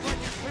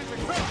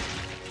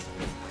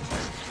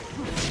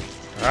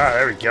 Ah,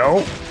 there we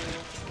go.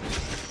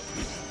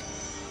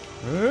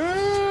 More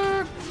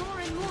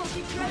and more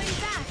keep growing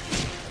back.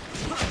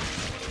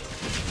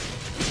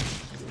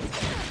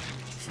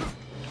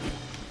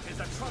 It's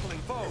a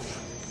troubling foe.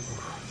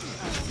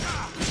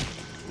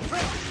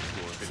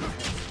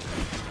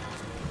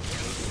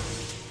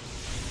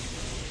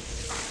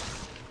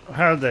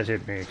 How did that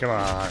hit me? Come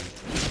on.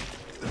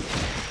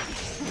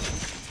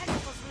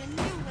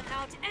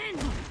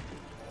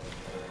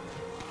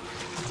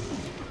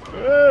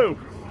 Whoa!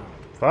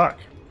 Fuck.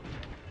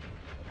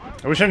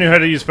 I wish I knew how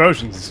to use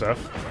potions and stuff.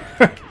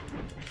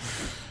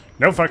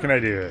 No fucking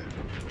idea.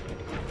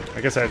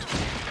 I guess I'd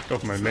go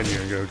for my menu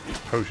and go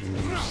potions.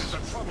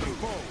 Oh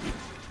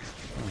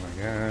my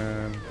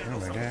god. Oh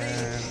my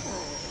god.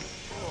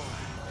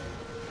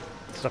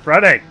 Stop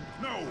running!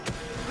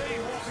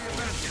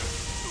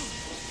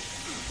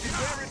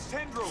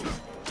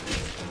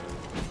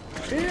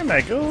 Damn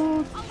my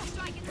god.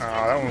 Oh,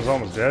 that one was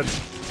almost dead.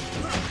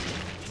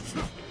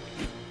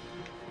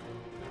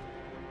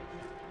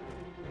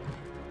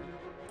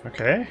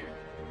 Okay.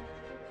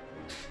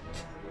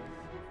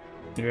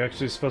 You're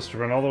actually supposed to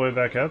run all the way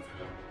back up?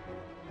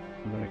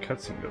 And then a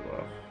cutscene goes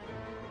off.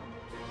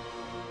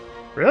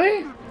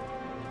 Really?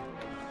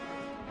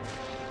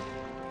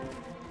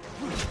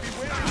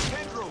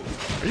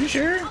 Are you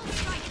sure?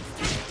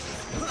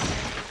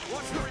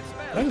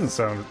 That doesn't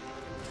sound...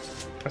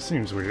 That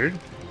seems weird.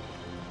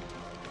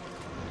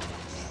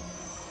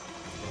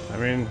 I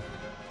mean...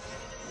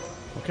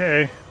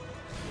 Okay.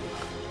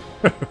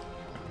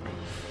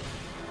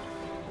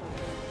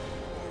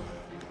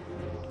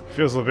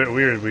 Feels a bit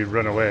weird we'd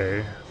run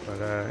away, but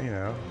you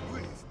know.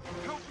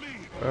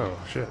 Oh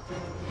shit.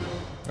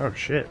 Oh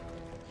shit.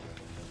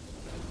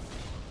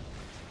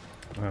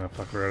 Oh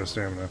fuck, we're out of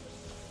stamina.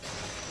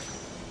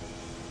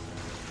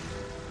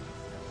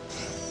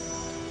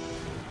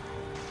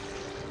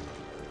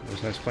 It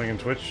was nice playing in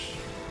Twitch.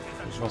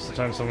 Most of the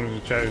time someone in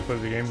the chat who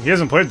plays the game. He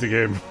hasn't played the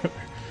game.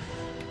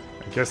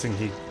 I'm guessing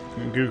he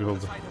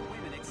Googled.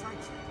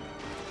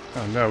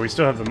 Oh no, we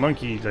still have the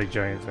monkey like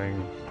giant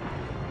thing.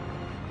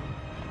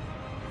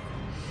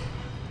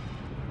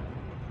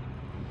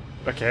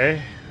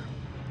 Okay.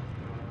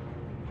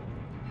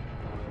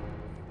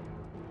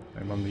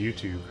 I'm on the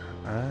YouTube.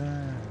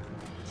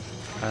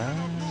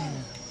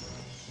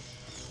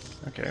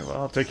 Okay,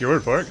 well, I'll take your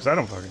word for it, because I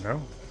don't fucking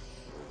know.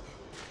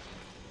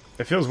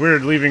 It feels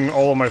weird leaving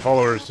all of my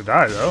followers to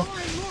die, though.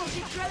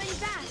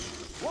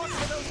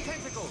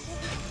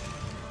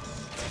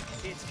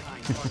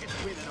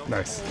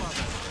 Nice.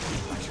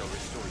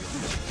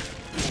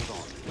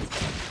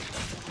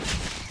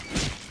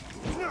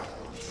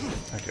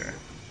 Okay.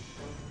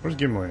 Where's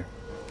Gimli?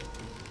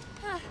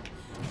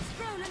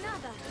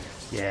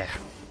 Yeah.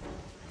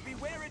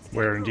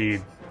 Where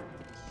indeed.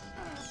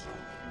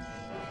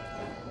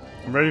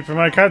 I'm ready for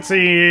my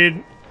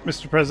cutscene,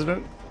 Mr.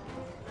 President.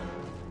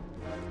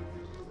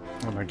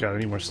 Oh my god, I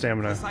need more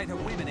stamina.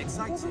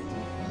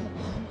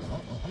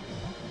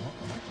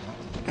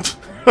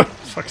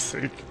 Fuck's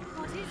sake.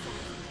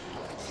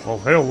 Well,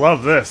 he'll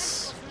love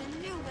this.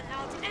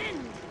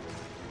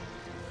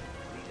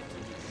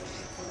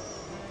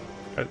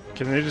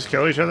 Can they just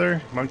kill each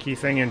other? Monkey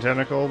thing and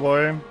tentacle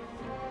boy?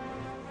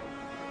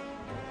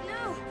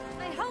 No,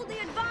 they hold the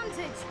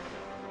advantage.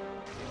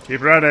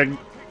 Keep running.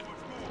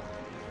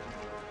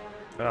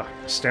 Ah,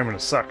 stamina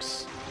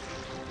sucks.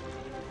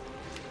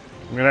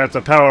 I'm gonna have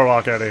to power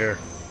walk out of here.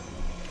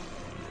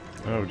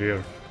 Oh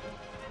dear.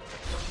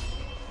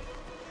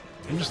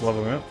 I'm just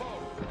leveling up.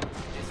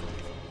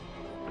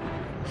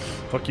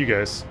 Fuck you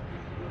guys.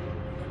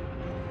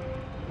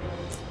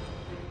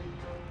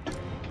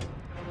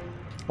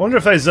 I wonder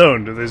if I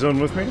zoned. Did they zone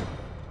with me?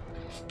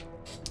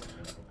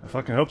 I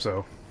fucking hope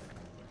so.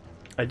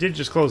 I did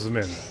just close them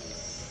in.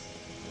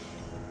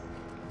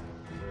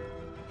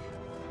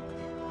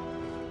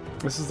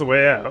 This is the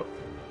way out.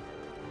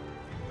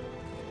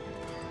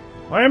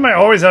 Why am I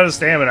always out of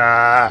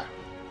stamina?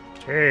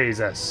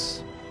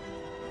 Jesus.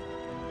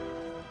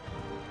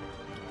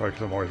 Probably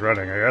because I'm always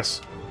running, I guess.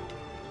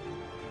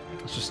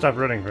 Let's just stop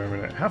running for a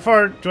minute. How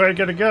far do I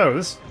gotta go?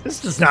 This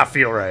does not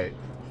feel right.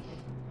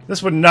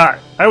 This would not...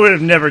 I would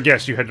have never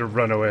guessed you had to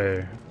run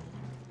away.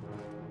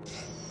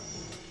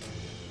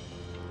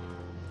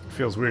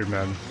 Feels weird,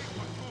 man.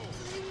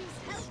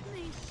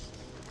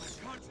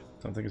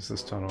 Don't think it's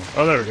this tunnel.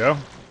 Oh, there we go.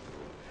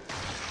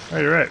 Oh,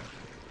 you're right.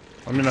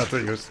 I mean, not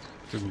that you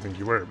didn't think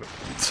you were,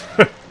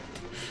 but...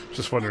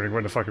 just wondering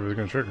when the fuck it was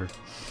gonna trigger.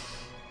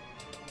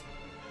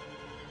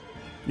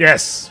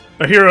 Yes!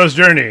 A hero's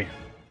journey!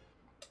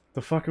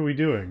 The fuck are we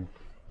doing?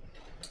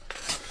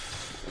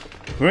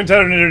 We went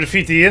out to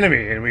defeat the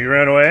enemy, and we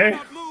ran away.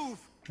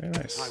 Very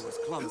nice. I was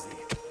clumsy.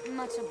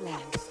 Much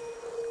obliged.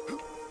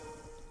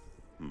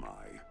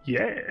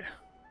 Yeah.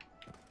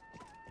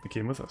 They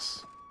came with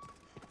us.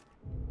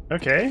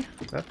 Okay,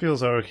 that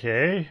feels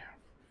okay.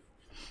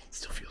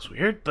 Still feels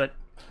weird, but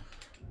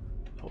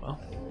oh well.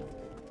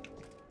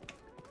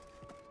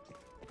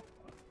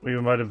 We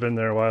might have been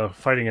there while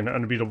fighting an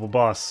unbeatable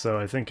boss, so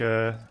I think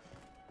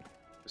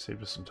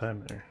saved us some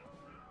time there.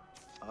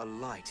 A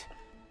light.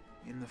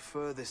 In the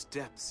furthest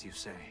depths, you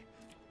say?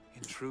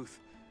 In truth,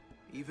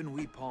 even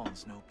we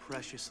pawns know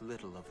precious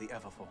little of the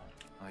Everfall.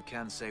 I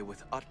can say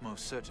with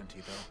utmost certainty,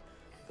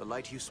 though, the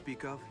light you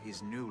speak of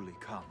is newly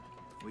come.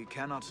 We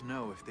cannot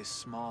know if this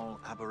small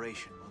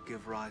aberration will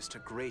give rise to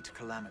great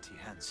calamity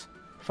hence.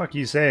 Fuck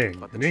you saying?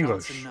 But In the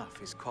English. chance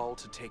enough is called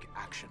to take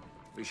action.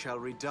 We shall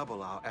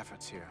redouble our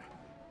efforts here,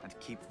 and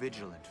keep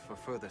vigilant for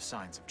further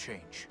signs of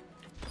change.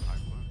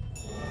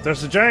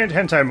 There's a giant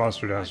hentai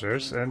monster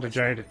downstairs, and a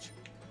giant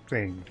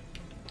thing.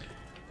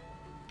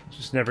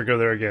 Just never go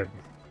there again.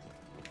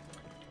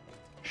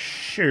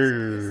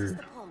 Sure.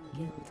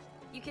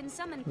 You can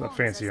summon Not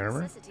fancy as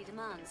armor. necessity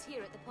demands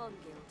here at the Pawn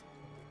Guild.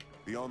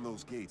 Beyond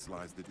those gates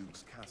lies the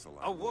Duke's castle.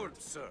 A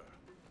word, sir.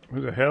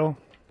 Who the hell?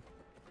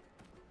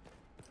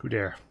 Who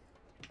dare?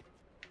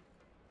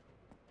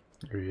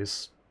 There he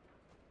is.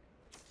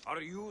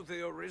 Are you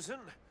the Arisen?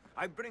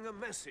 I bring a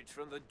message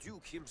from the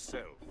Duke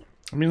himself.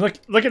 I mean,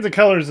 look at the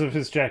colors of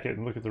his jacket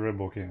and look at the Red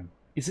Bull can.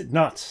 Is it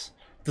not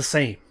the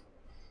same?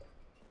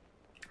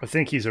 I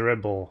think he's a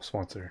Red Bull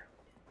sponsor.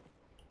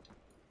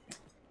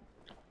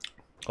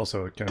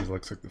 Also, it kind of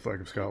looks like the flag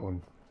of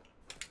Scotland.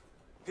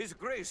 His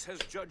Grace has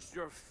judged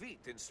your feat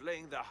in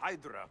slaying the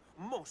Hydra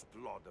most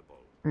laudable.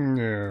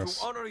 Yes.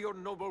 To honor your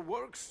noble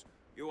works,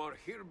 you are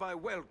hereby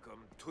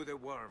welcome to the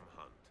Worm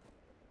Hunt.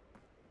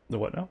 The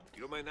what now?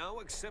 You may now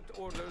accept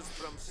orders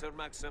from Sir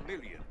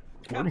Maximilian,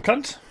 Worm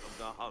captain cunt? of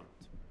the Hunt.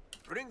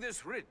 Bring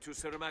this writ to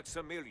Sir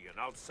Maximilian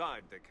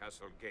outside the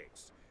castle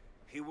gates.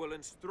 He will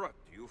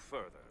instruct you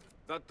further.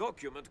 The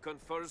document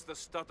confers the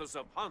status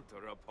of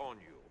Hunter upon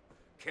you.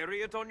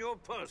 Carry it on your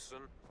person,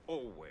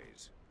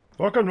 always.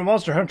 Welcome to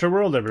Monster Hunter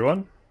World,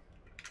 everyone.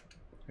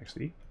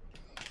 XD.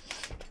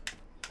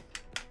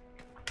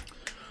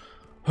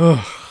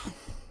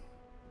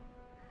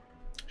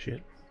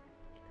 Shit.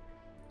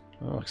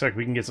 Well, looks like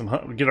we can get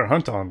get our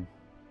hunt on.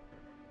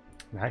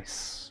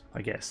 Nice,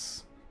 I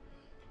guess.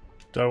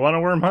 Do I want a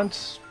worm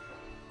hunt?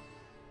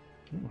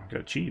 Ooh, I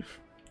got a chief.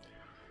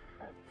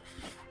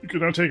 You can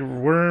now take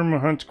worm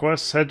hunt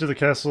quests, head to the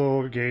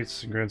castle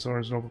gates in Grand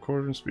Soren's noble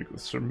court and speak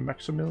with Sir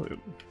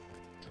Maximilian.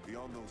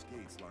 Beyond those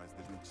gates lies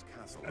the Duke's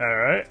castle.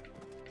 Alright.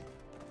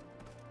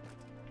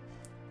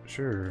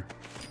 Sure.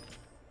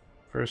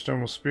 First stone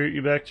will spirit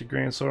you back to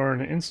Grand Soren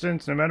in an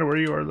instant, no matter where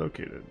you are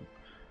located.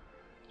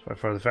 It's by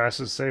far the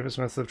fastest, safest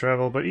method of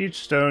travel, but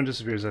each stone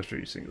disappears after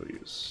each single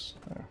use.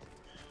 Oh.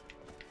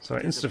 So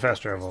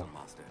insta-fast travel.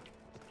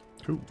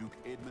 Cool. Duke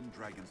Edmund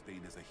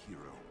Dragonsbane is a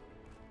hero.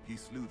 He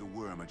slew the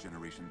worm a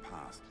generation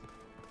past.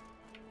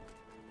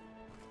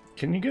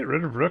 Can you get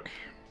rid of Rook?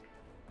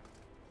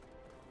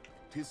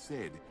 'Tis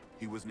said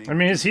he was named. I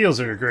mean, his heals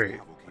are great.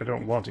 I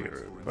don't want to get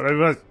rid of him, but I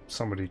want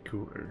somebody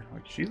cooler.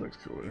 Like, she looks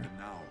cooler. Even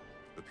now,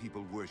 the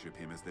people worship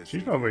him as their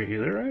She's savior. probably a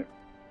healer, right?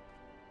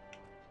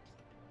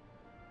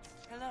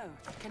 Hello,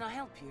 can I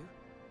help you?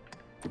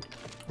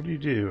 What do you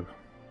do?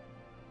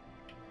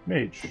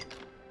 Mage.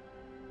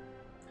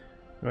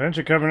 You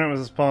enter covenant with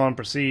his pawn,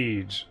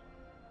 proceed.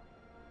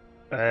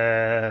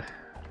 I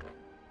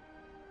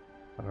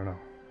don't know.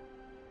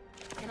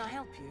 Can I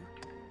help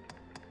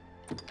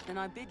you? Then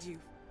I bid you.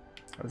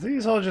 Are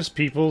these all just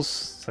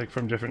peoples, like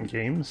from different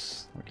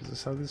games? Like, is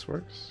this how this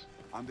works?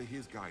 Under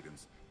his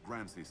guidance,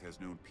 Grances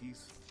has known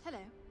peace. Hello.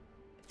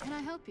 Can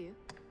I help you?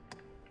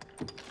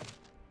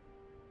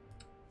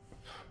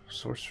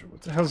 Sorcerer.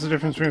 What the hell's the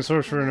difference between a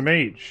sorcerer and a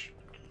mage?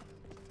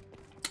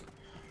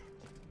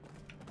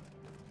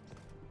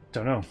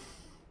 Don't know.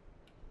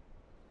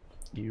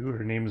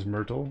 Her name is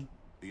Myrtle.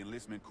 The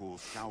enlistment corps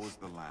scours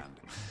the land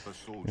for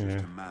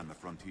soldiers to man the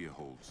frontier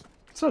holds.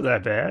 It's not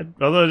that bad.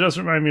 Although it does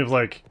remind me of,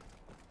 like,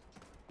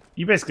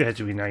 you basically have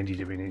to be 90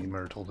 to be any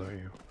Myrtle, don't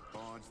you?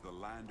 Bards the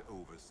land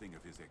over sing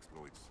of his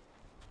exploits,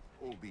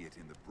 albeit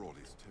in the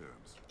broadest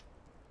terms.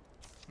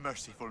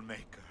 Merciful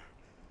Maker,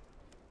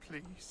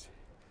 please,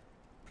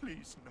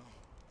 please no.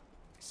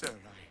 Sir,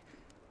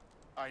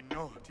 I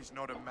know it is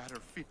not a matter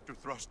fit to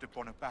thrust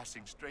upon a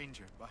passing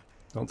stranger, but...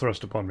 Don't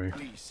thrust upon me.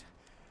 Please,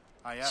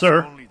 I ask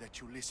Sir. only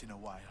that you listen a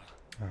while.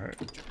 Alright.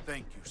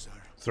 Thank you, sir.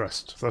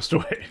 Thrust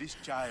away. This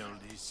child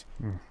is...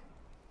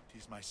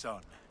 is my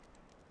son.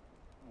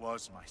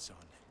 Was my son.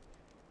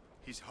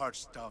 His heart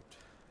stopped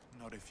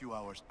not a few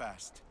hours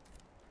past.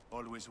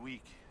 Always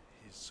weak,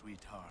 his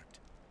sweet heart.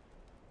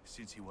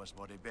 Since he was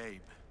but a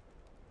babe.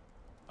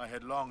 I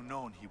had long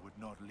known he would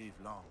not live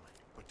long,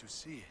 but to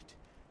see it,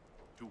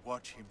 to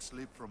watch him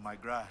slip from my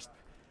grasp,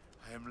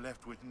 I am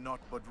left with naught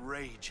but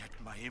rage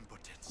at my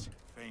impotence.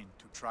 Fain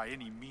to try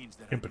any means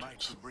that I might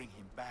to bring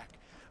him back.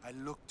 I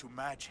look to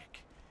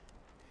magic,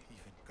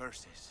 even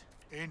curses,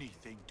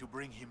 anything to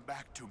bring him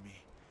back to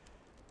me.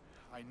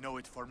 I know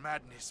it for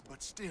madness,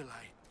 but still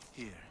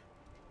Here.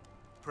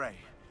 Pray,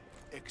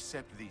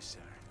 accept these, sir.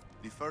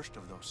 The first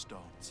of those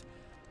stones.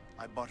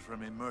 I bought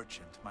from a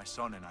merchant my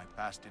son and I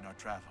passed in our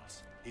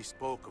travels. He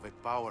spoke of a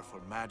powerful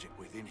magic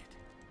within it.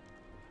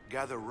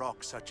 Gather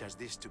rocks such as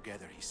this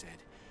together, he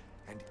said,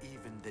 and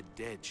even the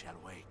dead shall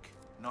wake.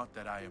 Not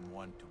that I am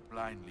one to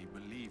blindly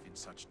believe in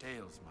such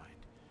tales,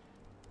 mind.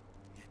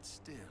 Yet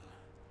still,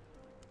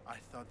 I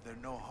thought there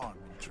no harm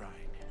in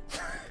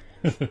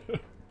trying.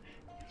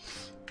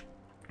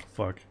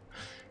 Fuck.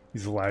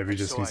 He's alive, he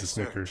just So needs I a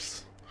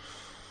Snickers.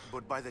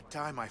 But by the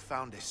time I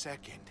found a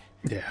second,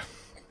 Yeah.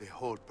 the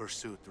whole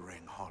pursuit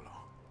rang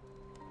hollow.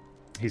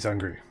 He's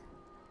hungry.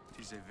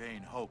 'Tis a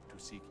vain hope to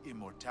seek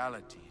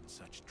immortality in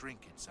such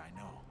trinkets, I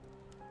know.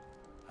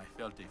 I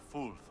felt a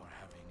fool for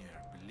having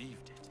e'er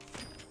believed it.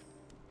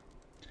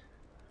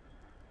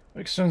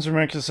 Wake stones are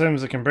miraculous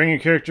items that can bring your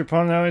character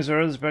upon allies or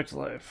others back to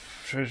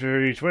life.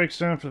 Treasure each wake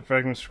stone for the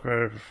fragments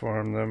required to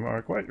perform them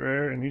are quite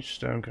rare, and each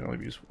stone can only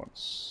be used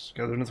once.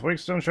 Gather enough wake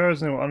stone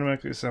shards and they will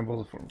automatically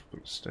assemble to form a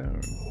blue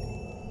stone.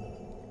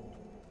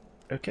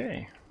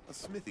 Okay. A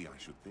smithy, I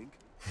should think.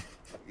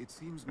 It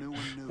seems no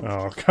one knows.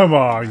 Oh, come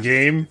on,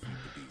 game.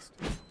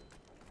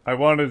 I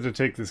wanted to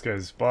take this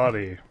guy's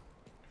body.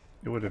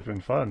 It would have been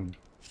fun.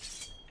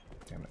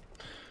 Damn it.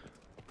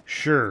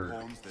 Sure.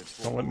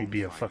 Don't let me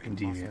be a fucking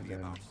deviant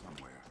then.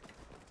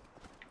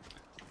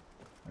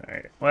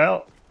 Alright,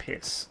 well,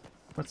 piss.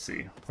 Let's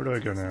see. Where do I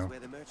go now? Where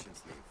the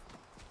merchants live,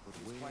 but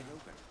it's quite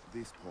open.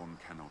 This pawn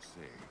cannot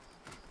say.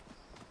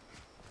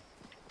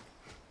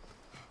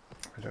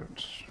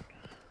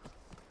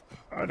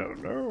 I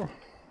don't know.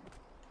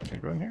 Can I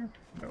go in here?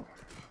 No.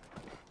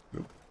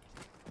 Nope.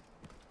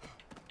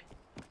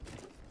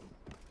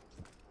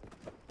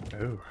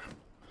 Oh.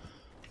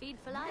 Feed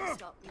for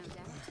livestock, no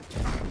doubt.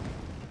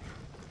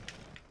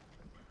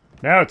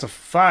 Now it's a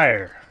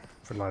fire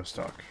for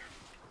livestock.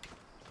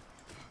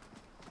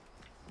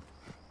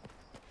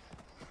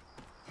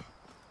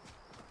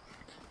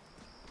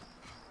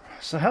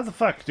 So how the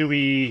fuck do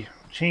we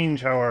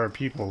change how our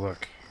people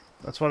look?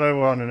 That's what I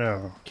want to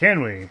know.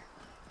 Can we?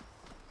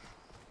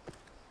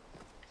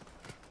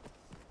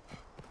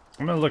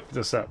 I'm gonna look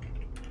this up.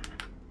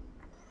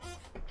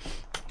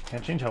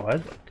 Can't change how I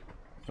look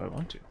if I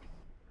want to.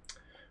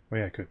 Oh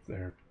yeah, I could.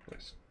 There,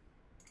 place.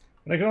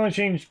 But I can only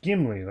change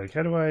Gimli. Like,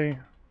 how do I?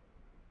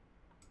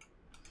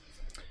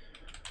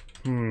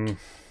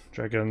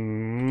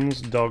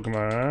 Dragons,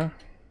 Dogma.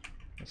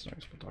 That's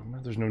nice for Dogma.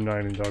 There's no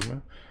 9 in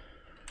Dogma.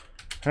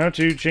 How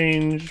to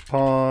change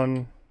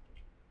pawn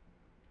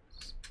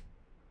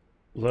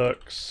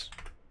looks.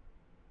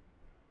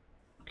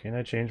 Can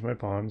I change my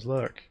pawn's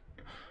look?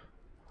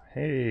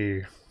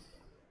 Hey.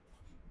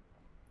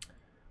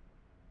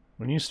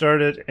 When you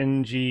start at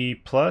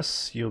NG+,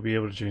 you'll be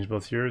able to change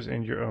both yours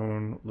and your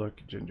own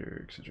look,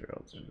 gender,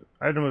 etc.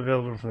 Item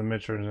available from the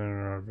Metro.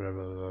 Blah,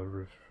 blah,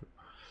 blah.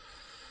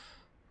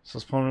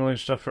 Sells pawn related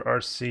stuff for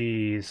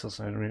RC. Sells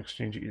an item in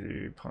exchange either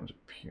your pawn's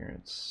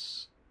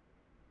appearance.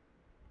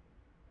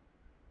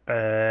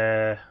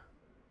 When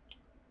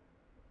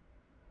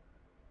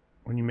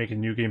you make a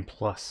new game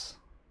plus.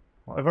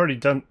 Well, I've already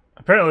done.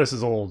 Apparently, this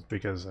is old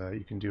because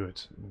you can do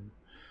it.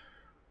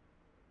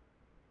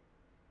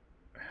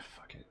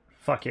 Fuck it.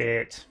 Fuck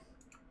it.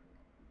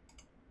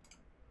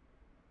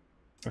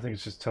 I think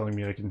it's just telling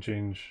me I can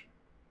change.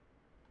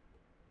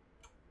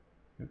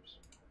 Oops.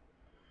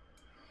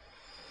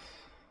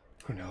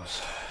 Who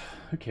knows?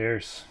 Who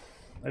cares?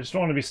 I just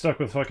don't want to be stuck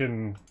with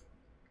fucking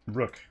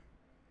Rook.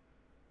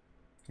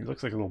 He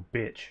looks like a little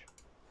bitch.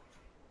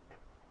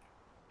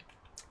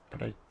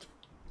 But I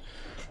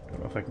don't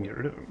know if I can get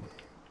rid of him.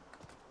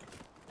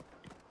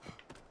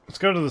 Let's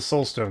go to the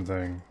Soulstone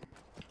thing.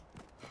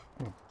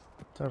 Oh,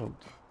 that'll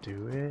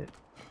do it.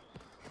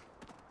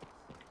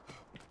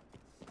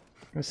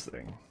 This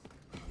thing.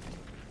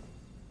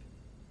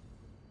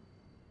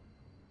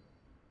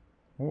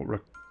 Oh,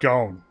 Rook,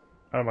 gone.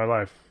 Out of my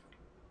life.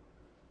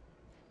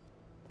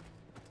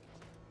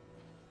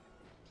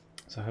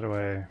 So how do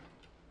I...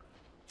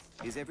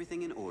 Is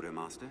everything in order,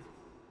 Master?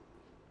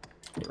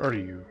 Where are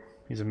you?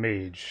 He's a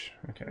mage.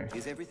 Okay.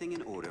 Is everything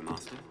in order,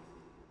 Master?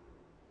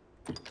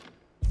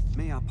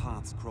 May our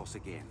paths cross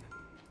again.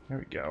 There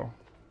we go.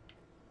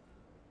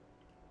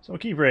 So I'll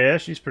keep Rhea,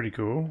 she's pretty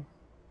cool.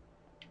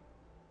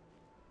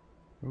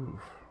 Ooh.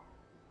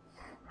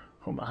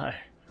 Oh my.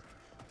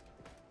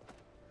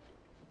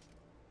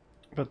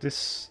 But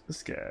this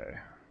guy.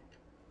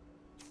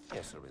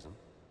 Yes, Arisen.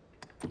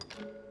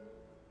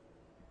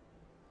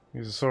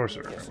 He's a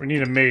sorcerer. We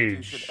need a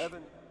mage.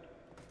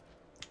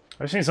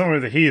 I've seen someone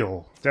with a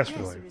heal,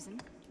 desperately.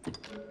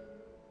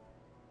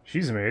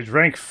 She's a mage,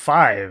 rank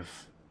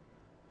 5.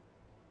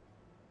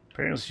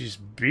 Apparently she's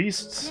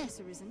beasts. Yes,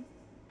 Arisen.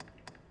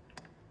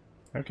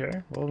 Okay,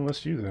 well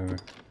enlist you then,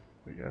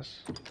 I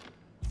guess.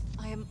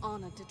 I am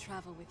honored to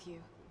travel with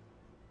you.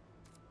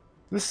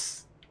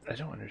 This... I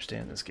don't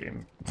understand this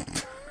game.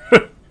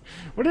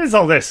 What is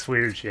all this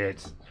weird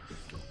shit?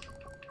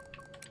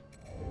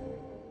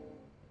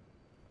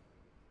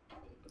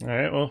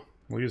 Alright, well,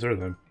 we'll use her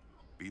then.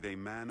 Be they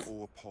man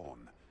or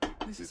pawn.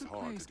 This is a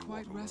place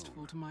quite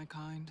restful to my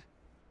kind.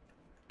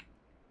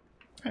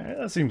 Alright,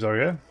 that seems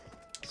okay.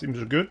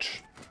 Seems good.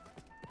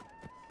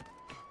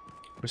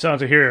 We sound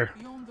to hear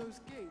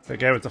that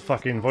guy with the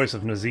fucking voice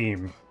of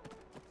Nazim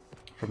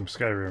from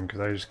Skyrim, because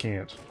I just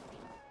can't.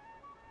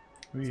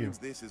 Who are you? Seems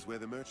this is where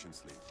the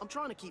merchants live. I'm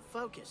trying to keep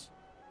focus.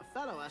 A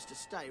fellow has to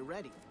stay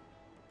ready.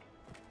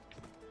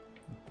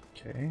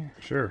 Okay,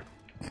 sure.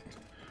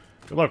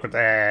 Good luck with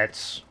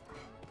that.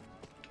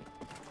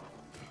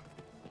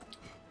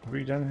 Have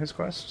we done his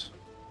quest?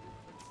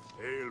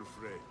 Hail,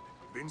 friend.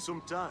 Been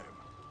some time.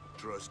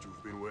 Trust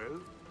you've been well,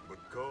 but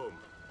come.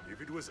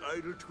 If it was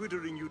idle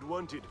twittering you'd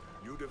wanted,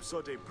 you'd have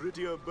sought a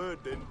prettier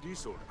bird than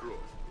this old crow.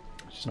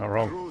 She's not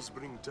wrong. Crows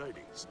bring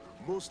tidings,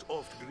 most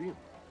oft grim.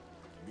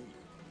 Me,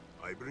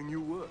 I bring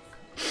you work.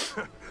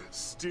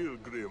 Still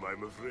grim,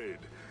 I'm afraid.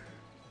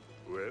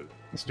 Well,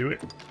 let's do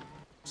it.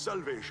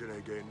 Salvation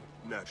again,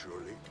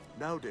 naturally.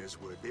 Now there's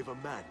word they've a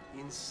man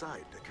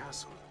inside the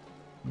castle.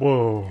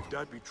 Whoa. If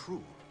that be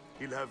true,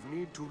 he'll have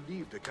need to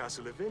leave the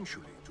castle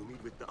eventually to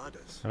meet with the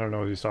others. I don't know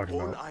what he's talking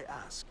All about. I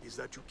ask is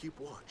that you keep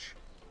watch.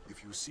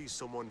 If you see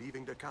someone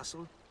leaving the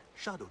castle,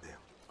 shadow them.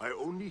 I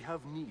only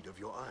have need of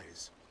your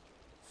eyes.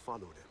 Follow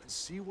them and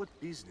see what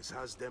business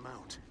has them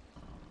out.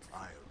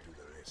 I'll do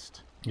the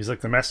rest. He's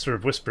like the master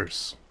of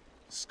whispers.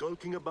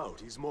 Skulking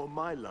about is more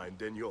my line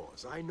than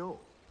yours, I know.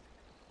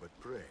 But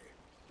pray,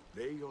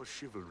 lay your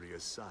chivalry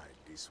aside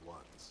this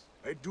once.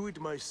 I do it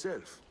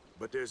myself,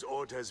 but there's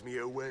aught has me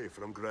away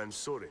from Grand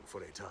Sorin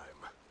for a time.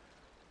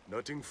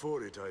 Nothing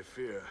for it, I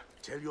fear.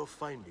 Tell your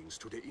findings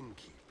to the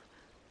innkeep.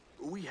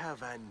 We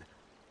have an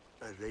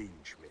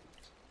arrangement.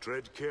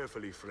 Tread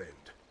carefully,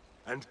 friend.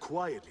 And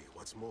quietly,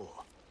 what's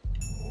more.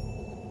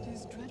 It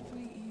is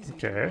dreadfully easy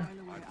Okay. to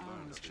while away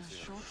hours just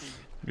shopping.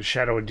 You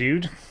shadow a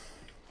dude.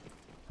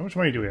 How much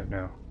money do we have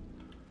now?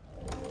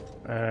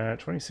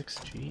 26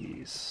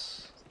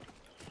 G's.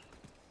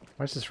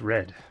 Why is this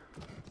red?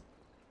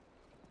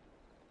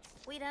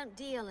 We don't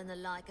deal in the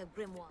like of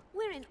grimoire.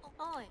 We're in...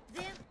 Oi,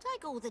 there,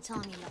 take all the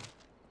time you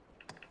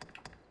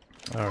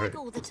like. Alright. Take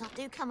all the time.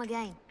 Do come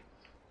again.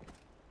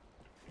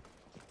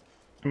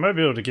 I might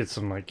be able to get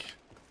some, like,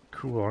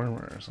 cool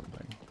armor or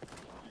something.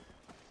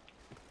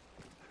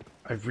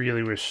 I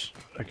really wish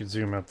I could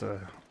zoom out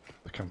the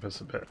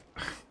compass a bit.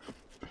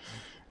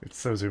 It's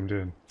so zoomed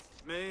in.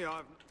 Me,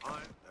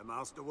 the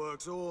master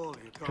works all.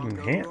 You Can can't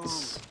go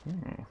enhance.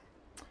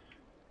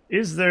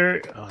 Is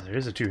there... Oh, there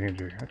is a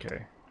two-hander.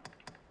 Okay.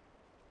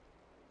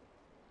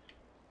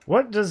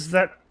 What does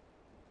that...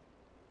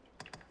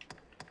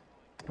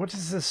 What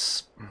is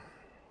this...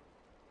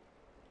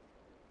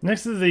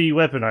 Next to the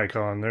weapon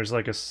icon, there's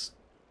like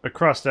a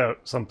crossed out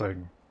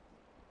something.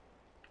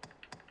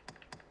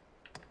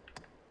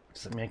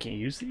 Does that mean I can't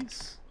use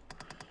these?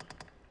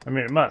 I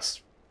mean, it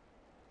must.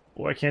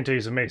 Why can't I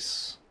use a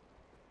mace?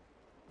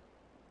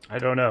 I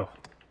don't know.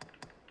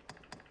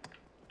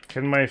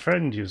 Can my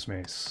friend use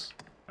mace?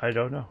 I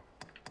don't know.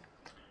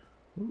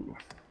 Ooh.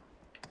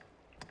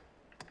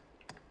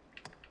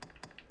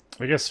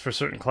 I guess for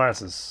certain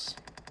classes.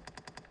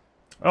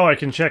 Oh, I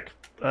can check.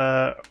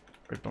 Right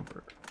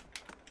bumper.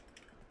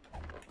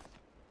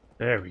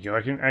 There we go.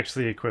 I can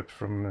actually equip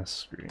from this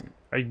screen.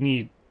 I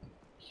need...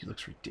 He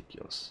looks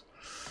ridiculous.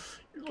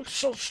 You look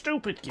so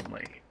stupid,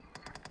 Gimli.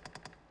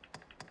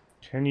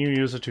 Can you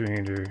use a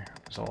two-hander?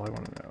 That's all I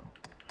want to know.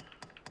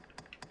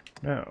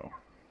 No.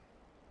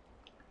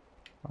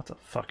 That's a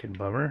fucking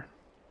bummer.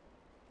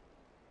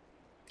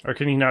 Or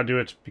can he not do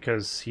it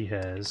because he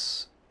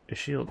has a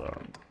shield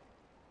on?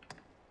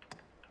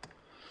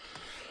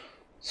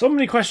 So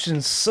many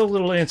questions, so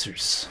little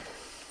answers.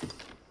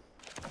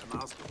 The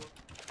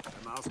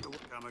master will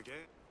come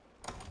again.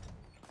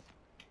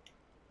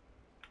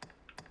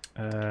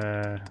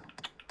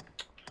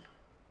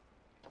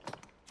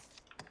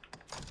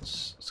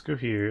 Let's go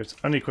here. Let's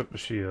unequip the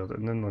shield,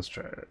 and then let's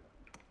try it.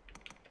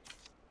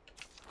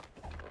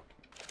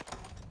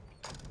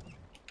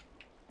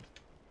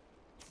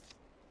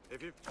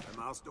 If the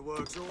master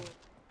works all.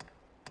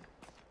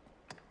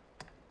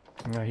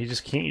 No, he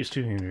just can't use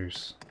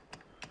two-handers.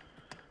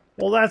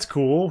 Well, that's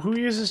cool. Who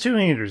uses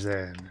two-handers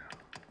then?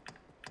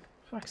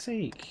 Fuck's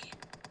sake.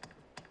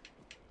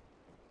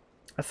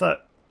 I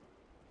thought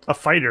a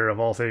fighter,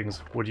 of all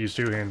things, would use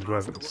two-handed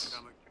weapons.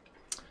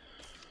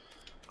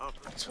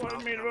 That's what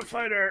I made of a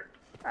fighter.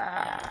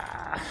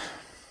 Ah.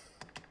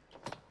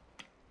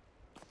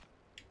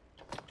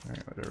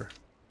 Alright, whatever.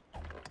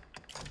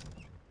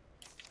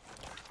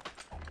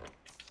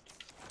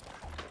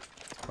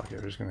 Okay,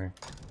 we're just gonna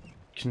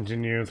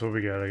continue with what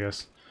we got, I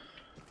guess.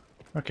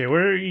 Okay,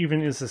 where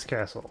even is this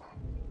castle?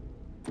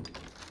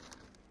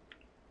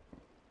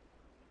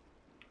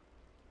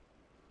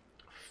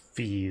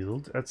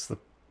 Field. That's the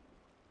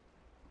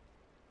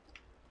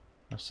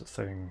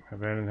thing.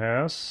 Abandoned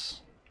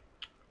house.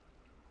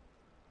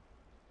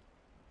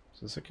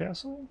 Is this a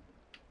castle?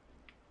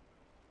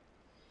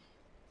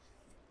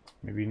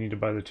 Maybe you need to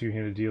buy the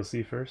two-handed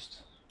DLC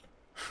first.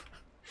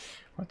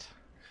 What?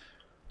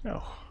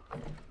 No.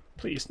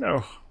 Please,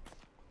 no.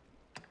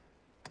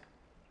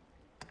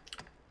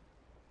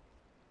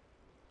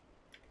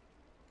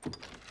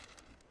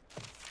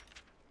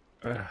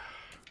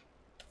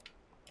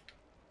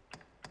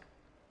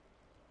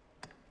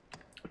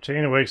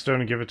 Obtain a wake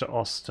stone and give it to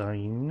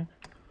Austin.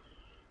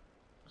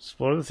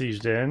 Explore the thieves'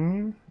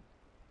 den.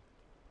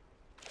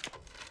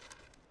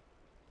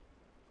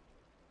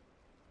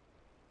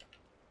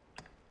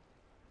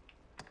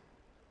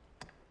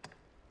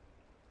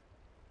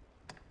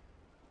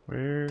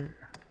 Where?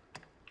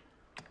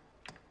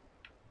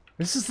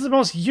 This is the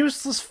most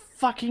useless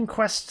fucking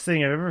quest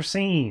thing I've ever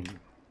seen.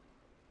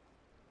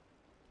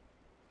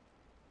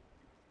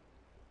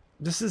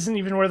 This isn't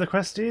even where the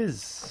quest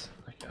is.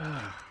 Like,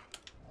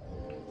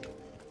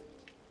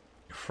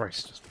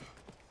 Christ.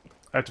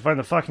 I have to find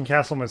the fucking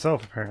castle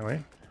myself,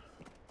 apparently.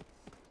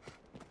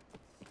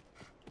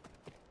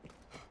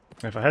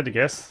 If I had to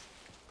guess,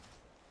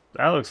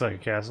 that looks like a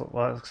castle.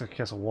 Well, that looks like a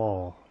castle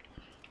wall.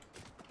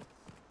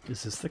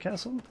 Is this the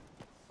castle?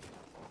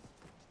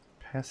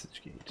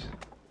 Passage gate.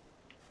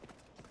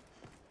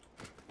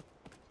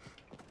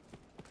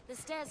 The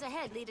stairs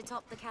ahead lead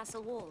atop the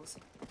castle walls.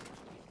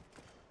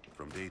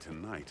 From day to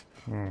night,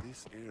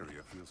 this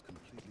area feels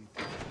completely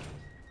different.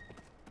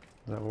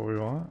 Is that what we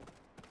want?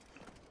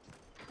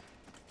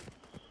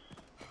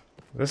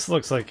 This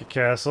looks like a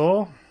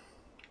castle.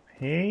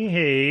 Hey,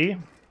 hey.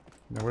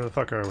 Now where the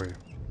fuck are we?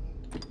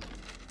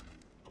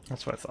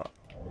 That's what I thought.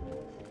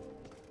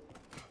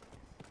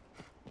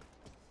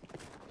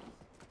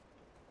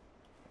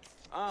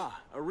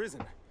 Ah,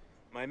 Arisen.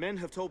 My men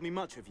have told me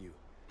much of you.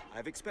 I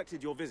have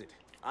expected your visit.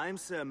 I am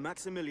Sir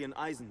Maximilian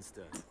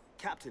Eisenstern,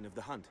 captain of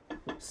the hunt,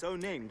 so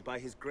named by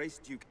His Grace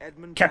Duke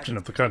Edmund. Captain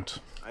of the cunt.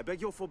 I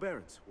beg your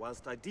forbearance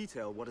whilst I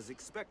detail what is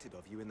expected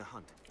of you in the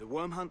hunt. The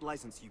worm hunt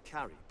license you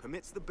carry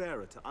permits the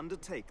bearer to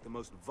undertake the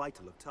most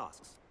vital of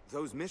tasks.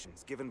 Those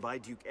missions given by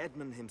Duke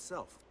Edmund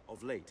himself.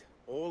 Of late,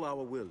 all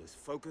our will is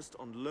focused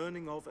on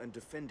learning of and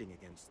defending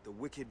against the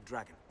wicked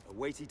dragon. A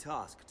weighty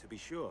task, to be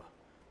sure,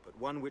 but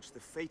one which the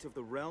fate of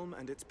the realm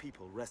and its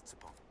people rests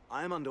upon.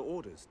 I am under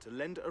orders to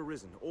lend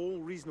Arisen all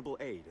reasonable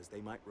aid as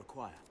they might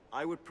require.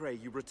 I would pray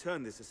you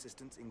return this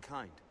assistance in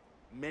kind.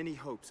 Many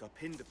hopes are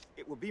pinned.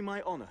 It would be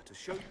my honor to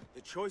show you.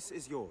 The choice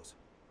is yours.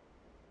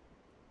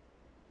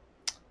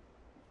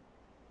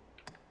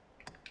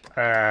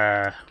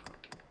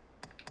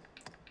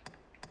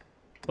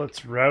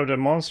 Let's rout a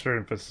monster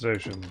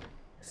infestation.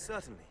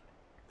 Certainly.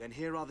 Then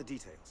here are the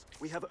details.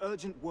 We have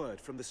urgent word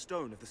from the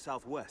Stone of the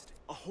Southwest.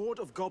 A horde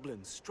of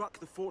goblins struck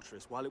the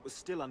fortress while it was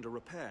still under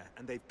repair,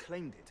 and they've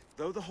claimed it.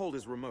 Though the hold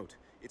is remote,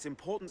 its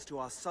importance to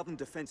our southern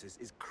defenses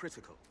is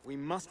critical. We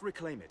must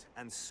reclaim it,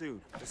 and soon.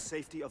 The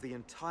safety of the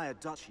entire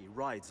duchy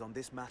rides on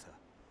this matter.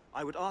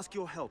 I would ask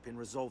your help in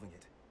resolving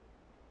it.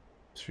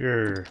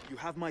 Sure. You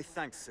have my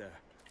thanks, sir.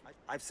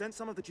 I've sent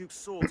some of the Duke's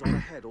swords on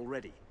ahead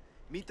already.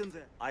 Meet them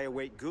there. I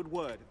await good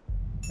word.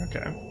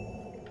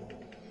 Okay.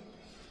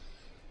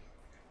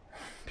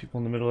 People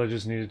in the Middle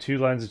Ages needed 2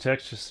 lines of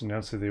text just to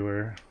announce who they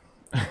were.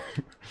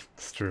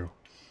 It's true.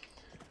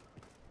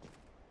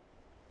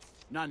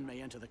 None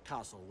may enter the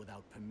castle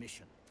without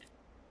permission.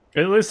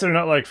 At least they're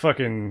not like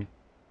fucking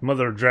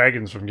Mother of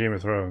Dragons from Game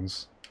of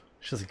Thrones.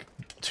 She has like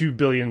 2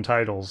 billion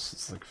titles.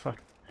 It's like,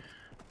 fuck.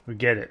 We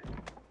get it.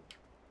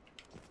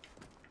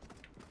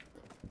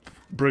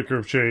 Breaker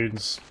of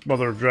Chains,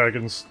 Mother of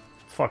Dragons,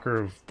 fucker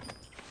of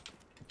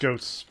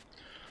goats.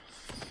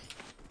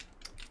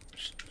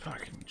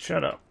 Fucking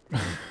shut up.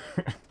 I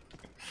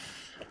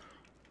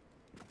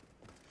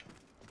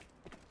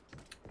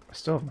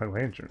still have my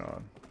lantern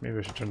on. Maybe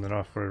I should turn that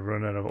off before I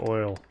run out of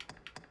oil.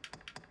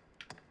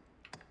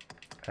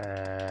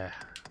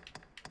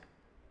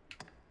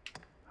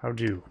 How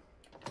do?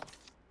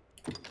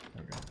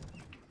 Okay.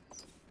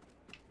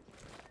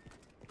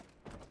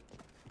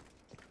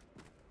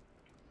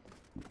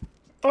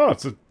 Oh,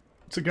 it's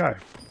a guy.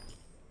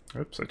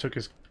 Oops, I took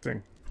his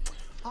thing.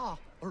 Ah,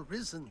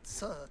 Arisen,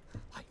 sir.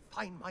 I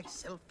find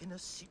myself in a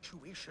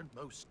situation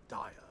most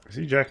dire. Is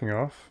he jacking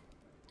off?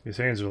 His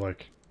hands are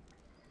like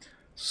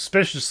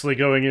suspiciously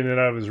going in and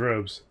out of his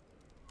robes.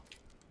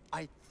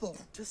 I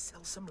thought to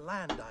sell some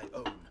land I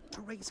own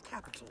to raise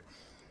capital,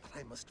 but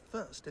I must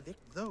first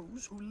evict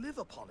those who live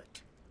upon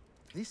it.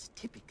 This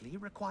typically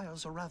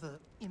requires a rather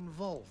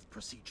involved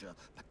procedure,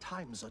 but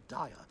times are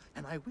dire,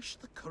 and I wish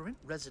the current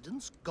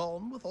residents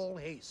gone with all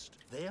haste.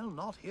 They'll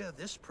not hear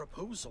this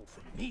proposal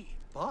from me,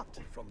 but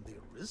from the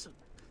Arisen.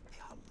 They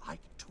are like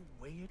to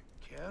weigh it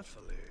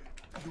carefully.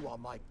 You are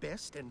my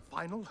best and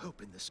final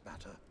hope in this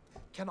matter.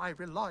 Can I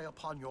rely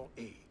upon your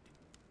aid?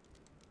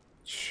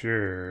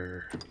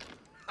 Sure.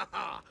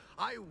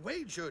 I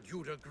wagered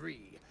you'd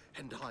agree,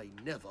 and I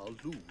never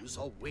lose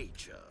a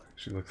wager.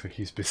 She looks like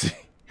he's busy.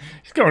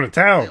 He's going to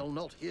town. They'll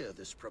not hear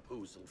this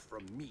proposal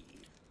from me.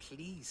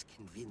 Please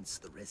convince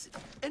the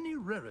resident. Any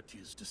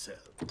rarities to sell?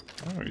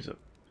 Oh,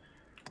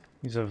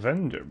 he's a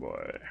vendor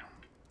boy.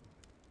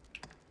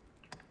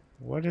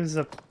 What is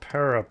a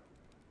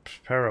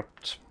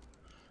parapt?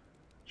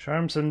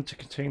 Charms them to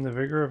contain the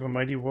vigor of a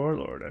mighty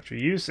warlord. After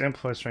use,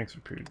 amplify strength for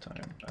a period of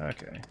time.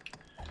 Okay.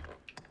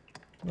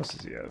 What else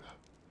does he have?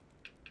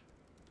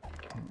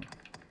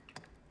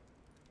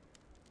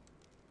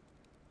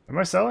 Am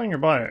I selling or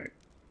buying?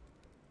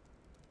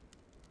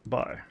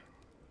 Buy.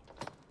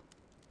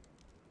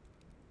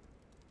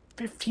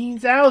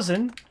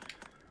 15,000?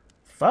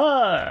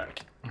 Fuck!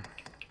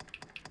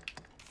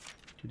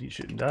 Could eat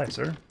shit and die,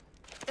 sir.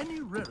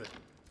 Any rarity?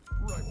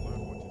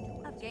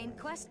 I've gained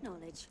quest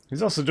knowledge.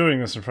 He's also doing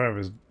this in front of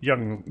his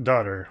young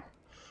daughter.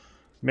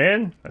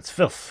 Man, that's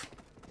filth.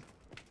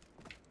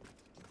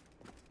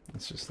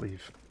 Let's just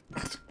leave.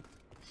 I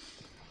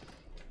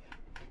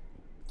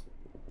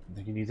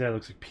think you need that. It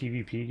looks like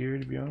PvP gear,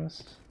 to be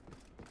honest.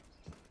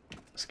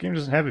 This game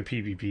doesn't have a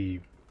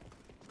PvP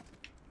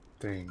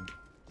thing.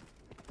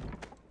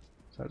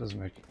 So that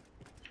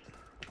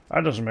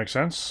doesn't make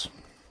sense.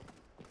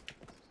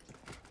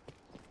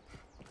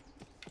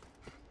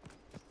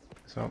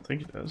 So I don't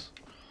think it does.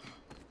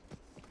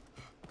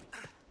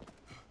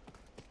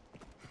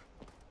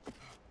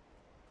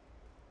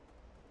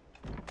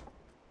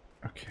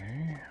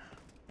 Okay.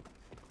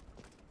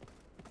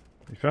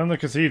 We found the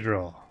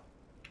cathedral.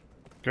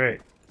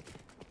 Great.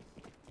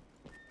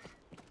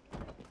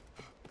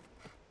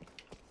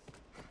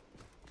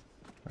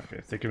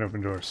 Okay, they can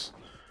open doors.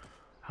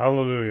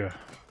 Hallelujah.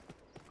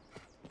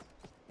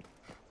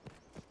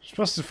 You're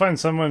supposed to find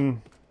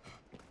someone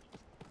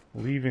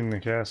leaving the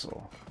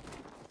castle.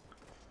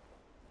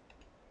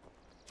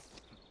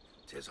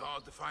 'Tis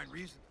hard to find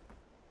reason.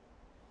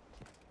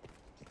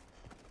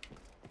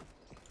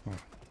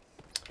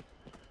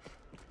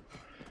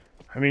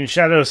 I mean,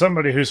 shadow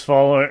somebody who's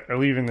following or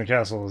leaving the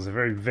castle is a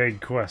very vague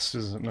quest,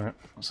 isn't it?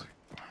 I was like,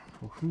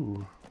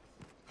 woohoo.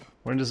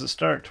 When does it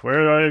start?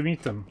 Where do I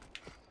meet them?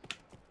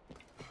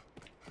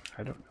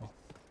 I don't know.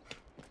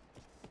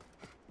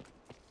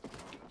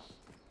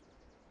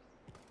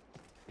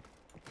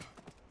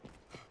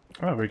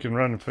 Oh, we can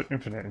run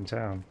infinite in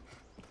town.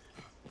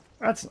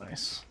 That's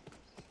nice.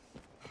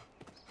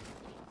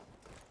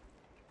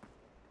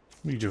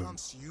 What are you doing?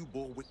 Chance you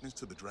bore witness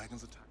to the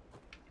dragon's attack.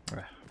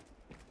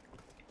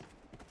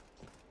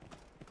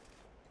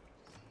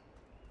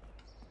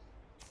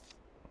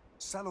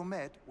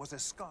 Salomed was a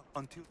Scot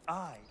until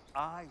I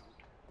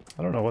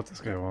don't know what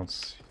this guy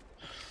wants.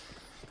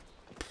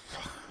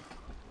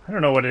 I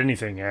don't know what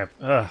anything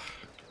happened. Ugh.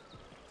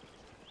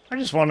 I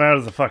just want out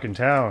of the fucking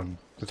town.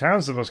 The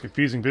town's the most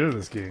confusing bit of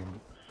this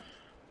game.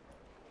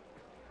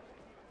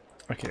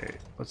 Okay,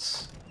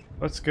 let's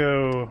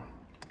go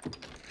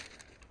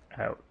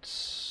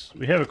out.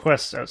 We have a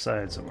quest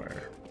outside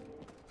somewhere.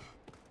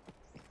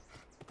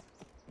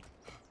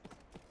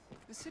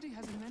 The city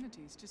has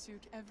amenities to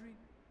suit every...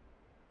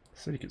 The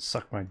city could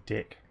suck my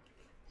dick.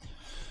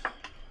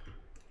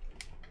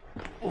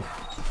 Alright.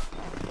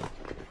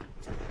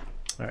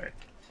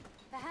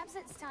 Perhaps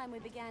it's time we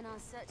began our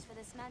search for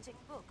this magic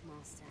book,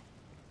 Master.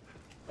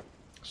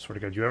 Swear to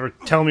God, you ever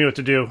tell me what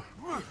to do,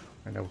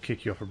 and I will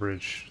kick you off a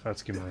bridge.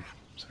 That's Gimli.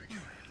 Sorry.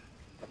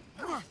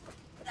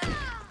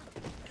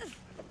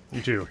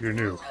 You too. You're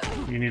new.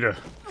 You need to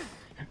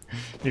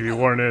be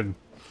worn in.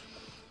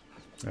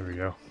 There we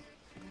go.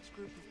 Which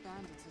group of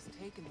bandits has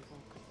taken the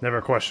book?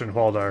 Never question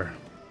Waldar.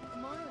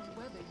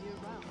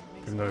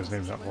 Even though his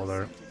name's not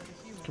Waldar.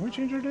 Can we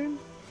change our name?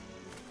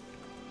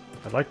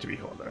 I'd like to be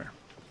Waldar.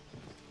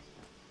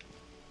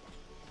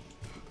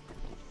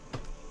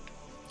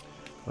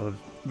 The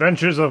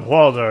Adventures of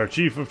Waldar,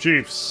 Chief of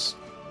Chiefs.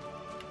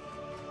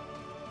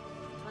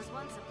 It was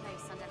once a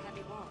place under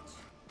heavy watch.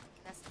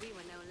 Lest we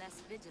were no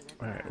less vigilant.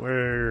 Alright,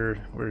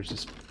 where's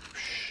this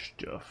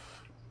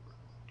stuff?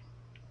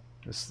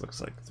 This looks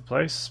like the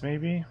place,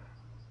 maybe?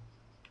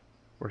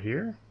 We're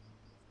here?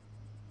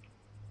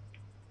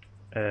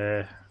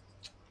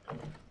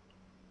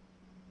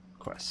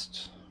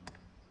 Quest.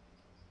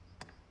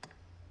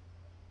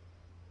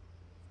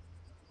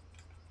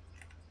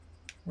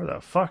 Where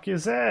the fuck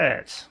is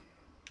that?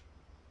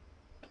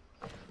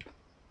 How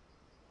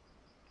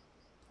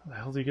the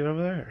hell do you get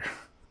over there?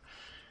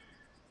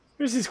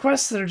 There's these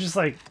quests that are just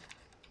like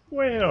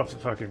way off the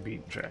fucking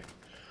beaten track.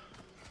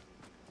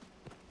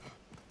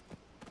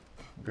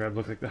 Grab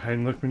look like the hide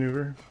and look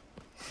maneuver.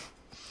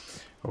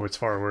 Oh, it's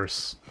far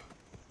worse.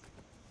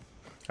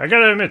 I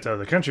gotta admit though,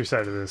 the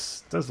countryside of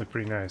this does look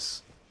pretty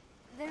nice.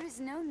 is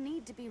no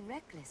need to be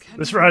reckless.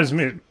 This reminds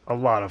me a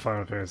lot of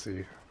Final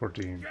Fantasy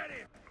 14.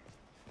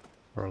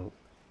 Or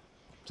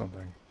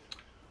something.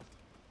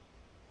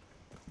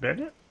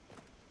 Bandit?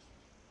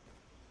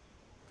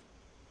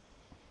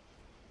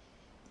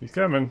 He's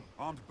coming.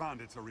 Armed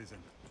bandits arisen.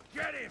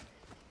 Get him!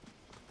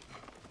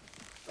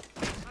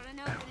 For an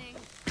opening.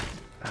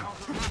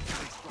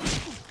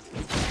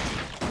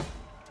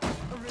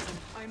 Arisen,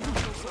 I'm not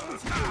so sorry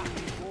to go in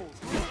the walls,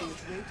 but the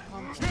great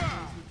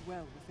contract who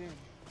dwell within.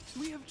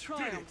 We have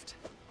triumphed.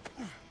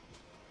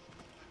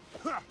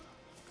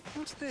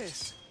 What's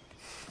this?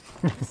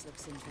 This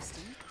looks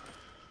interesting.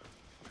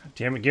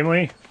 Damn it,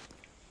 Gimli.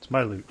 It's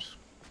my loot.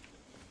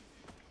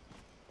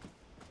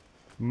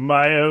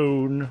 My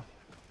own.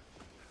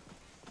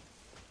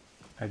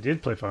 I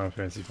did play Final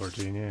Fantasy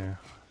 14, yeah.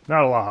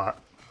 Not a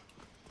lot.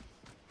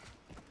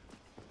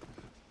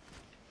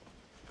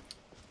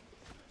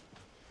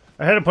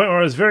 I had a point where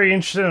I was very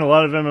interested in a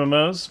lot of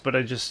MMOs, but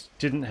I just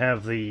didn't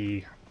have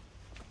the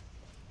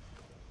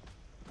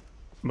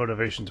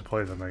motivation to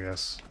play them, I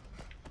guess.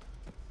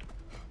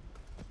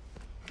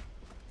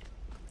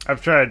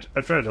 I've tried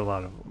a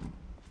lot of them.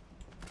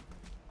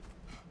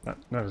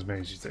 Not as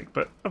many as you think,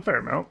 but a fair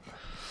amount.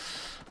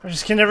 I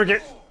just can never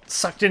get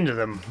sucked into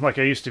them like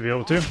I used to be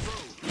able to.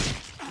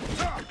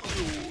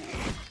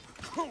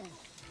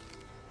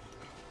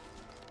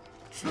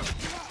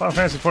 Final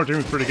Fantasy 14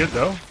 was pretty good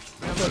though.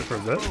 I played it for a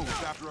bit.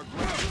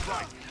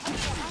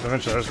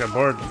 Eventually I just got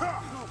bored.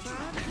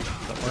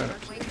 Stopped playing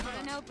it. Wait for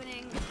an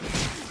opening.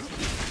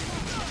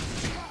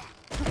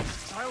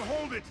 I'll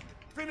hold it.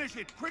 Finish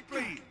it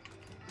quickly.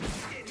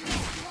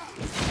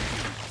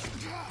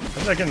 How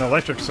did I get an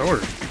electric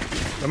sword?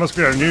 That must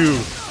be our new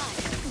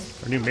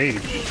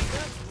mage.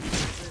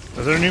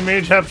 Does our new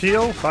mage have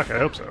heal? Fuck, I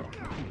hope so.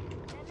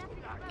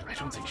 I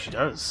don't think she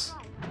does.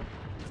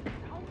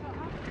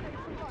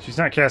 She's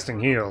not casting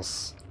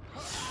heals.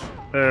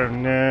 Oh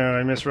no,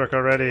 I missed Rook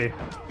already.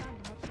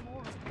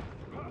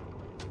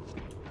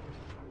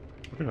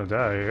 We're gonna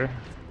die here.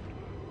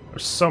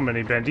 There's so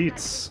many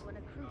bandits.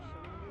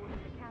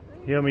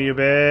 Heal me, you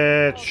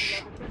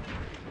bitch.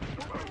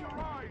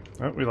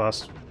 Oh, we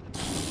lost.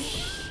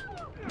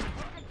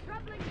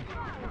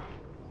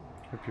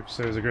 People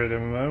say it's a great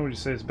MMO. Would you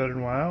say it's better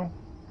than WoW?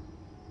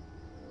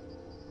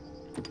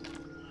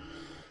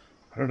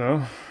 I don't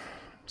know.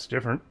 It's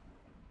different.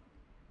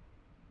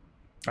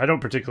 I don't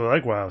particularly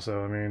like WoW,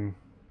 so I mean,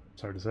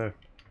 it's hard to say.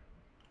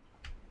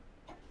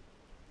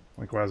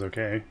 Like WoW's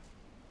okay.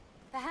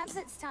 Perhaps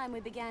it's time we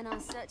began our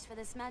search for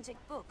this magic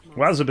book.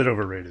 WoW's a bit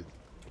overrated,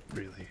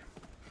 really.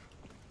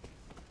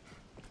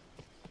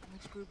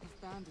 Which group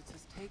of bandits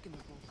has taken the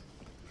book?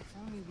 If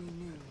only we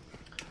knew.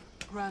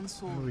 Grand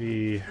Sword,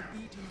 We. the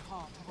beating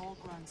heart of all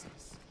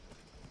Granses.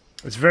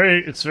 It's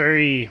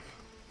very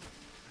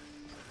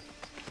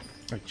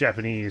like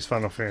Japanese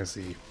Final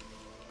Fantasy.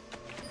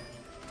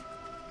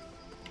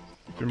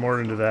 If you're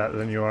more into that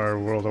than you are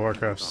World of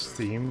Warcraft's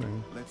theme,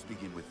 then Let's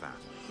begin with that.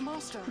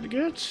 Master. pretty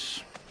good.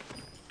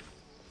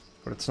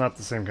 But it's not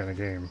the same kind of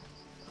game.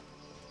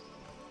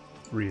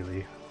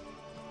 Really.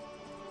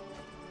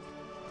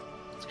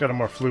 It's got a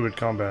more fluid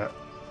combat.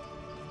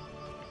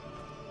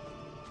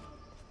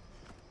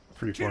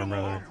 Freeform,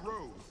 rather.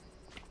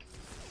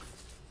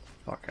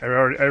 Fuck, I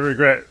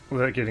regret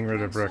getting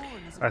rid of Rook.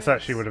 I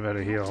thought she would have had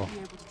a heal.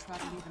 I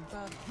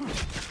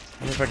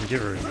wonder if I can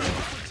give her a heal.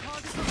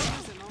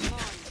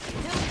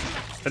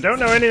 I don't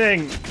know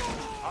anything!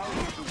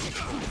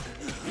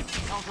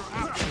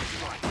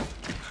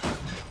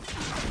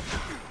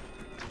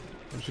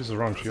 She's the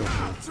wrong shield.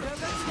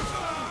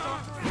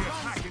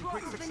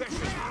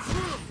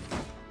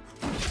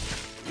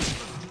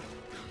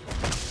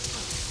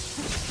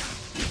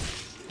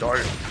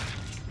 Die.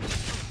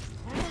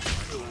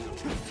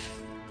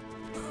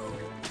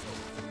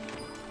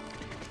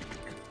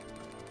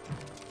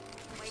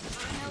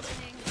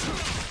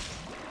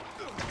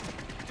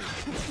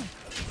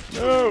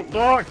 No,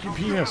 block, you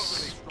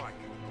penis. Where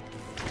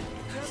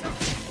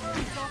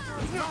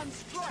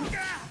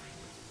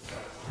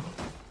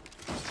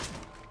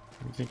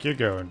do you think you're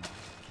going?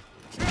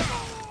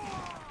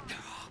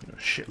 You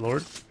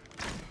shitlord.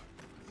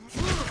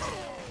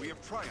 We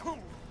have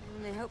triumphed.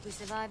 I hope we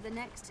survive the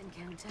next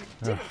encounter.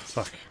 Oh,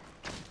 fuck.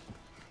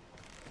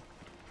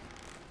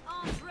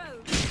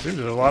 Seems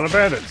there's a lot of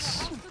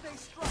bandits. The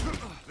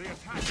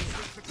attack is in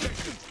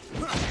succession.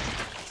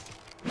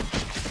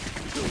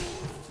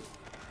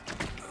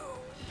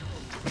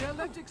 They're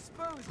left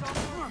exposed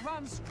after a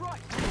grand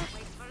strike.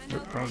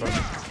 Hold on.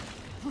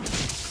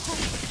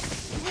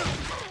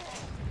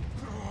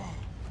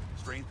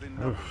 Strength in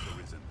numbers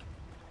arisen.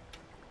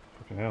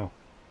 Fucking hell.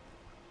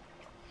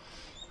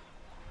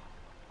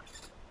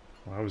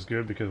 WoW is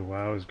good because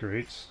WoW is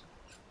great.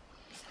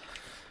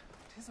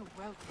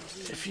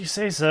 If you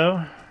say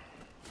so.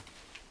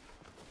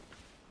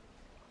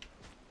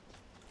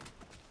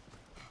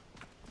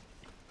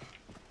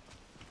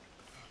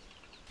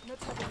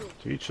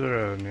 To each their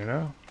own, you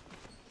know?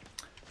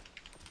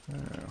 Oh.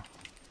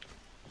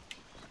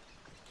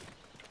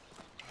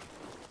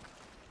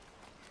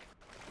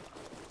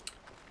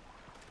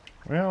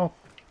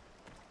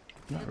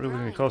 really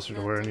any closer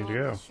to where I need to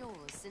go.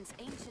 Since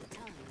ancient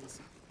times.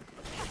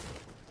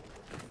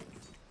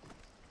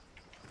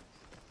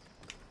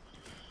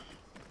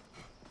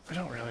 I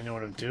don't really know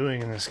what I'm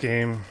doing in this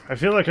game. I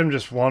feel like I'm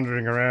just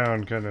wandering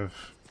around, kind of.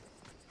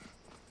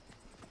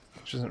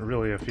 Which isn't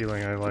really a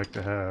feeling I like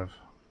to have.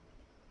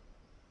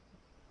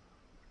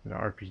 An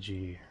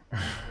RPG.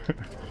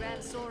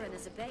 Grand Soren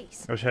is a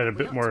base. I wish I had a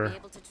bit more be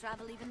able to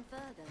travel even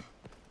further.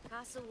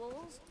 Castle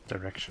walls,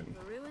 direction.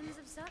 the ruins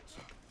of such.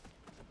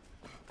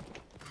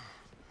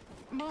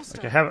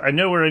 Master. Like I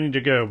know where I need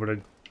to go, but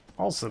I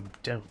also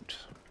don't.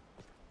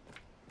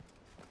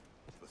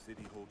 The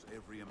city holds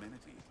every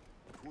amenity.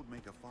 It would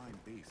make a fine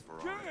base for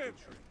our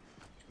adventuring.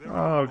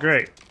 Oh,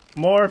 great.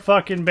 More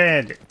fucking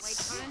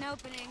bandits. Wait for an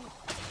opening.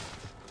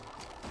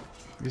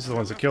 These are the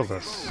ones that killed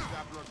us.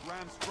 After a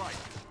grand strike.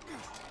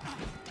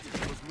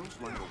 It was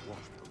most like a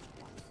watch post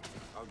once.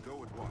 I'll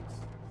go at once.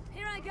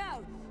 Here I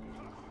go.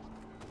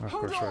 Of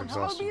Hold course we're on, I'll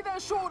exhausted. be there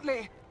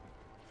shortly.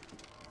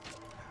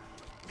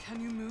 Can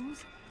you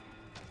move?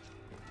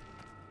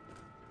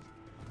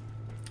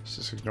 Let's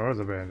just ignore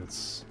the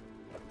bandits.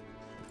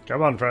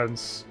 Come on,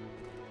 friends.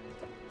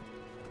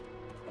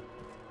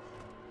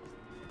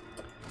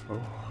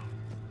 Oh.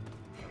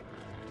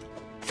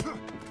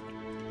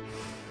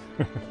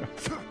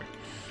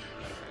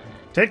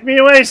 Take me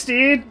away,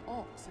 Steed!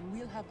 Ox, and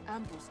we'll have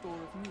ample store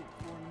of meat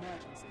for an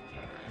emergency.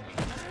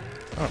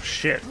 Oh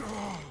shit.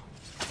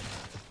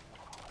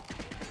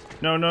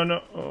 No, no,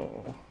 no.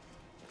 Oh.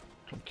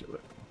 Don't kill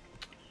it.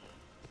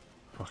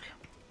 Fuck.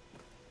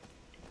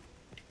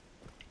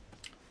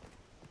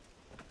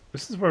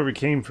 This is where we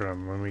came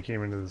from when we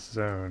came into this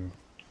zone.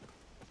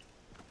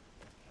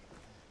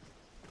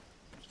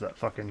 It's that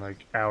fucking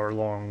like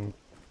hour-long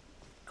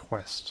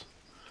quest.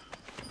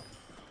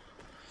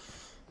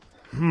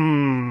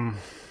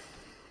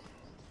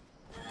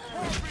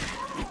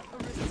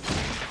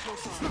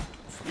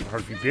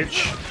 Harvey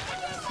bitch.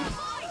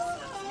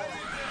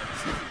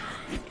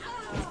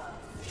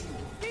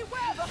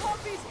 Beware the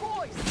Harpy's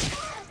voice!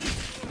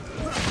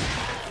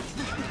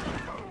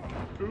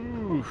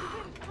 Ooh.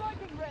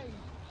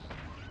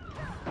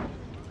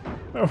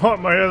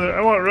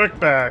 I want Rick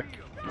back.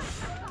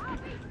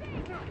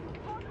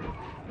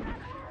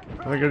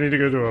 I think I need to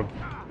go to a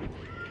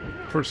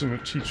person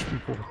to teach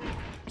people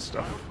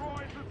stuff.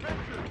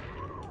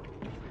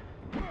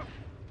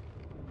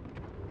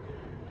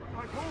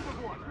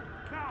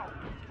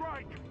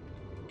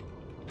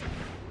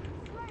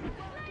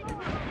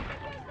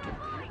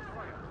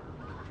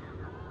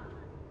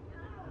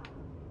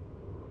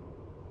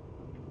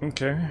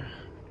 Okay.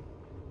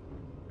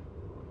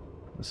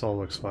 This all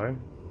looks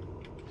fine.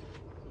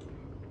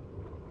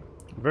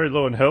 Very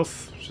low in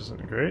health, which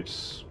isn't great.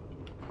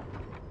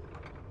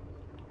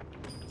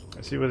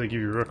 I see where they give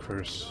you Rook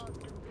first.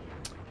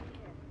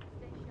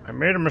 I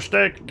made a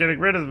mistake getting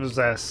rid of his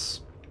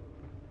ass.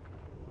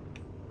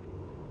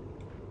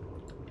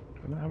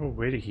 Do I have a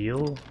way to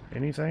heal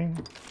anything?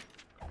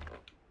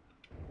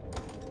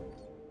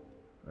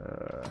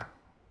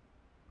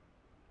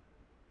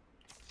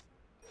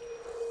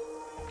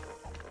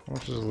 How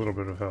much is a little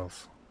bit of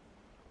health?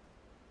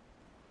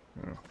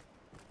 Oh.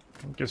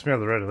 Gets me out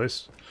of the red at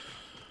least.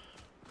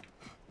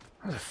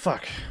 What the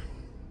fuck?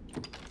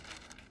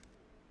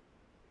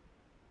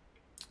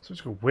 So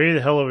let's go way the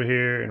hell over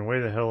here and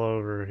way the hell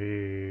over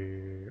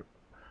here.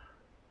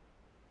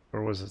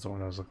 Or was this the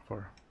one I was looking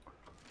for?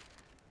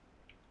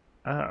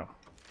 Oh.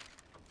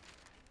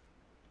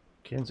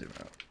 Can zoom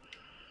out.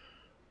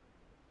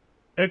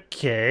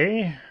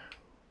 Okay.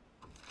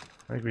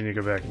 I think we need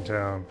to go back in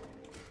town.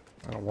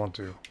 I don't want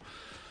to.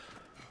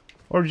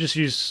 Or just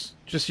use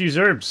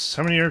herbs.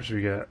 How many herbs do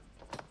we got?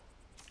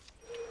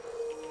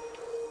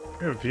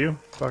 We have a few.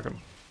 Fuck them.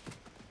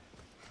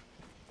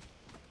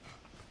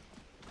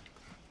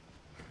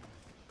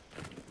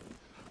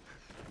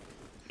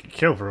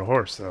 Kill for a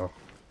horse, though.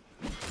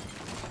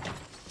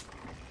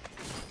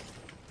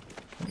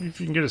 If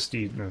you can get a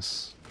steed in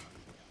this.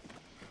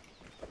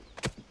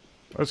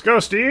 Let's go,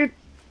 steed!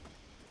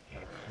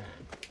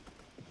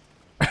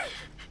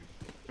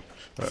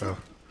 Uh-oh.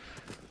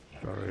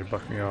 Already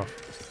bucked me off.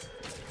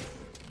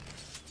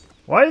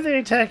 Why are they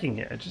attacking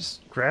it? I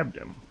just grabbed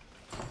him.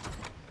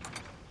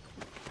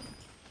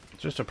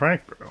 It's just a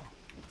prank, bro.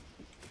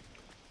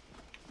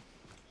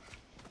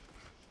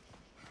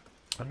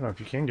 I don't know if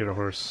you can get a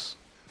horse.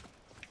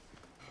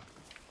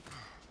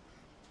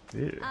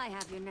 Ew. I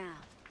have you now.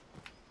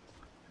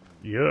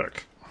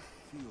 Yuck.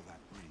 Feel that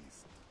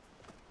breeze.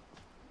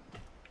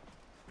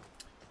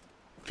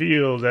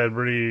 Feel that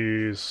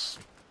breeze.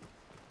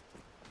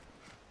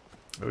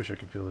 I wish I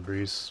could feel the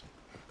breeze.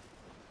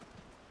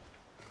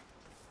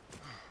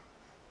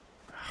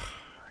 I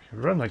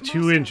can run like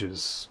 2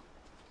 inches.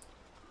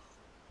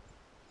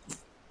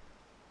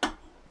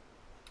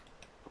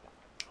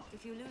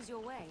 If you lose your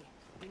way,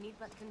 you need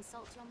but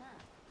consult your map.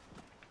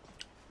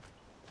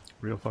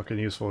 Real fucking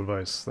useful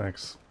advice,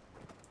 thanks.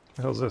 What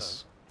the hell's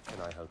this?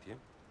 Can I help you?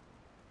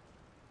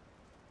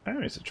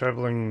 Oh, he's a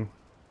traveling...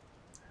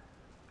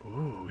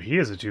 Ooh, he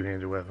has a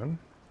 2-handed weapon.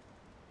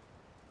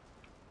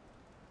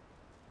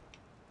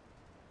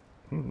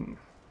 Hmm.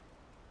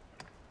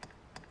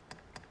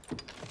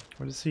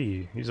 What is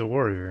he? He's a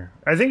warrior.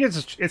 I think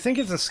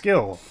it's a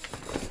skill.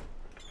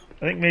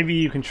 I think maybe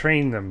you can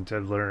train them to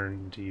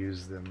learn to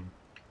use them.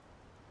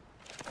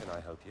 Can I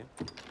help you?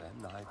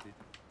 Then I did.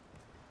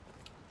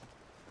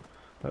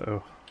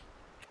 Uh-oh.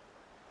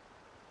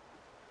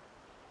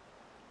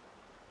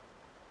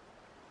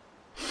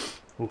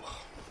 Ooh.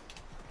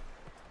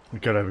 We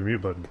gotta have a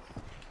mute button.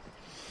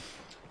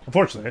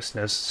 Unfortunately,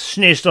 I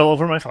sneezed all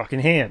over my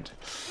fucking hand.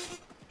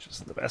 Which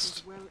isn't the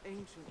best. Well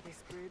ancient,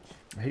 this bridge.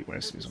 I hate when I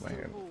sneeze on my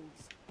hand.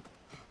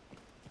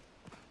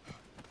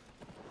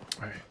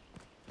 Alright.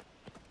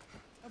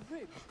 A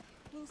bridge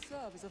will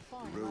serve as a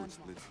fine The road landmark.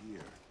 splits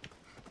here.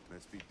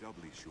 Let's be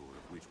doubly sure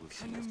of which will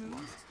see Can us you to our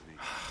move?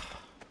 destination.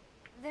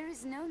 There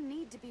is no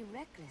need to be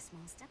reckless,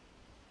 Master.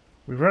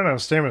 We've run out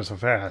of stamina so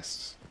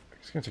fast.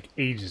 It's gonna take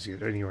ages to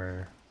get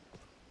anywhere.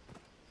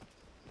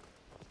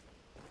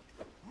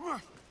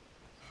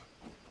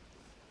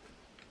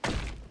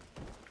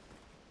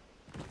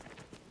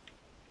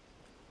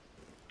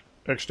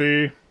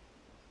 XD.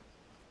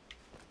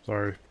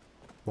 Sorry.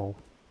 Well.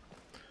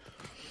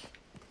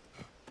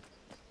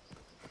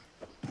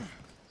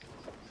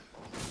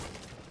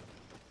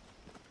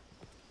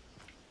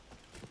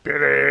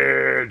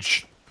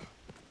 Village!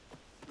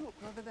 Look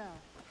over there.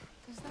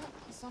 Is that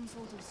some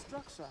sort of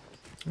structure?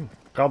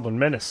 Goblin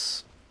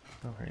menace.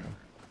 Oh, hang on.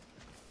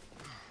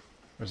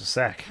 There's a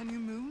sack. Can you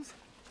move?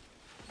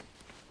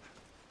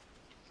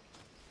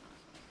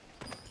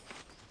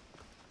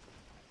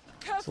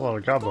 That's a lot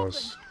of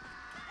goblos.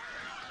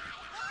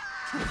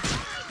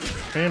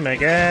 Oh my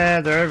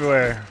god, they're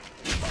everywhere.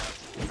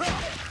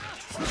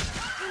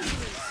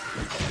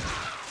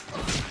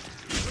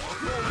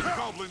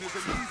 Goblin is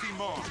an easy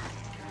mark.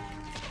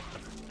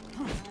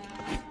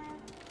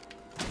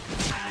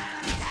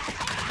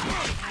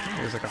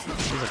 He's like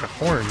a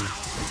horn.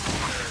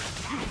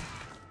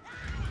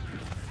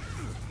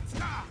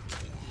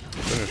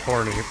 Finish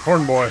horny.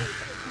 Horn boy.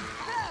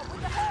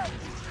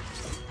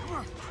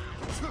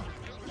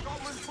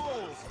 Goblin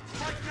falls.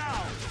 Right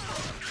now.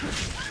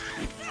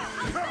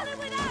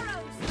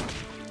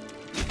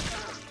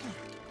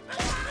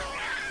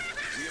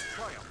 We have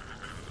triumphed.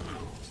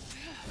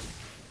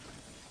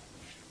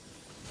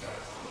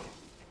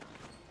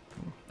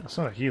 That's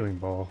not a healing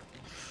ball.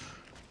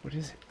 What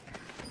is it?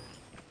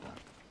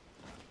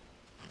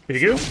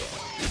 Bigu?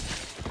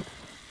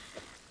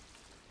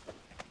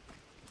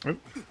 Oh.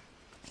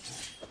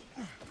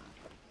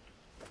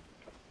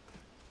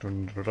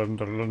 Dun, dun, dun,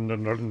 dun,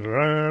 dun, dun,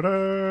 dun,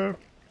 dun.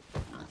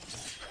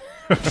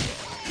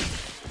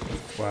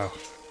 Wow.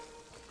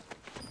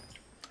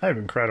 I am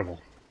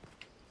incredible.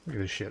 Look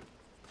at this shit.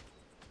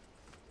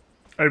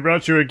 I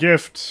brought you a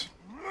gift.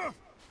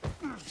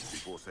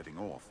 Before setting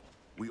off,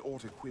 we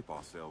ought to equip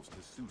ourselves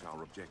to suit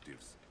our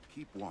objectives.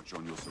 Keep watch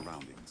on your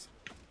surroundings.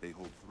 They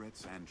hold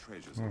threats and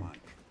treasures alike.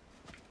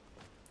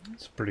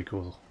 It's pretty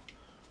cool.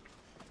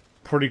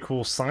 Pretty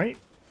cool sight.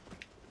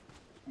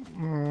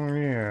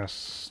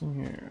 Yes,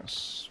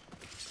 yes.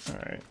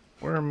 Alright,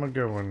 where am I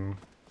going?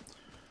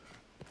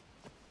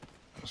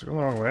 Is it going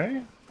the wrong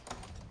way?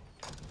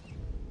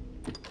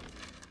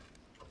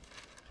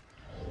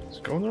 It's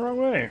going the wrong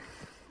way.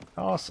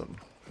 Awesome.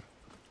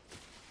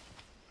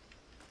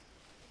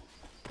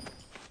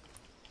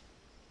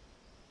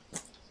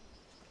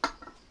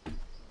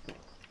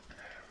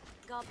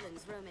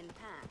 Goblins roam in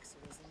packs,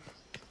 Arisen.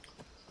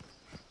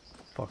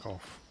 Fuck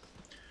off.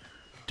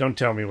 Don't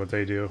tell me what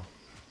they do.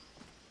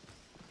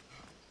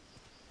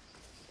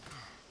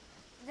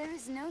 There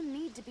is no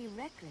need to be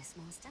reckless,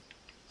 Master.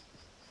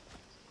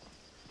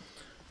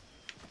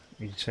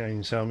 You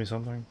trying to tell me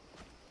something?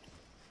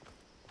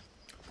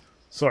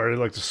 Sorry, I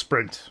like to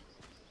sprint.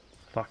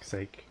 Fuck's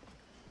sake.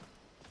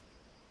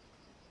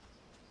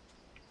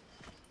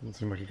 Doesn't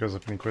seem like it goes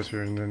up any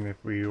quicker than if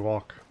we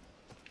walk.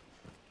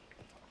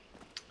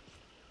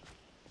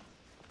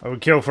 I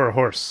would kill for a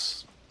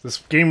horse. This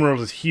game world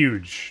is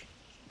huge.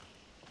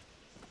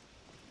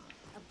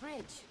 A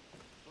bridge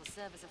will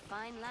serve as a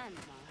fine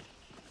landmark.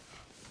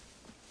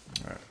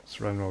 Alright,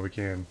 let's run while we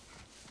can.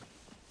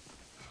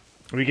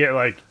 We get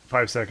like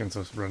 5 seconds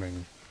of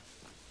running.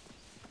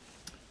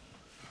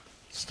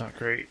 It's not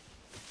great.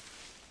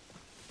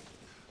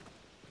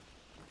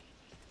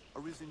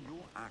 Arisen,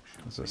 your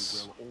actions What's may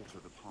this? well alter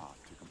the path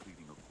to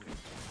completing a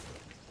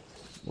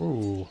quest.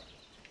 Ooh.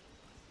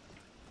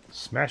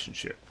 Smashing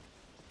shit.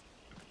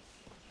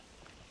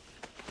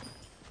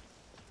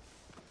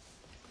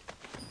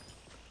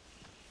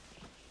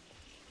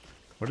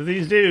 What do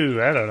these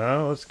do? I don't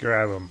know. Let's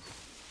grab them.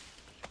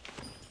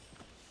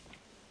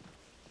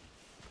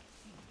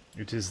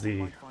 It is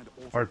the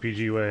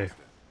RPG way.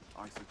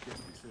 I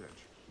suggest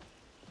research.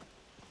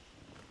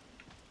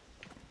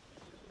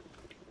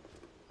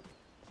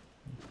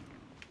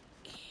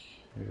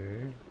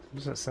 Okay. What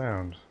does that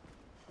sound?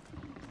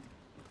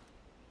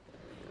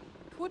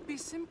 It would be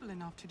simple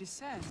enough to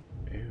descend.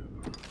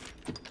 Ew.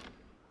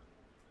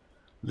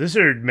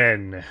 Lizard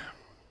men.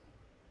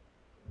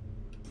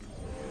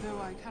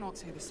 Though I cannot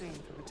say the same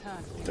for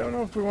return. Don't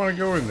know if we want to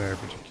go in there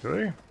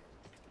particularly.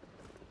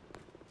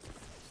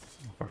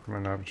 Fuck, I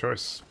might not have a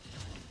choice.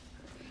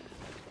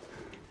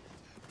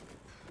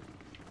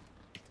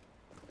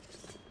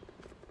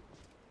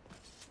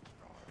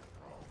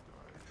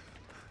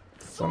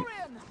 Some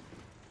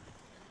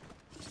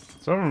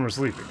of them are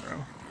sleeping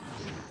now.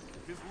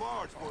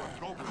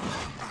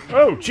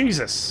 Oh,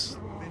 Jesus!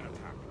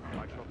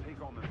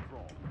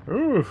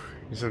 Ooh,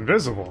 he's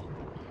invisible.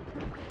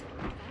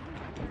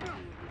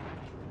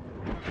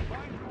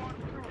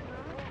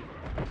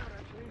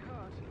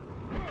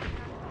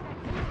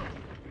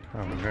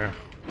 Oh no.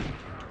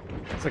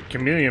 It's a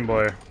chameleon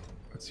boy.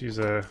 Let's use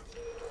a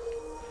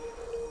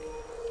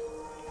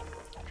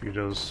few of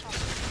those.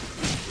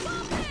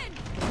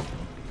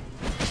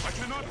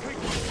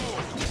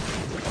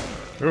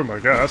 Oh my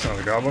god, that's not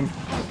a goblin.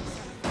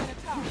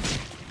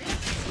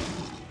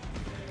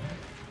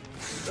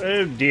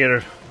 Oh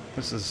dear.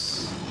 This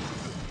is...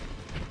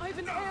 I have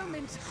an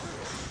ailment.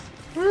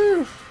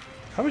 Woo!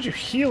 How would you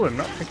heal him?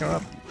 Not picking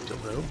up,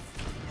 dildo.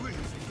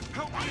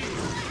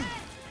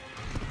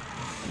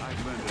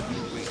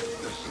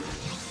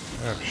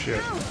 Oh shit.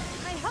 I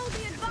hold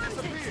the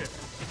advantage.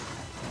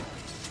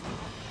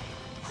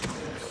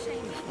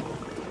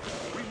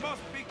 We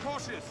must be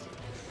cautious.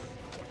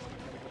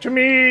 To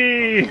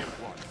me!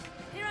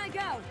 Here I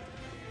go.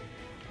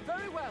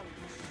 Very well.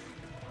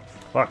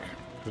 Fuck.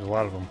 There's a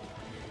lot of them.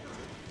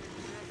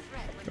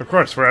 Of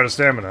course, we're out of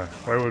stamina.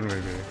 Why wouldn't we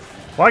be?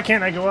 Why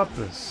can't I go up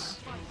this?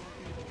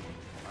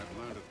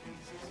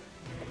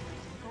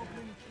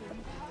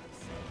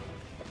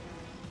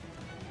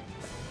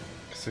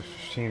 It's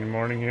 6:15 in the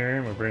morning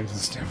here. My brain's in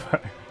standby.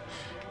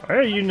 Why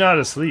are you not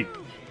asleep?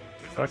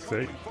 Fuck's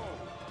sake.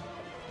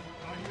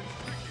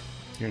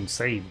 You're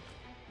insane.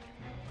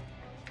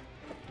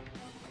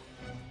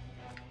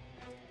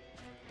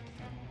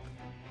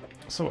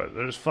 So what?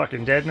 They're just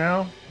fucking dead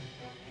now?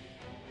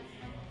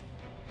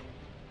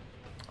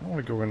 I don't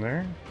want to go in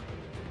there.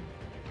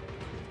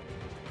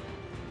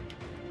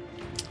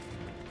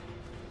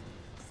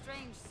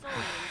 Strange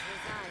Saurians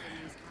reside in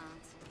these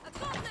parts. A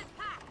goblet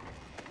pack.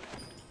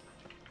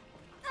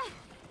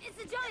 It's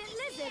a giant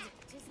lizard.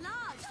 It's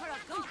large for a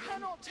We goblin.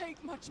 cannot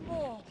take much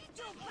more.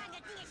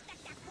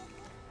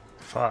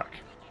 Fuck.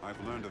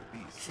 I've learned of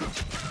beasts.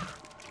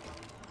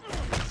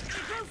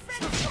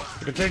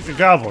 We can take the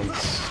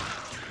goblins.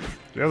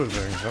 The other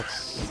things,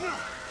 that's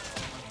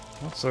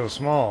not so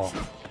small.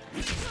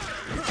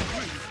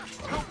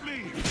 Help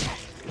me!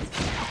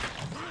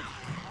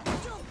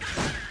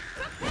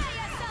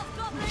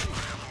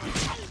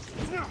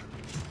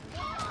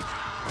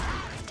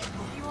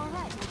 You all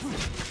right?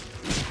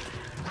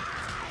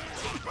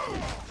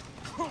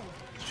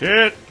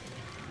 Shit!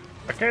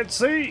 I can't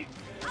see!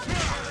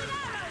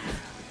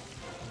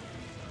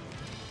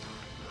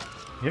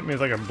 Hit me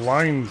like a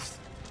blind thing.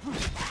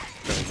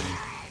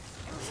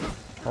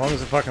 How long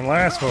does it fucking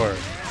last for?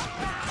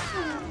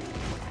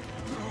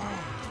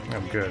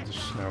 I'm good.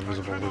 There's no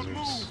invisible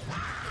lizards.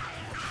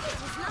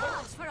 It's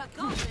large for a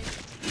goblin.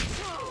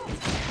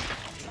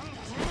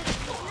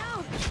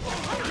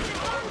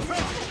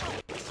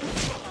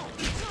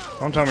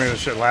 Don't tell me this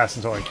shit lasts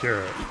until I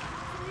cure it.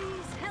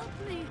 Please help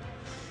me.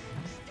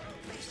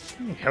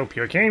 Let me help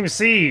you. I can't even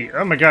see!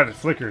 Oh my god, it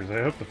flickers.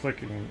 I hope the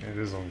flickering... It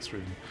is on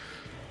screen.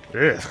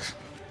 Ugh.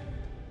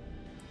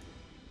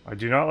 I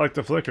do not like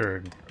the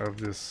flickering of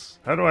this.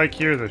 How do I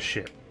cure this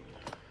shit?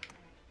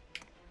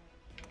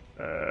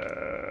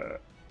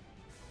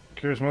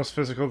 Cures most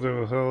physical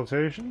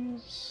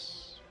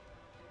debilitations?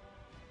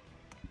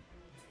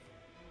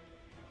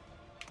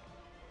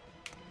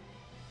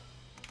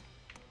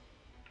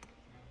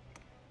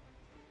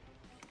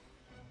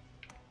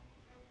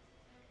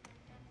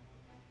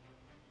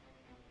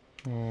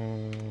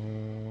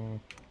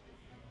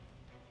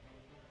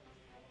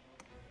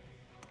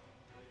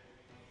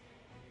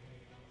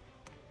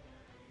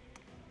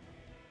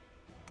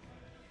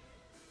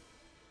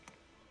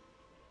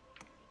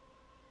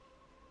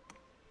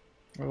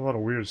 A lot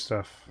of weird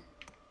stuff.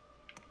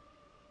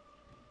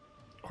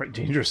 Quite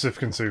dangerous if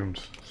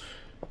consumed.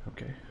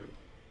 Okay.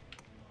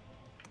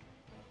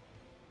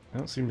 I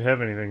don't seem to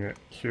have anything that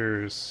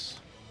cures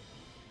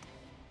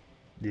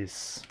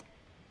this.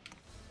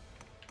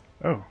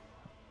 Oh.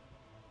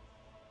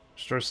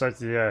 Restore sight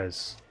to the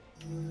eyes.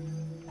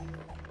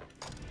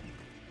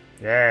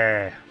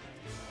 Yeah.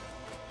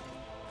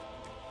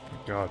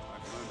 Oh God.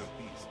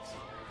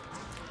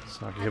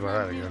 Let's not get hit by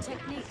that again.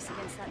 Techniques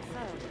against that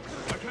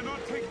foe. I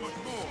cannot take much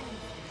more.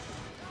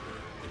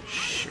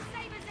 Shit.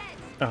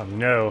 Oh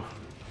no.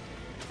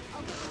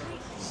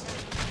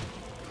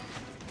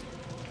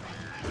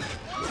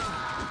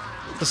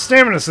 The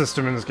stamina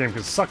system in this game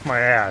can suck my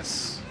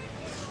ass.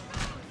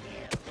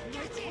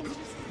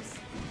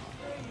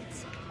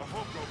 A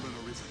hobgoblin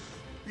arisen.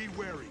 Be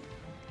wary.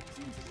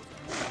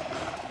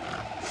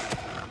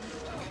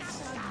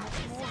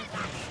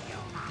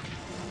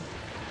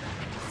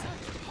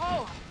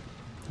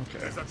 Okay.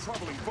 There's a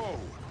troubling foe.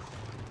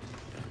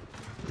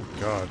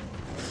 God.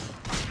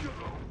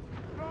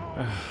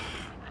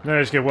 Then I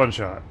just get one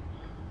shot.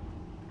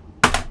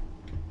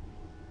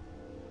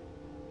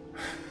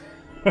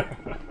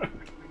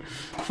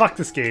 fuck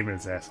this game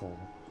is, asshole.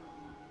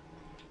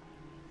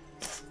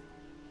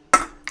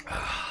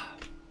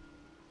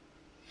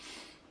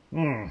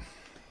 Hmm.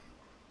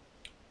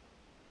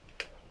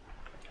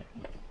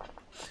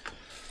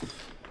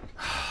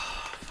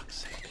 Fuck's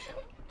sake.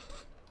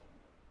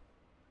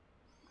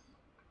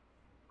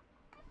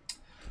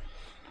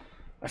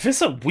 I feel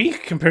so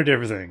weak compared to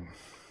everything.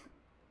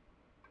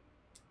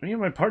 Me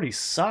and my party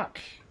suck.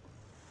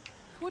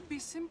 It would be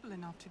simple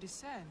enough to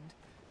descend,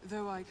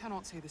 though I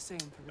cannot say the same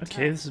for return.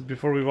 Okay, this is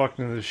before we walk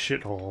into this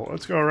shithole.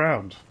 Let's go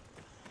around.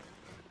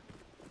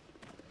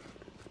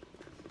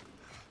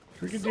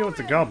 We can deal with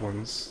the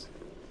goblins.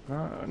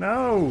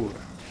 No!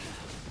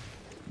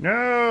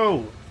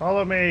 No!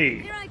 Follow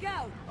me! Here I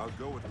go. I'll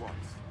go at once.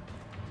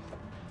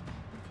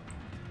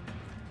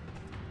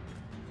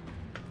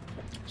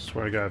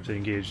 Swear to God, I have to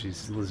engage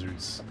these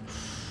lizards.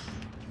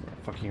 I'll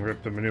fucking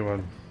rip them a new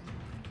one.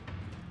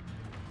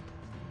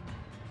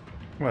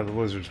 Well, the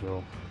lizards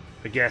will.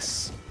 I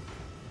guess.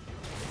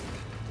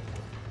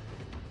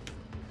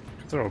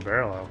 Throw a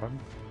barrel at one.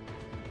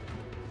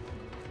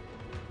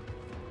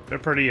 They're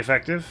pretty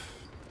effective.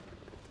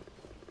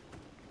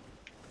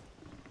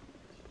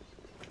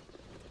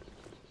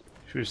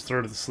 Should we just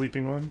throw to the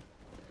sleeping one?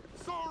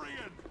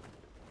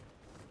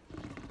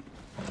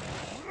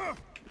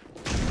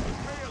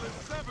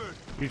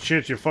 You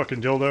shit, you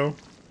fucking dildo.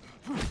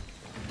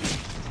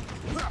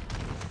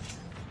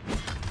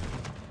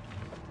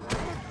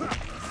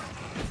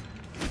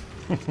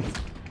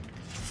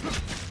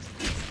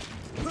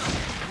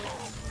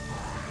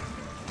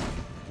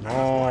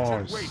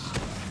 Nice.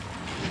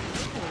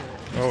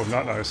 Oh,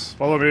 not nice.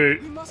 Follow me.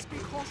 We must be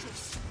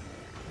cautious.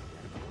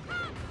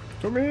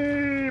 To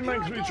me, my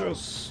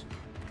creatures.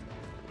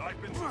 I've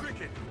been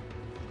stricken.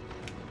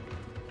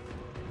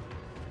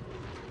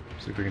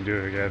 See if we can do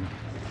it again.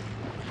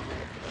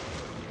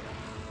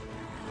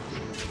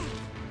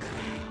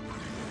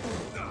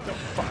 Oh,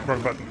 fuck,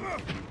 wrong button.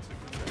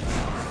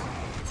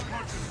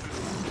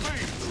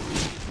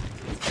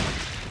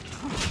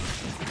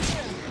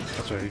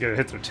 That's right, you gotta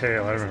hit their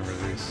tail. I remember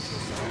these.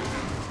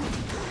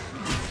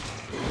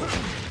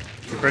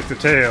 You break the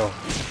tail,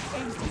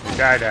 you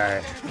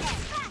die.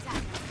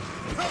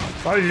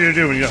 What are you gonna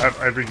do when you have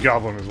every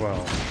goblin as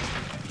well?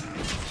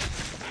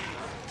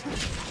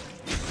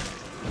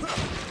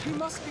 We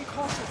must be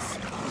cautious.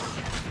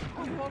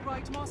 Are you all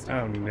right, Master?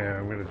 Oh no,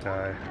 I'm gonna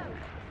die.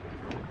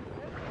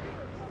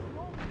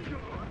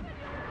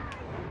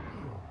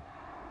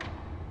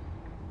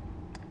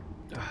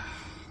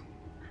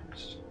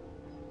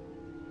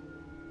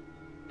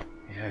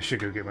 Yeah, I should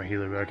go get my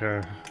healer back,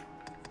 huh?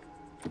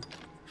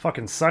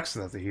 Fucking sucks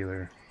without the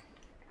healer.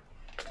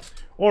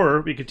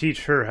 Or we could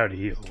teach her how to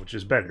heal, which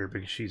is better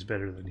because she's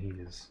better than he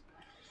is.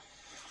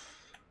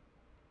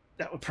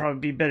 That would probably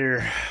be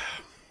better.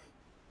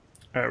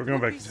 Alright, we're going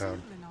back to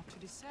town.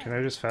 Can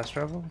I just fast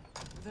travel?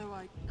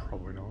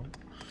 Probably not.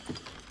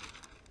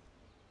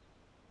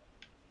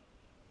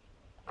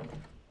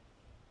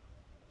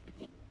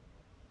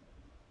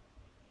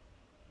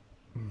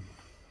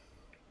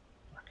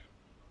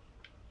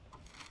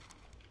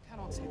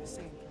 Cannot say the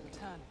same for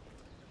returning.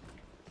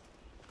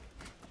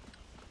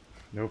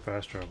 No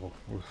fast travel.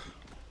 Oof.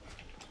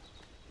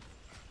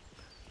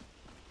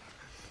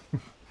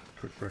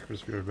 Quick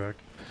breakfast, be right back.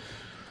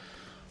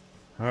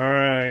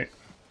 Alright.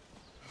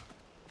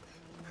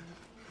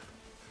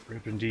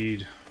 Rip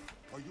indeed.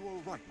 Are you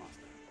all right,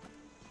 Master?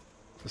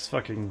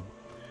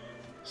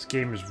 This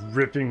game is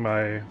ripping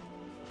my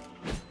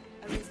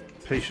Arisen,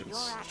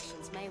 patience. your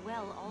actions may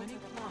well alter Many the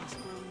plants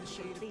path grow in the to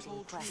shade of completing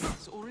tall quests.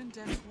 trees or in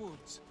dense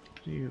woods.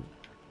 You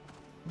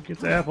get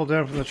the apple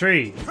down from the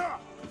tree.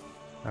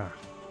 Ah.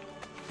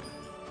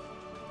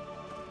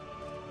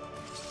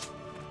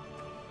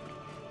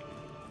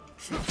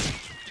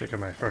 Check out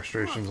my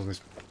frustrations on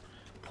these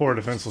poor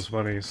defenseless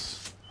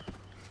bunnies.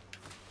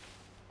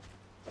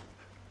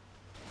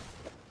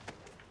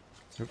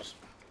 Oops.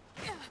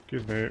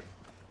 Excuse me.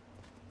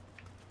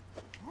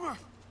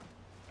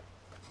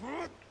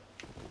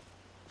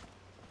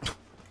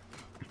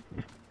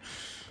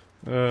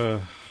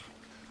 Can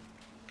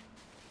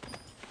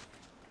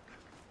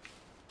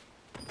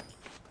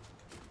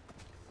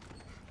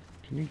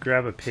you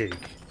grab a pig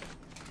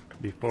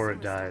before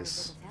it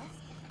dies?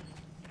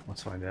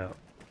 Let's find out.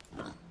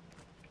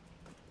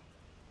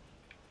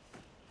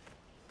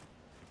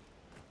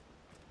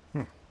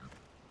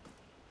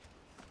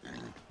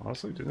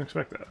 Honestly, didn't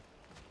expect that.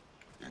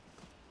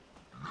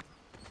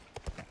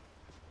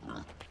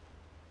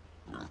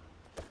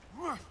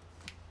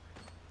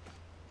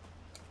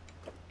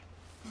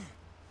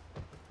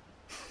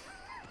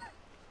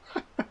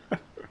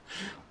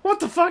 What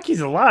the fuck?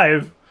 He's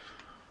alive?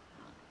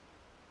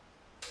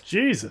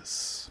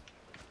 Jesus.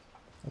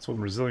 That's one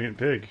resilient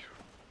pig.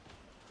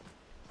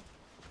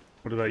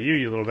 What about you,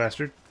 you little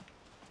bastard?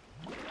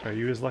 Are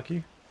you as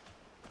lucky?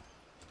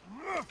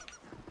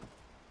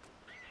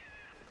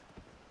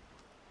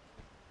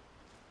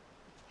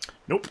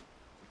 Nope.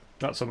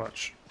 Not so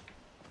much.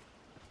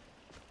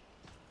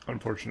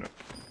 Unfortunate.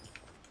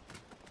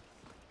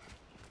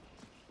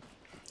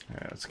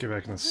 Yeah, let's get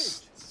back in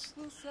this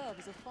Will serve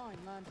as a fine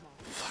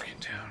landmark. fucking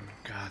town.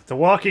 God, the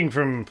walking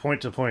from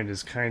point to point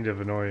is kind of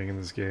annoying in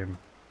this game.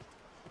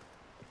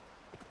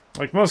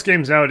 Like most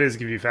games nowadays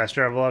give you fast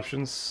travel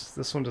options.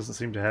 This one doesn't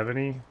seem to have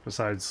any,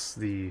 besides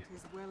the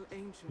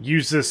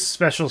use this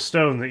special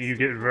stone that you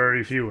get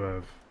very few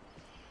of.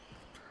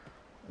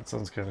 That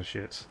sounds kind of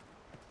shit.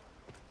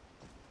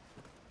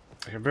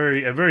 Like I'm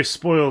very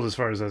spoiled as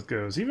far as that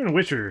goes. Even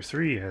Witcher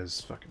 3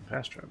 has fucking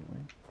fast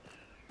traveling.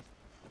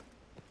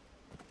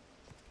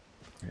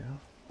 Yeah.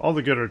 All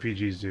the good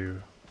RPGs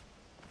do.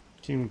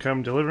 Kingdom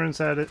Come Deliverance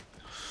had it.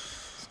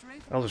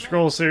 Elder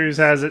Scrolls series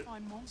has it.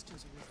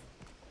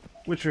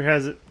 Witcher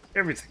has it.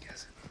 Everything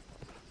has it.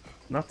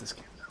 Not this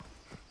game, though.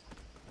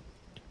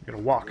 You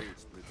gotta walk.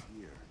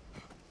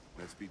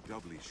 Let's be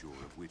doubly sure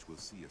of which will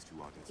see us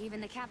to our destination.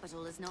 Even the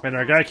capital is not. And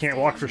our guy can't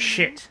walk for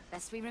shit.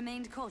 Best we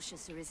remained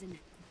cautious, Arisen.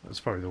 That's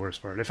probably the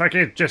worst part. If I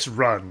could just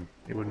run,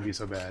 it wouldn't be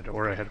so bad.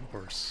 Or I had a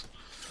horse.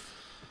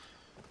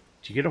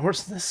 Do you get a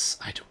horse in this?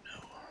 I don't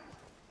know.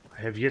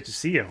 I have yet to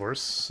see a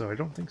horse, so I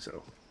don't think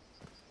so.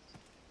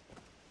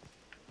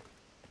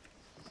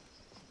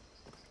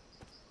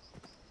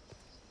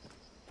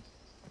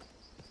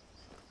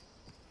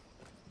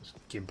 Just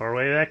gimp our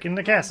way back in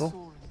the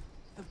castle.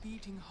 The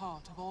beating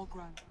heart of all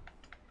Grand.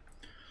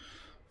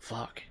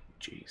 Fuck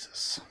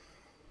Jesus.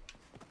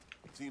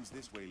 Seems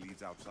this way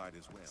leads outside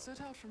as well.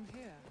 Set out from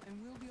here,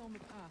 and we'll be on the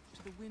path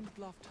to the Wind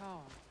Bluff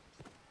Tower.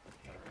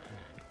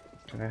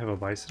 Can I have a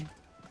bison?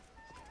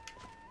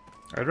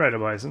 I'd ride a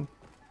bison.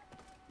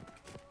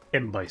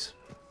 Bison.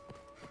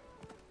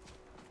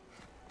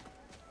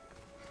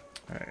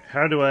 Alright,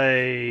 how do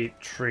I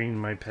train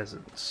my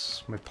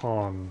peasants? My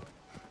pawn.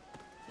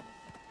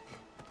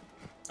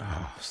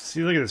 Oh,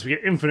 see, look at this. We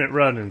get infinite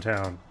run in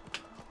town.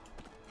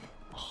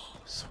 Oh,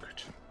 so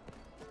good.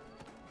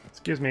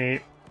 Excuse me.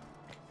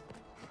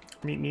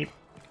 Meep, meep.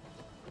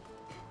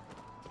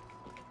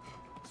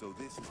 So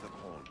this is the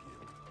pawn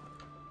guild.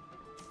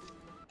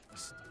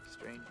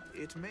 Strange.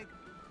 It make.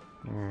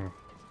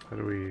 How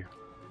do we?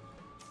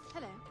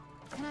 Hello.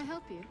 Can I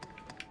help you?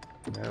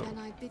 No. Can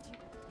I bid you?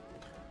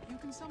 You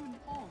can summon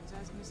pawns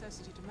as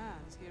necessity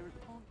demands here at the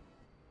pawn.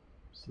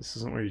 So this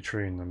isn't where you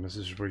train them. This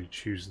is where you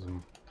choose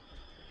them.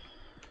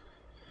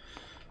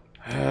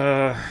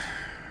 I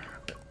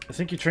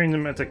think you train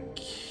them at the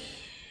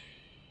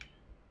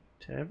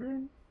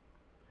tavern.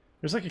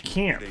 There's like a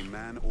camp. A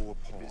man or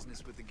pawn.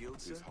 Business with the guild,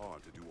 sir? It's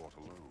hard to do aught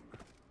alone.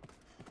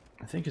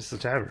 I think it's the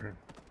tavern.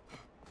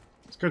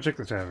 Let's go check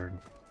the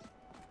tavern.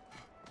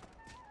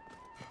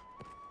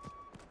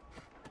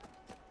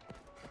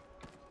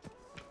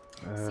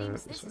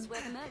 Seems this is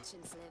where the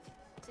merchants live.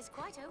 It is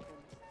quite open.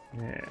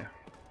 Yeah.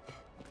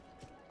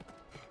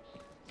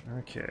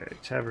 Okay,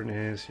 tavern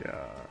is,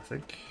 yeah, I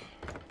think.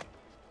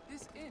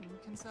 This inn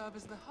can serve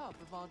as the hub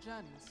of our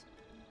journeys.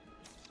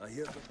 I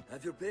hear.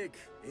 Have your pick.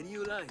 Any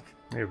you like.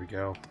 There we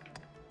go.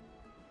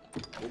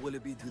 What will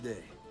it be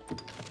today?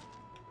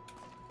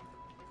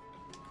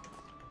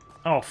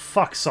 Oh,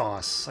 fuck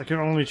sauce. I can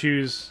only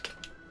choose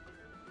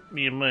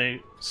me and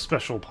my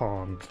special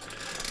pawn.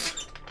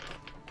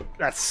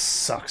 That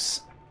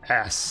sucks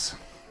ass.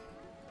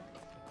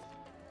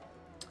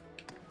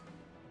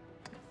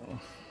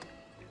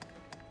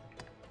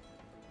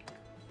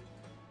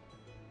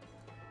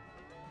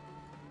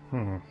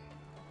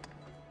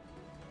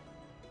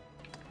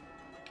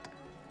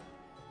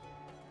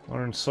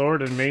 Learn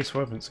sword and mace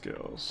weapon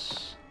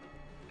skills.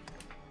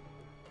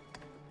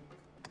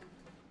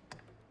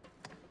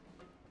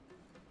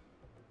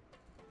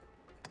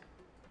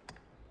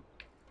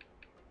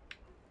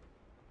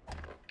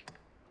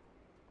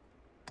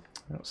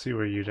 I don't see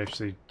where you'd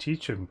actually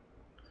teach him.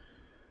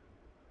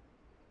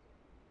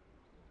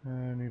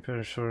 New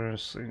better sword and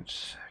sling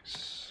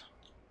axe.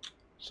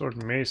 Sword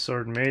and mace,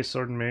 sword and mace,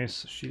 sword and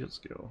mace, shield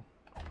skill.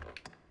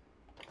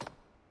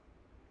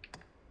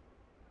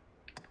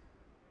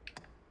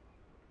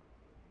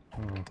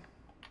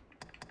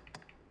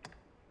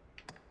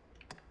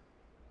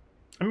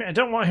 I mean, I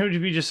don't want him to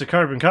be just a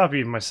carbon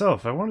copy of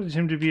myself. I wanted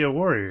him to be a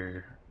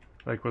warrior.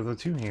 Like with a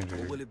two-hander.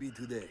 What will it be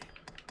today?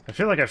 I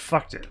feel like I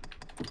fucked it.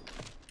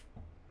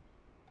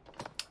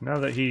 Now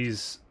that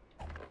he's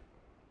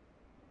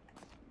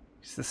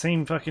the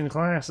same fucking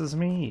class as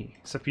me.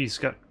 Except he's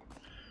got...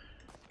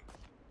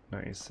 No,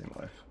 he's the same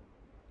life.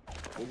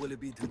 What will it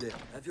be today?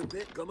 Have your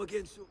pick. Come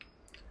again soon.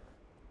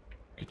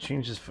 Could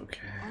change his vocab.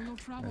 Are your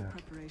travel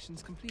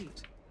preparations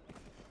complete?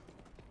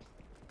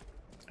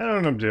 I don't know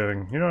what I'm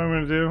doing. You know what I'm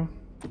gonna do?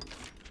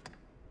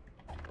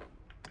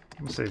 I'm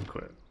gonna save and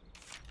quit.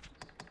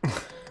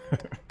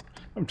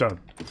 I'm done.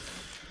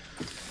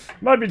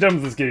 Might be done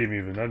with this game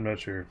even, I'm not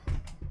sure.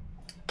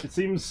 It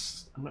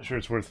seems... I'm not sure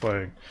it's worth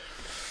playing.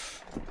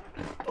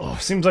 Oh,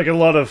 seems like a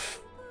lot of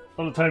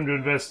time to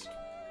invest.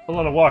 A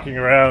lot of walking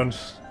around.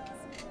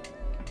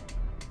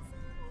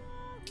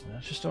 I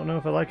just don't know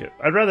if I like it.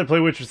 I'd rather play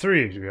Witcher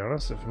 3, to be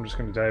honest, if I'm just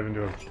gonna dive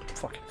into a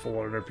fucking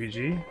full-on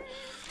RPG.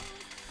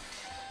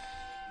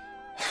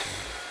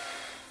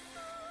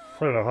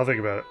 I don't know, I'll think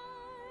about it.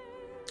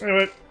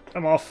 Anyway,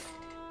 I'm off.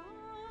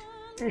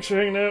 Thanks for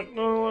hanging out.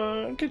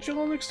 I'll catch you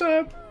all next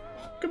time.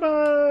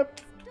 Goodbye.